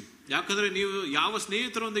affects you. ಯಾಕಂದ್ರೆ ನೀವು ಯಾವ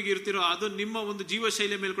ಸ್ನೇಹಿತರೊಂದಿಗೆ ಇರ್ತೀರೋ ಅದು ನಿಮ್ಮ ಒಂದು ಜೀವ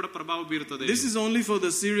ಶೈಲಿಯ ಮೇಲೆ ಕೂಡ ಪ್ರಭಾವ ಬೀರುತ್ತದೆ. This is only for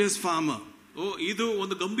the serious farmer. ಇದು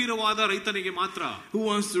ಒಂದು ಗಂಭೀರವಾದ ರೈತನಿಗೆ ಮಾತ್ರ. Who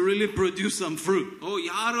wants to really produce some fruit.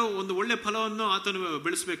 ಯಾರೋ ಒಂದು ಒಳ್ಳೆ ಫಲವನ್ನು ಆತನು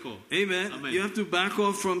ಬೆಳೆಸಬೇಕು. Amen. You have to back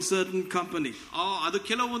off from certain company. ಅದು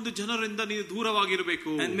ಕೆಲವೊಂದು ಜನರಿಂದ ನೀವು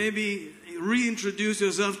ದೂರವಾಗಿರಬೇಕು. And maybe reintroduce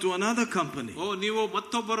yourself to another company. ನೀವು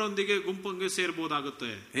ಮತ್ತೊಬ್ಬರೊಂದಿಗೆ ಗುಂಪಿಗೆ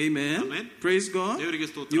ಸೇರಬಹುದಾಗುತ್ತೆ. Amen. Amen. Praise God. ದೇವರಿಗೆ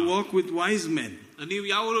ಸ್ತೋತ್ರ. You walk with wise men. ನೀವು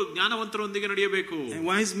ಯಾವ ಜ್ಞಾನವಂತರೊಂದಿಗೆ ನಡೆಯಬೇಕು. And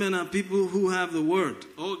wise men are people who have the word.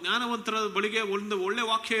 ಜ್ಞಾನವಂತರ ಬಳಿಗೆ ಒಂದು ಒಳ್ಳೆ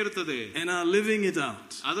ವಾಕ್ಯ ಇರುತ್ತದೆ. And are living it out.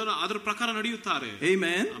 ಅದರ ಪ್ರಕಾರ ನಡೆಯುತ್ತಾರೆ.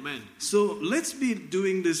 Amen. Amen. So let's be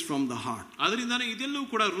doing this from the heart. ಅದರಿಂದಾನೇ ಇದೆಲ್ಲವೂ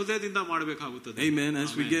ಕೂಡ ಹೃದಯದಿಂದ ಮಾಡಬೇಕಾಗುತ್ತದೆ. Amen.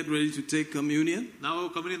 As we get ready to take communion, ನಾವು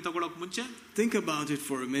ಕಮ್ಯುನಿಯನ್ ತಗೊಳ್ಳೋಕೆ ಮುಂಚೆ think about it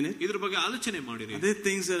for a minute. ಇದರ ಬಗ್ಗೆ ಆಲೋಚನೆ ಮಾಡಿರಿ. Are there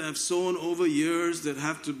things that have sown over years that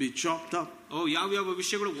have to be chopped up? ಯಾವ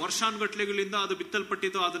ವಿಷಯಗಳು ವರ್ಷಾನುಗಟ್ಲೆಗಳಿಂದ ಅದು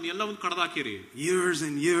ಬಿತ್ತಲ್ಪಟ್ಟಿದ್ದು ಅದನ್ನೆಲ್ಲವನ್ನು ಕಡದಾಕಿರಿ. Years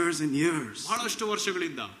and years and years. ಬಹಳಷ್ಟು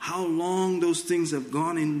ವರ್ಷಗಳಿಂದ. How long those things have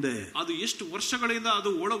gone in there. ಅದು ಎಷ್ಟು ವರ್ಷಗಳಿಂದ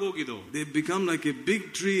ಅದು ಒಳಗೋಗಿದೋ. They've become like a big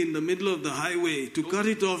tree in the middle of the highway. To cut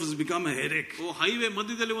it off has become a headache. Highway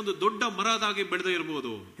ಮಧ್ಯದಲ್ಲಿ ಒಂದು ದೊಡ್ಡ ಮರದಾಗಿ ಬೆಳೆದೇ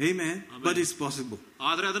ಇರಬಹುದು. Amen. But it's possible.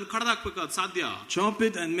 ಆದ್ರೆ ಅದನ್ನು ಕಡದಾಕಬೇಕು, ಅದು ಸಾಧ್ಯ. Chop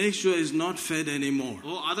it and make sure it's not fed anymore.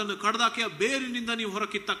 ಅದನ್ನು ಕಡದಾಕಿ ಬೇರಿನಿಂದ ನೀವು ಹೊರ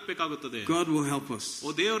ಕಿತ್ತಾಕಬೇಕಾಗುತ್ತದೆ. God will help us.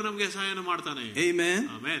 ದೇವರು ನಮಗೆ ಸಹಾಯ ಮಾಡ್ತಾನೆ. Amen.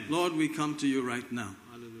 Amen. Lord, we come to you right now.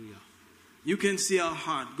 Hallelujah. You can see our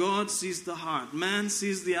heart. God sees the heart. Man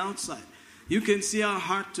sees the outside. You can see our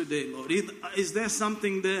heart today, Lord. Is there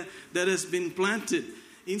something there that has been planted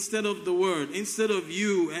instead of the word, instead of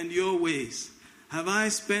you and your ways? Have I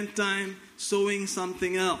spent time sowing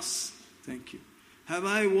something else? Thank you. Have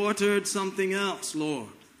I watered something else,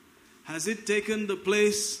 Lord? Has it taken the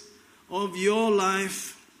place of your life,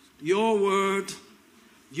 your word,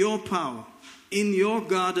 your power in your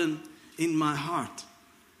garden, in my heart?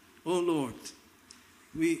 Oh Lord,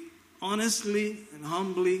 we honestly and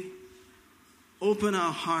humbly open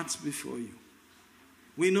our hearts before you.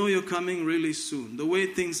 We know you're coming really soon. The way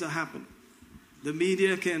things are happening, the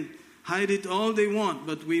media can hide it all they want,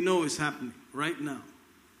 but we know it's happening right now.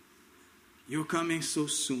 You're coming so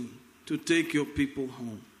soon to take your people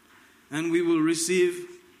home, and we will receive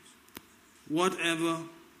whatever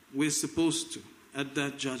we're supposed to at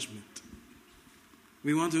that judgment.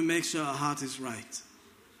 We want to make sure our heart is right.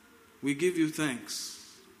 We give you thanks.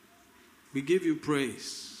 We give you praise.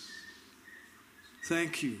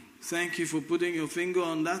 Thank you. Thank you for putting your finger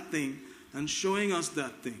on that thing and showing us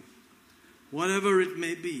that thing. Whatever it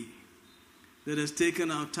may be that has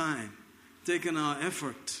taken our time, taken our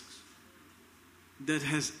effort, that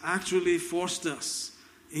has actually forced us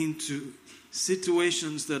into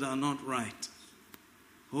situations that are not right.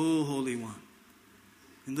 Oh, Holy One,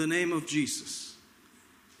 in the name of Jesus,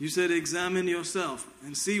 you said examine yourself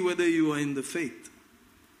and see whether you are in the faith.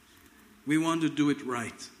 We want to do it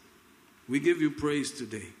right. We give you praise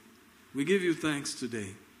today. We give you thanks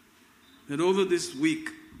today that over this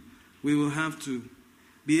week we will have to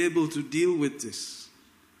be able to deal with this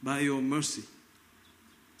by your mercy.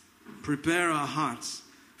 Prepare our hearts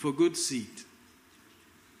for good seed,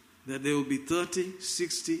 that there will be 30,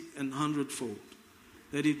 60, and 100-fold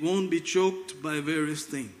that it won't be choked by various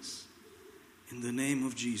things. In the name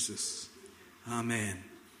of Jesus. Amen.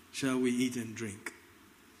 Shall we eat and drink?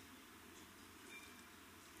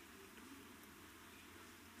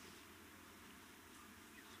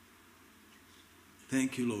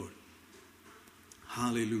 Thank you, Lord.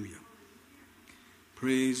 Hallelujah.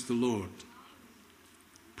 Praise the Lord.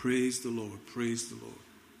 Praise the Lord. Praise the Lord.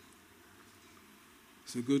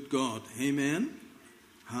 It's a good God. Amen.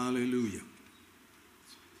 Hallelujah.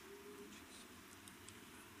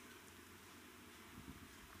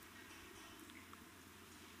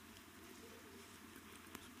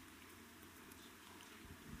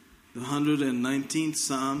 The 119th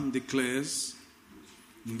Psalm declares,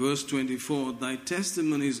 in verse 24, Thy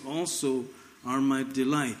testimonies also are my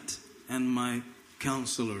delight and my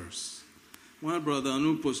counselors. While Brother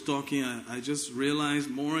Anup was talking, I just realized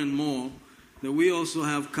more and more that we also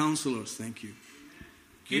have counselors. Thank you.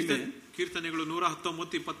 Amen. ಕೀರ್ತನೆಗಳು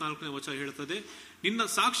 119:24 ವಚನ ಹೇಳುತ್ತದೆ, ನಿನ್ನ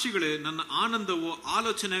ಸಾಕ್ಷಿಗಳೇ ನನ್ನ ಆನಂದವು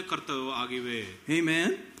ಆಲೋಚನೆ ಕರ್ತವ್ಯ ಆಗಿವೆ. Amen.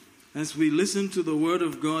 As we listen to the word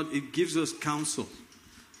of God, it gives us counsel.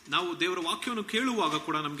 ನಾವು ದೇವರ ವಾಕ್ಯವನ್ನು ಕೇಳುವಾಗ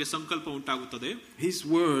ಕೂಡ ನಮಗೆ ಸಂಕಲ್ಪ ಉಂಟಾಗುತ್ತದೆ. His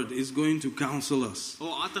word is going to counsel us.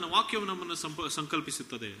 ಆತನ ವಾಕ್ಯವು ನಮ್ಮನ್ನು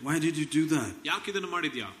ಸಂಕಲ್ಪಿಸುತ್ತದೆ. Why did you do that? ಯಾಕೆ ಇದನ್ನು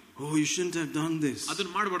ಮಾಡಿದ್ಯಾ? Oh, you shouldn't have done this.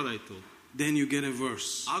 ಅದನ್ನು ಮಾಡಬಾರದಾಯಿತು. Then you get a verse.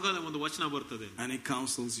 ಆಗ ಒಂದು ವಚನ ಬರ್ತದೆ. And it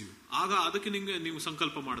counsels you. ಆಗ ಅದಕ್ಕೆ ನೀವು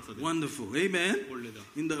ಸಂಕಲ್ಪ ಮಾಡುತ್ತದೆ. Wonderful. Amen. ಒಳ್ಳೆಯದು.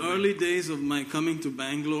 In the early days of my coming to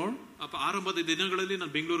Bangalore, ಆರಂಭದ ದಿನಗಳಲ್ಲಿ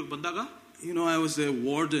ನಾನು ಬೆಂಗಳೂರಿಗೆ ಬಂದಾಗ, I was a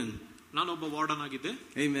warden. ನಾನೊಬ್ಬ ವಾರ್ಡನ್ ಆಗಿದ್ದೆ.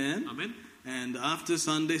 Amen. Amen. And after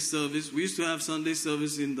Sunday service, we used to have Sunday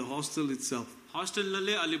service in the hostel itself.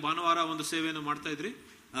 ಹಾಸ್ಟೆಲ್ನಲ್ಲಿ ಅಲ್ಲಿ ಭಾನುವಾರ ಒಂದು ಸೇವೆಯನ್ನು ಮಾಡ್ತಾ ಇದ್ರಿ.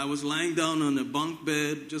 I was lying down on a bunk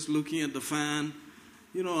bed, just looking at the fan.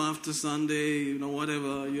 After Sunday,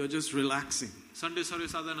 whatever, you're just relaxing. Sunday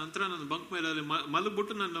service ಆದ ನಂತರ ನಾನು ಬಂಕ್ ಮೇಲೆ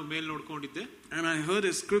ಮಲಗ್ಬಿಟ್ಟು ನನ್ನ ಮೇಲೆ ನೋಡ್ಕೊಂಡಿದ್ದೆ. And I heard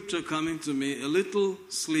a scripture coming to me, a little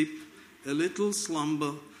sleep, a little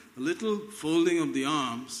slumber, a little folding of the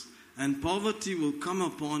arms, and poverty will come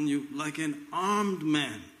upon you like an armed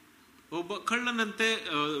man. ಒಬ್ಬ ಕಳ್ಳನಂತೆ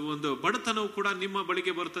ಒಂದು ಬಡತನವು ಕೂಡ ನಿಮ್ಮ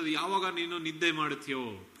ಬಳಿಗೆ ಬರುತ್ತದೆ ಯಾವಾಗ ನೀನು ನಿದ್ದೆ ಮಾಡುತ್ತೀಯೋ.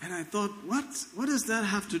 And I thought, what does that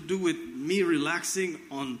have to do with me relaxing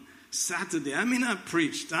on Saturday? I mean, I've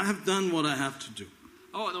preached. I have done what I have to do.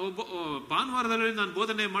 ಭಾನುವಾರದಲ್ಲಿ ನಾನು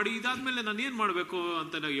ಬೋಧನೆ ಮಾಡಿ ಇದಾದ್ಮೇಲೆ ನಾನು ಏನ್ ಮಾಡಬೇಕು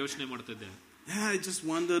ಅಂತ ನಾನು ಯೋಚನೆ ಮಾಡ್ತಿದ್ದೆ. Yeah, I just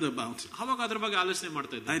wondered about it. ಅವಾಗ ಅದರ ಬಗ್ಗೆ ಆಲೋಚನೆ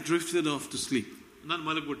ಮಾಡ್ತಾ ಇದ್ದೆ. I drifted off to sleep. ನಾನು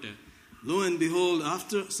ಮಲಗ್ಬಿಟ್ಟೆ. Lo and behold,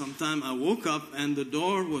 after some time I woke up and the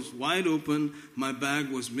door was wide open. My bag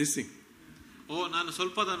was missing. ನಾನು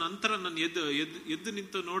ಸ್ವಲ್ಪದ ನಂತರ ನಾನು ಎದ್ದು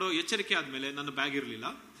ನಿಂತು ನೋಡೋ ಎಚ್ಚರಿಕೆ ಆದ್ಮೇಲೆ ನನ್ನ ಬ್ಯಾಗ್ ಇರಲಿಲ್ಲ.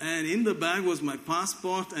 And in the bag was my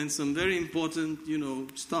passport and some very important,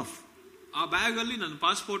 stuff. ಆ ಬ್ಯಾಗ್ ಅಲ್ಲಿ ನನ್ನ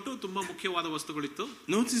ಪಾಸ್ಪೋರ್ಟ್ ತುಂಬಾ ಮುಖ್ಯವಾದ ವಸ್ತುಗಳಿತ್ತು.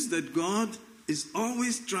 Notice that God is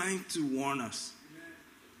always trying to warn us.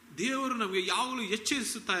 ದೇವರು ನಮಗೆ ಯಾವಾಗಲೂ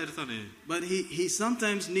ಎಚ್ಚರಿಸುತ್ತಾ ಇರ್ತಾನೆ. But he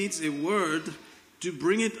sometimes needs a word to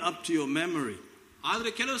bring it up to your memory. ಆದ್ರೆ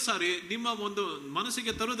ಕೆಲವು ಸಾರಿ ನಿಮ್ಮ ಒಂದು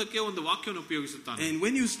ಮನಸ್ಸಿಗೆ ತರುವುದಕ್ಕೆ ಒಂದು ವಾಕ್ಯವನ್ನು ಉಪಯೋಗಿಸುತ್ತಾನೆ. And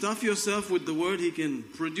when you stuff yourself with the word, he can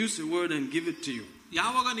produce a word and give it to you.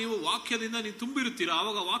 ಯಾವಾಗ ನೀವು ವಾಕ್ಯದಿಂದ ನೀವು ತುಂಬಿರುತ್ತೀರಾ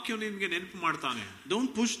ಆವಾಗ ವಾಕ್ಯವನ್ನು ನಿಮಗೆ ನೆನಪು ಮಾಡ್ತಾನೆ.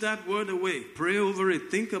 Don't push that word away. Pray over it.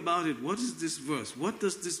 Think about it. What is this verse? What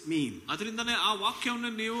does this mean? ಅದರಿಂದನೇ ಆ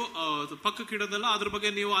ವಾಕ್ಯವನ್ನು ನೀವು ಪಕ್ಕಕ್ಕಿಡೋದಲ್ಲ, ಅದರ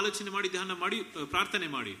ಬಗ್ಗೆ ನೀವು ಆಲೋಚನೆ ಮಾಡಿ ಧ್ಯಾನ ಮಾಡಿ ಪ್ರಾರ್ಥನೆ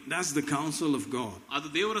ಮಾಡಿ. That's the counsel of God. ಅದು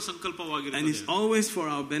ದೇವರ ಸಂಕಲ್ಪವಾಗಿರುತ್ತದೆ. And it's always for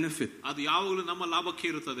our benefit. ಅದು ಯಾವಾಗಲೂ ನಮ್ಮ ಲಾಭಕ್ಕೆ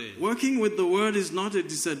ಇರುತ್ತದೆ. Working with the word is not a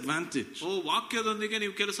disadvantage. ವಾಕ್ಯದೊಂದಿಗೆ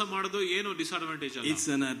ನೀವು ಕೆಲಸ ಮಾಡೋದು ಏನು ಡಿಸ್ಅಡ್ವಾಂಟೇಜ್ ಅಲ್ಲ. It's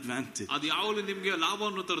an advantage. ಅದು ಯಾವಾಗಲೂ ನಿಮಗೆ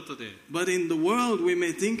ಲಾಭವನ್ನು ತರುತ್ತದೆ. But in the world we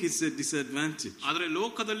may think it's a disadvantage. ಆದರೆ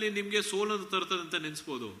ಲೋಕದಲ್ಲಿ ನಿಮಗೆ ಸೋಲನ್ನು ತರುತ್ತದೆ ಅಂತ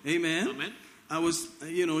ನೆನೆಸಬಹುದು. Amen. Amen. I was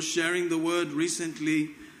sharing the word recently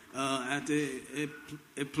at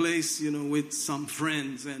a place with some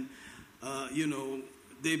friends, and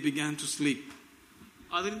they began to sleep.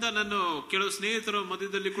 ಅದರಿಂದ ನಾನು ಕೆಲವು ಸ್ನೇಹಿತರ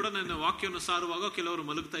ಮಧ್ಯದಲ್ಲಿ ಕೂಡ ನನ್ನ ವಾಕ್ಯವನ್ನು ಸಾರುವಾಗ ಕೆಲವರು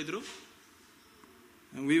ಮಲಗ್ತಾ ಇದ್ರು.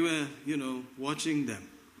 And we were watching them.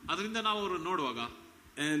 ಅದರಿಂದ ನಾವು ಅವರು ನೋಡುವಾಗ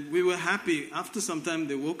and we were happy. After some time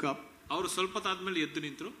they woke up. ಅವರು ಸ್ವಲ್ಪ ಆದ್ಮೇಲೆ ಎದ್ದು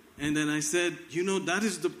ನಿಂತರು. And then I said, that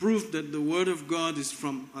is the proof that the word of God is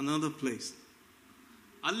from another place.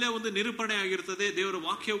 ಅಲ್ಲೇ ಒಂದು ನಿರೂಪಣೆ ಆಗಿರ್ತದೆ, ದೇವರ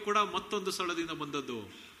ವಾಕ್ಯವು ಕೂಡ ಮತ್ತೊಂದು ಸ್ಥಳದಿಂದ ಬಂದದ್ದು.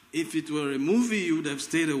 If it were a movie, you would have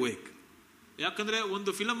stayed awake. ಯಾಕಂದ್ರೆ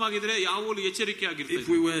ಒಂದು ಫಿಲ್ಮ್ ಆಗಿದ್ರೆ ಯಾವಾಗಲೂ ಎಚ್ಚರಿಕೆ ಆಗಿರ್ತೀವಿ.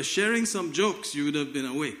 If we were sharing some jokes, you would have been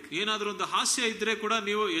awake. ಏನಾದರೂ ಒಂದು ಹಾಸ್ಯ ಇದ್ರೆ ಕೂಡ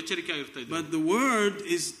ನೀವು ಎಚ್ಚರಿಕೆ ಆಗಿರ್ತಾ ಇದ್ರಿ. But the word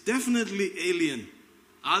is definitely alien.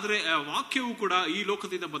 ಆದ್ರೆ ವಾಕ್ಯವು ಕೂಡ ಈ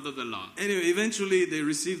ಲೋಕದಿಂದ ಬಂದದ್ದಲ್ಲ. Anyway, eventually they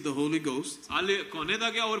received the Holy Ghost. ಅಲ್ಲಿ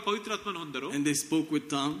ಕೊನೆಯದಾಗಿ ಅವರು ಪವಿತ್ರಾತ್ಮನ ಹೊಂದರು. And they spoke with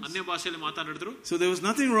tongues. ಅನ್ಯ ಭಾಷೆಯಲ್ಲಿ ಮಾತನಾಡಿದ್ರು. So there was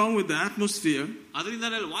nothing wrong with the atmosphere. ಅದರಿಂದ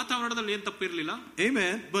ವಾತಾವರಣದಲ್ಲಿ ಏನು ತಪ್ಪಿರಲಿಲ್ಲ.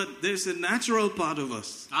 Amen. But there's a natural part of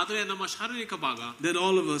us. ಆದ್ರೆ ನಮ್ಮ ಶಾರೀರಿಕ ಭಾಗ that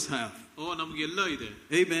all of us have. ನಮಗೆ ಎಲ್ಲ ಇದೆ.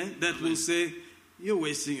 Amen. That will say, you're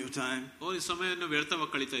wasting your time. ಓ ಈ ಸಮಯವನ್ನು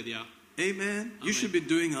ವ್ಯರ್ಥವಾಗಿ ಕಳೀತಾ ಇದೆಯಾ? Amen. You should be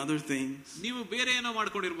doing other things. ನೀವು ಬೇರೆ ಏನೋ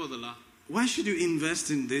ಮಾಡ್ಕೊಂಡಿರ್ಬೋದಲ್ಲ. Why should you invest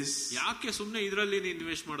in this? ಯಾಕೆ ಸುಮ್ಮನೆ ಇದರಲ್ಲಿ ನೀವು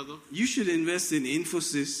ಇನ್ವೆಸ್ಟ್ ಮಾಡೋದು? You should invest in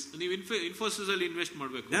Infosys. ನೀವು ಇನ್ಫೋಸಿಸ್ ಅಲ್ಲಿ ಇನ್ವೆಸ್ಟ್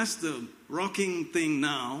ಮಾಡಬೇಕು. That's the rocking thing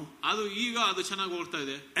now. ಅದು ಈಗ ಅದು ಚೆನ್ನಾಗಿ ಹೋಗ್ತಾ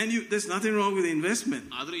ಇದೆ. And there's nothing wrong with the investment.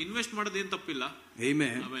 ಆದ್ರೆ ಇನ್ವೆಸ್ಟ್ ಮಾಡೋದೇನು ತಪ್ಪಿಲ್ಲ.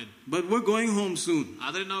 Amen. Amen. But we're going home soon.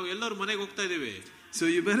 ಆದ್ರೆ ನಾವು ಎಲ್ಲರೂ ಮನೆಗೆ ಹೋಗ್ತಾ ಇದ್ದೇವೆ. So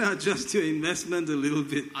you better adjust your investment a little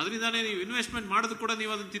bit. ಅದರಿಂದಾನೇ ನೀವು ಇನ್ವೆಸ್ಟ್ಮೆಂಟ್ ಮಾಡೋದು ಕೂಡ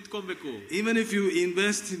ನೀವು ಅದನ್ನ ತಿದ್ಕೊಬೇಕು. Even if you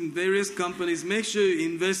invest in various companies, make sure you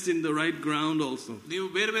invest in the right ground also. ನೀವು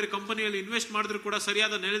ಬೇರೆ ಬೇರೆ ಕಂಪನಿಯಲ್ಲಿ ಇನ್ವೆಸ್ಟ್ ಮಾಡಿದ್ರು ಕೂಡ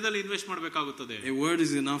ಸರಿಯಾದ ನೆಲದಲ್ಲಿ ಇನ್ವೆಸ್ಟ್ ಮಾಡಬೇಕಾಗುತ್ತದೆ. A word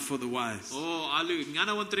is enough for the wise. ಓ ಅಲ್ಲಿ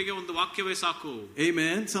ಜ್ಞಾನವಂತರಿಗೆ ಒಂದು ವಾಕ್ಯವೇ ಸಾಕು.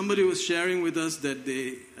 Amen. Somebody was sharing with us that they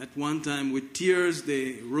at one time with tears they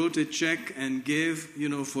wrote a check and gave,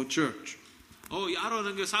 for church. ಓ ಯಾರೋ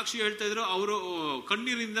ನನಗೆ ಸಾಕ್ಷಿ ಹೇಳ್ತಾ ಇದ್ರು, ಅವರು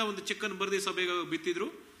ಕಣ್ಣೀರಿಂದ ಒಂದು ಚೆಕ್ ಅನ್ನು ಬರೆದಿ ಸಭೆಗೆ ಬಿತ್ತಿದ್ರು.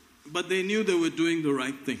 But they knew they were doing the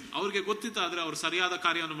right thing. ಅವ್ರಿಗೆ ಗೊತ್ತಿತ್ತು ಆದ್ರೆ ಅವರು ಸರಿಯಾದ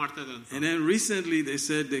ಕಾರ್ಯವನ್ನು ಮಾಡ್ತಾ ಇದ್ದಾರೆ. And then recently they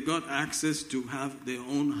said they got access to have their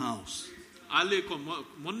own house. ಅಲ್ಲಿ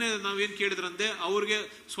ಮೊನ್ನೆ ನಾವೇನ್ ಕೇಳಿದ್ರಂತೆ ಅವ್ರಿಗೆ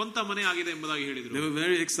ಸ್ವಂತ ಮನೆ ಆಗಿದೆ ಎಂಬುದಾಗಿ ಹೇಳಿದ್ರು. They were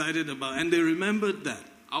very excited about, and they remembered that.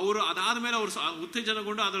 ಅವರು ಅದಾದ ಮೇಲೆ ಅವರು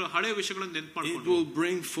ಉತ್ತೇಜನಗೊಂಡು ಅದರ ಹಳೆ ವಿಷಯಗಳನ್ನು ನೆನಪು ಮಾಡಿಕೊಂಡು it will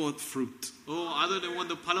bring forth fruit. ಓ ಅದು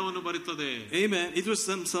ಒಂದು ಫಲವನ್ನು ಬರುತ್ತದೆ. Amen. It was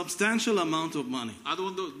some substantial amount of money. ಅದು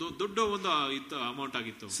ಒಂದು ದೊಡ್ಡ ಒಂದು ಅಮೌಂಟ್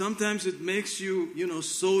ಆಗಿತ್ತು. Sometimes it makes you,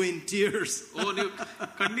 sow in tears. ಓ ನೀವು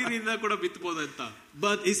ಕಣ್ಣೀರಿಂದ ಕೂಡ ಬಿತ್ತಬಹುದು ಅಂತ.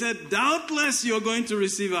 But he said, doubtless you're going to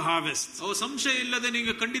receive a harvest. ಓ ಸಂಶಯ ಇಲ್ಲದೆ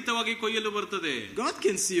ನಿಮಗೆ ಖಂಡಿತವಾಗಿ ಕೊಯ್ಯಲು ಬರ್ತದೆ. God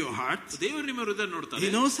can see your heart. ದೇವರು ನಿಮ್ಮ ಹೃದಯ ನೋಡ್ತಾರೆ.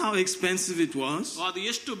 He knows how expensive it was. ಅದು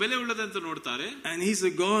ಎಷ್ಟು ಬೆಲೆ ಉಳ್ಳದೆ ಅಂತ ನೋಡ್ತಾರೆ. And he's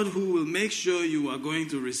a God who will make sure you are going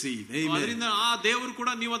to receive. Amen. ಅದರಿಂದ ಆ ದೇವರು ಕೂಡ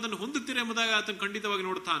ನೀವು ಅದನ್ನು ಹೊಂದುತ್ತೀರಿ ಎಂಬುದಾಗಿ ಆತನು ಖಂಡಿತವಾಗಿ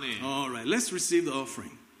ನೋಡ್ತಾನೆ. All right, let's receive the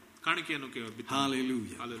offering. ಕಾಣಿಕೆಯನ್ನು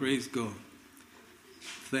Hallelujah. Praise God.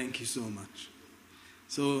 Thank you so much.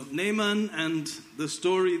 So Naaman and the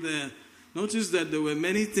story there, notice that there were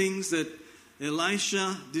many things that Elisha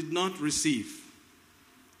did not receive.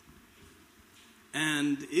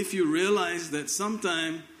 And if you realize that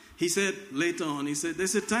sometime, he said later on, he said,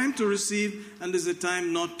 there's a time to receive and there's a time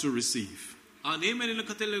not to receive. ಆ ನೇಮನಿನ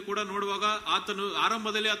ಕಥೆಯಲ್ಲಿ ಕೂಡ ನೋಡುವಾಗ ಆತನು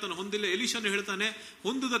ಆರಂಭದಲ್ಲಿ ಆತನು ಹೊಂದಿಲ್ಲ. ಎಲಿಷನು ಹೇಳ್ತಾನೆ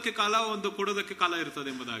ಹೊಂದುವುದಕ್ಕೆ ಕಾಲ, ಒಂದು ಕೊಡೋದಕ್ಕೆ ಕಾಲ ಇರ್ತದೆ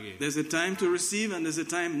ಎಂಬುದಾಗಿ. There's a time to receive and there's a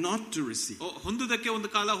time not to receive. ಹೊಂದುವುದಕ್ಕೆ ಒಂದು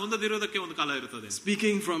ಕಾಲ, ಹೊಂದದಿರೋದಕ್ಕೆ ಒಂದು ಕಾಲ ಇರ್ತದೆ.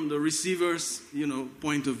 Speaking from the receiver's,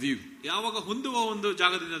 point of view. ಯಾವಾಗ ಹೊಂದುವ ಒಂದು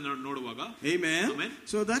ಜಾಗದಿಂದ ನೋಡುವಾಗ. Amen. Amen.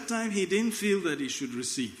 So that time he didn't feel that he should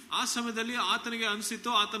receive. ಆ ಸಮಯದಲ್ಲಿ ಆತನಿಗೆ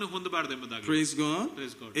ಅನಿಸಿತು ಆತನು ಹೊಂದಬಾರದು ಎಂಬುದಾಗಿ. Praise God.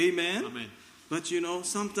 Praise God. Amen. Amen. But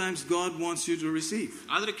sometimes God wants you to receive.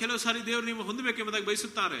 ಆದರೆ ಕೆಲವು ಸಾರಿ ದೇವರು ನೀವು ಹೊಂದಬೇಕೆಂಬುದಾಗಿ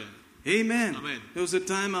ಬಯಸುತ್ತಾರೆ. Amen. Amen. There was a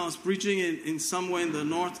time I was preaching in somewhere in the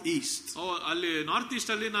northeast. ಅಲ್ಲಿ ನಾರ್ತ್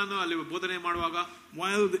ಈಸ್ಟ್ ಅಲ್ಲಿ ನಾನು ಅಲ್ಲಿ ಬೋಧನೆ ಮಾಡುವಾಗ,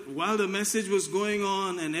 while the message was going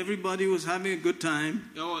on and everybody was having a good time,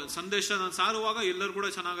 ಸಂದೇಶ ನಾನು ಸಾರುವಾಗ ಎಲ್ಲರೂ ಕೂಡ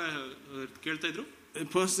ಚೆನ್ನಾಗಿ ಕೇಳ್ತಾ ಇದ್ರು. A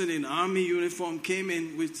person in army uniform came in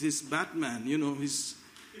with his Batman, his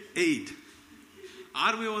aide.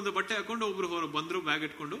 Army ಒಂದು ಬಟ್ಟೆ ಹಾಕೊಂಡು ಒಬ್ರು ಬಂದ್ರು, ಬ್ಯಾಗ್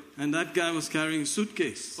ಇಟ್ಕೊಂಡು. And that guy was carrying a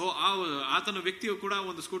suitcase. ಆತನ ವ್ಯಕ್ತಿಯು ಕೂಡ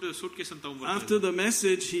ಒಂದು ಸೂಟ್ಕೇಸ್ ಅಂತ ತಗೊಂಡು. After the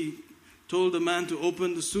message, he told the man to open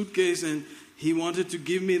the suitcase and he wanted to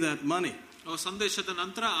give me that money. ಸಂದೇಶದ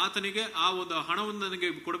ನಂತರ ಆತನಿಗೆ ಆ ಒಂದು ಹಣವನ್ನು ನನಗೆ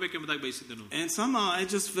ಕೊಡಬೇಕೆಂಬುದಾಗಿ ಬಯಸಿದ್ದನು. And somehow I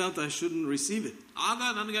just felt I shouldn't receive it. ಆಗ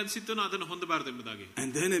ನನಗೆ ಅನಿಸಿತ್ತು ಅದನ್ನು ಹೊಂದಬಾರದು ಎಂಬುದಾಗಿ. And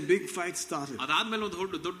then a big fight started. ಅದಾದ್ಮೇಲೆ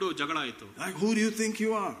ಒಂದು ದೊಡ್ಡ ಜಗಳ ಆಯಿತು. Like, who do you think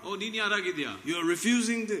you are? ನೀನ್ ಯಾರಾಗಿದ್ಯಾ? You are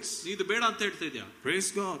refusing this. ಇದು ಬೇಡ ಅಂತ ಹೇಳ್ತಾ ಇದ್ಯಾ?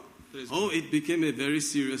 Praise God. It became a very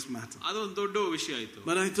serious matter. ಅದು ಒಂದು ದೊಡ್ಡ ವಿಷಯ ಆಯಿತು.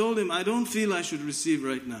 But I told him I don't feel I should receive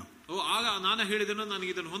right now. ಆಗ ನಾನು ಹೇಳಿದೆನು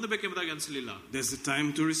ನನಗೆ ಇದನ್ನು ಹೊಂದಬೇಕೆಂಬುದಾಗಿ ಅನಿಸಲಿಲ್ಲ. There's a time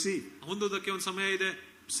to receive. ಹೊಂದೋದಕ್ಕೆ ಒಂದು ಸಮಯ ಇದೆ.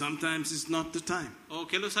 Sometimes it's not the time.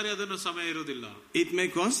 ಕೆಲವು ಸಾರಿ ಅದನ್ನು ಸಮಯ ಇರುವುದಿಲ್ಲ. It may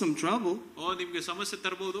cause some trouble. ನಿಮಗೆ ಸಮಸ್ಯೆ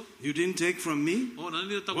ತರಬಹುದು. You didn't take from me.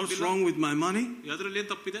 ನನ್ನಿಂದ ತಗೊಂಡಿಲ್ಲ. What's wrong with my money? ಅದರಲ್ಲಿ ಏನು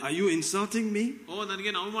ತಪ್ಪಿದೆ? Are you insulting me?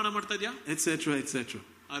 ನನಗೆ ಅವಮಾನ ಮಾಡ್ತಾ ಇದ್ಯಾ? Etc. etc.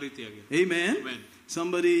 ಆ ರೀತಿಯಾಗಿ. Amen. Amen.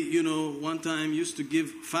 Somebody, one time used to give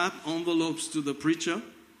fat envelopes to the preacher.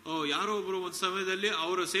 ಯಾರೋ ಒಬ್ರು ಒಂದು ಸಮಯದಲ್ಲಿ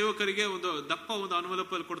ಅವರ ಸೇವಕರಿಗೆ ಒಂದು ದಪ್ಪ ಒಂದು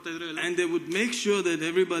ಅನುಮೋದನೆ ಕೊಡ್ತಾ ಇದ್ರು. And they would make sure that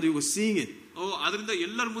everybody was seeing it. ಅದರಿಂದ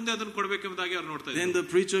ಎಲ್ಲರ ಮುಂದೆ ಅದನ್ನು ಕೊಡಬೇಕೆಂಬುದಾಗಿ ಅವರು ನೋಡ್ತಾ ಇದ್ರು. Then the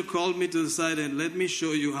preacher called me to the side and let me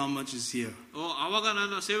show you how much is here. ಆವಾಗ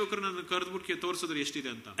ನಾನು ಸೇವಕರು ನನ್ನ ಕರೆದುಬಿಟ್ಟು ತೋರಿಸಿದ್ರು ಎಷ್ಟಿದೆ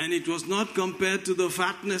ಅಂತ. And it was not compared to the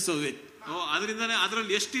fatness of it. ಅದರಿಂದಾನೆ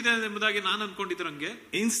ಅದರಲ್ಲಿ ಎಷ್ಟಿದೆ ಎಂಬುದಾಗಿ ನಾನು ಅನ್ಕೊಂಡಿದ್ರಂಗೆ.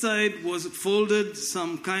 Inside was folded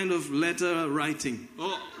some kind of letter writing.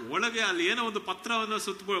 ಒಳಗೆ ಅಲ್ಲಿ ಏನೋ ಒಂದು ಪತ್ರವನ್ನು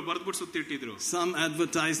ಬರೆದ್ಬಿಟ್ಟು ಸುತ್ತಿಟ್ಟಿದ್ರು. Some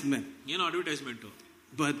advertisement. ಏನೋ advertisement.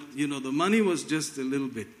 But the money was just a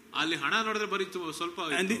little bit. ಅಲ್ಲಿ ಹಣ ನೋಡಿದ್ರೆ ಬರೀ ಸ್ವಲ್ಪ.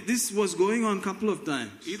 And this was going on couple of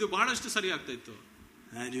times. ಇದು ಬಹಳಷ್ಟು ಸರಿ ಆಗ್ತಾ ಇತ್ತು.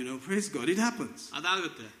 And praise God, it happens.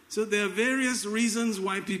 ಅದಾಗುತ್ತೆ. So there are various reasons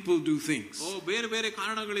why people do things. ಬೇರೆ ಬೇರೆ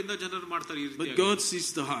ಕಾರಣಗಳಿಂದ ಜನರು ಮಾಡ್ತಾರೆ ಈ But ರೀತಿಯಾಗಿ. God sees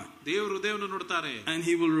the heart. ದೇವರು ಹೃದಯವನ್ನು ನೋಡ್ತಾನೆ. And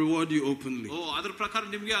He will reward you openly. ಅದರ ಪ್ರಕಾರ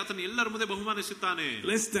ನಿಮಗೆ ಆತನ ಎಲ್ಲರ ಮುಂದೆ ಬಹುಮಾನಿಸುತ್ತಾನೆ.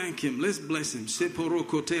 Let's thank Him. Let's bless Him.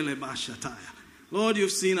 Seporokotele bashataya. Lord,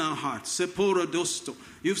 you've seen our hearts. Sepora dosto.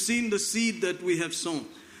 You've seen the seed that we have sown.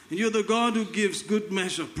 And you're the God who gives good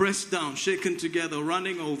measure, pressed down, shaken together,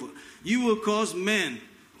 running over. You will cause men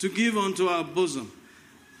to give unto our bosom.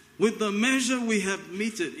 With the measure we have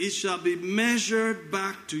meted, it shall be measured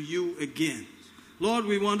back to you again. Lord,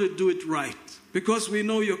 we want to do it right because we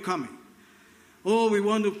know you're coming. Oh, we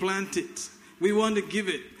want to plant it. We want to give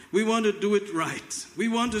it. We want to do it right. We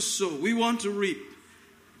want to sow. We want to reap.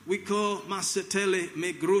 We call Masetele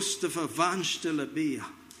Megrustafa Vanstelabia.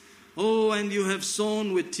 Oh, and you have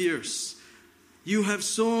sown with tears. You have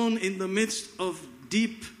sown in the midst of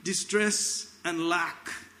deep distress and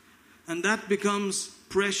lack. And that becomes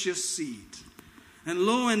precious seed. And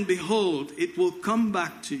lo and behold, it will come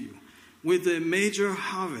back to you with a major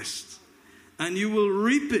harvest. And you will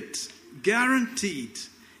reap it, guaranteed,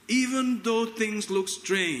 even though things look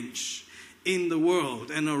strange in the world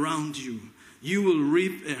and around you. You will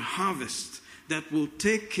reap a harvest that will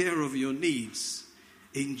take care of your needs.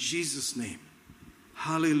 In Jesus' name.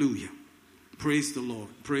 Hallelujah. Praise the Lord.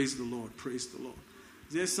 Praise the Lord. Praise the Lord.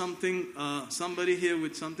 Is there somebody here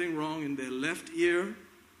with something wrong in their left ear?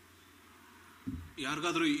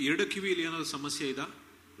 ಯಾರಿಗಾದ್ರೂ ಎಡ ಕಿವಿಯಲ್ಲಿ ಏನಾದ್ರು ಸಮಸ್ಯೆ ಇದಾ?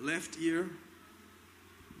 Left ear?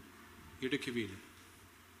 ಎಡ ಕಿವಿಯಲ್ಲಿ.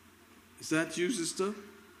 Is that you, sister?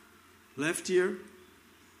 Left ear?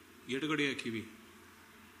 ಎಡಗಡೆಯ kiwi.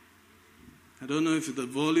 I don't know if the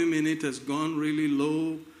volume in it has gone really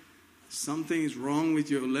low. Something is wrong with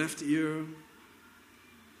your left ear.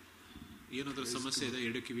 ಏನಾದರೂ ಸಮಸ್ಯೆ ಇದೆ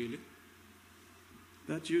ಎಡ ಕಿವಿಯಲ್ಲಿ?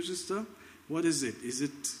 That you, sister? What is it? Is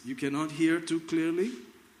it you cannot hear too clearly?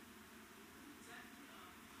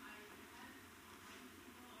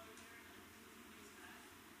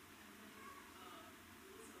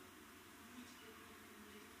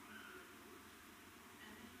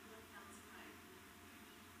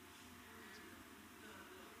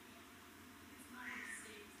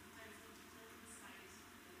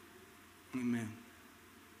 Amen.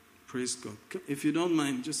 Praise God. If you don't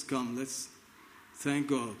mind, just come. Let's thank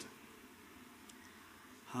God.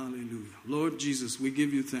 Hallelujah. Lord Jesus, we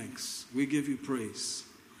give you thanks. We give you praise.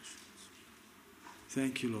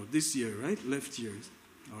 Thank you, Lord. This year, right? Left ear.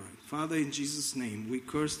 All right. Father, in Jesus' name, we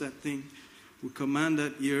curse that thing. We command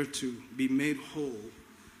that ear to be made whole.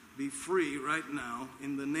 Be free right now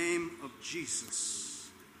in the name of Jesus.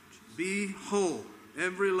 Be whole.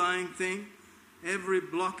 Every lying thing, every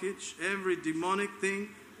blockage, every demonic thing,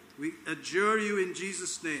 we adjure you in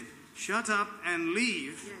Jesus' name. Shut up and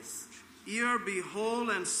leave. Yes. Ear be whole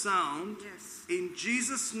and sound. Yes. In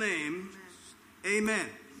Jesus' name, amen.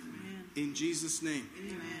 Amen. In Jesus' name.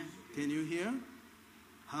 Amen. Can you hear?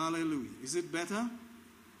 Hallelujah. Is it better?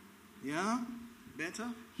 Yeah? Better?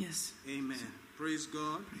 Yes. Amen. Praise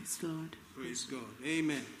God. Praise Lord. Praise God.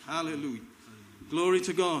 Amen. Hallelujah. Glory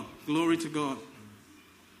to God. Glory to God.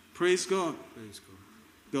 Praise God. Praise God.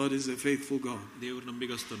 God is a faithful God. ದೇವರು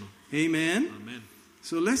ನಂಬಿಗಸ್ತನು. Amen. Amen.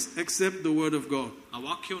 So let's accept the word of God. ಆ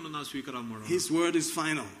ವಾಕ್ಯವನ್ನು ನಾವು ಸ್ವೀಕಾರ ಮಾಡೋಣ. His word is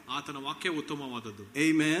final. ಆತನ ವಾಕ್ಯ ಉತ್ತಮವಾದದ್ದು.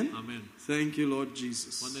 Amen. Amen. Thank you, Lord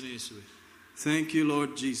Jesus. ವಂದನೆ ಯೇಸುವೆ. Thank you,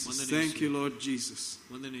 Lord Jesus. Thank you, Lord Jesus.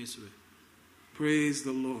 ವಂದನೆ ಯೇಸುವೆ. Praise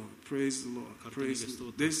the Lord. Praise the Lord. Praise the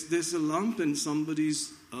Lord. There's a lump in somebody's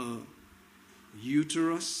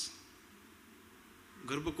uterus.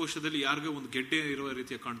 ಗರ್ಭಕೋಶದಲ್ಲಿ ಯಾರಿಗೆ ಒಂದು ಗೆಡ್ಡೆ ಇರುವ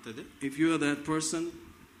ರೀತಿಯ ಕಾಣ್ತದೆ. If you are that person,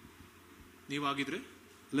 ನೀವಾಗಿದ್ರೆ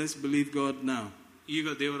let's believe God now. ಈಗ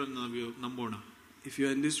ದೇವರನ್ನು ನಾವು ನಂಬೋಣ. If you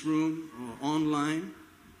are in this room or online,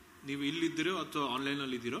 ನೀವು ಇಲ್ಲಿದ್ದೀರೋ ಅಥವಾ ಆನ್ಲೈನ್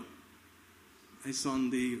ಅಲ್ಲಿ ಇದ್ದೀರೋ, it's on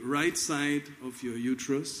the right side of your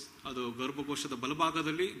uterus. ಅದು ಗರ್ಭಕೋಶದ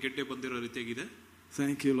ಬಲಭಾಗದಲ್ಲಿ ಗೆಡ್ಡೆ ಬಂದಿರೋ ರೀತಿಯಾಗಿದೆ.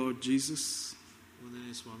 Thank you, Lord Jesus.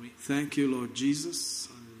 ವಂದನೆ ಸ್ವಾಮಿ. Thank you, Lord Jesus.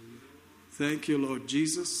 Thank you, Lord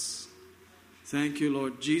Jesus. Thank you,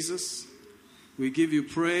 Lord Jesus. We give you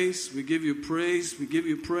praise. We give you praise. We give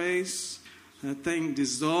you praise. That thing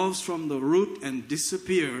dissolves from the root and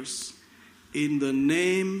disappears in the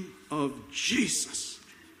name of Jesus.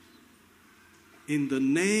 In the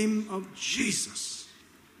name of Jesus.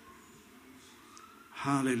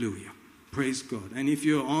 Hallelujah. Praise God. And if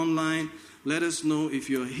you're online, let us know. If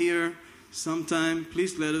you're here sometime,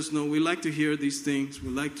 please let us know. We like to hear these things. We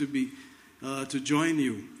like to be to join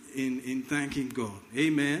you in thanking God.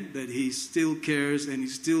 Amen. That He still cares and He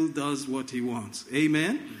still does what He wants.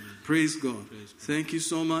 Amen. Praise God. Thank you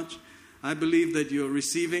so much. I believe that you're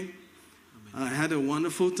receiving. I had a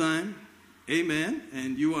wonderful time. Amen. And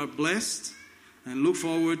you are blessed. and look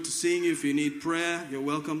forward to seeing you. If you need prayer, you're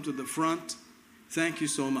welcome to the front. Thank you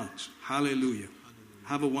so much. Hallelujah.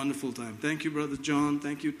 Have a wonderful time. Thank you, Brother John.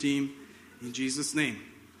 Thank you, team. In Jesus' name,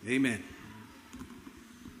 amen.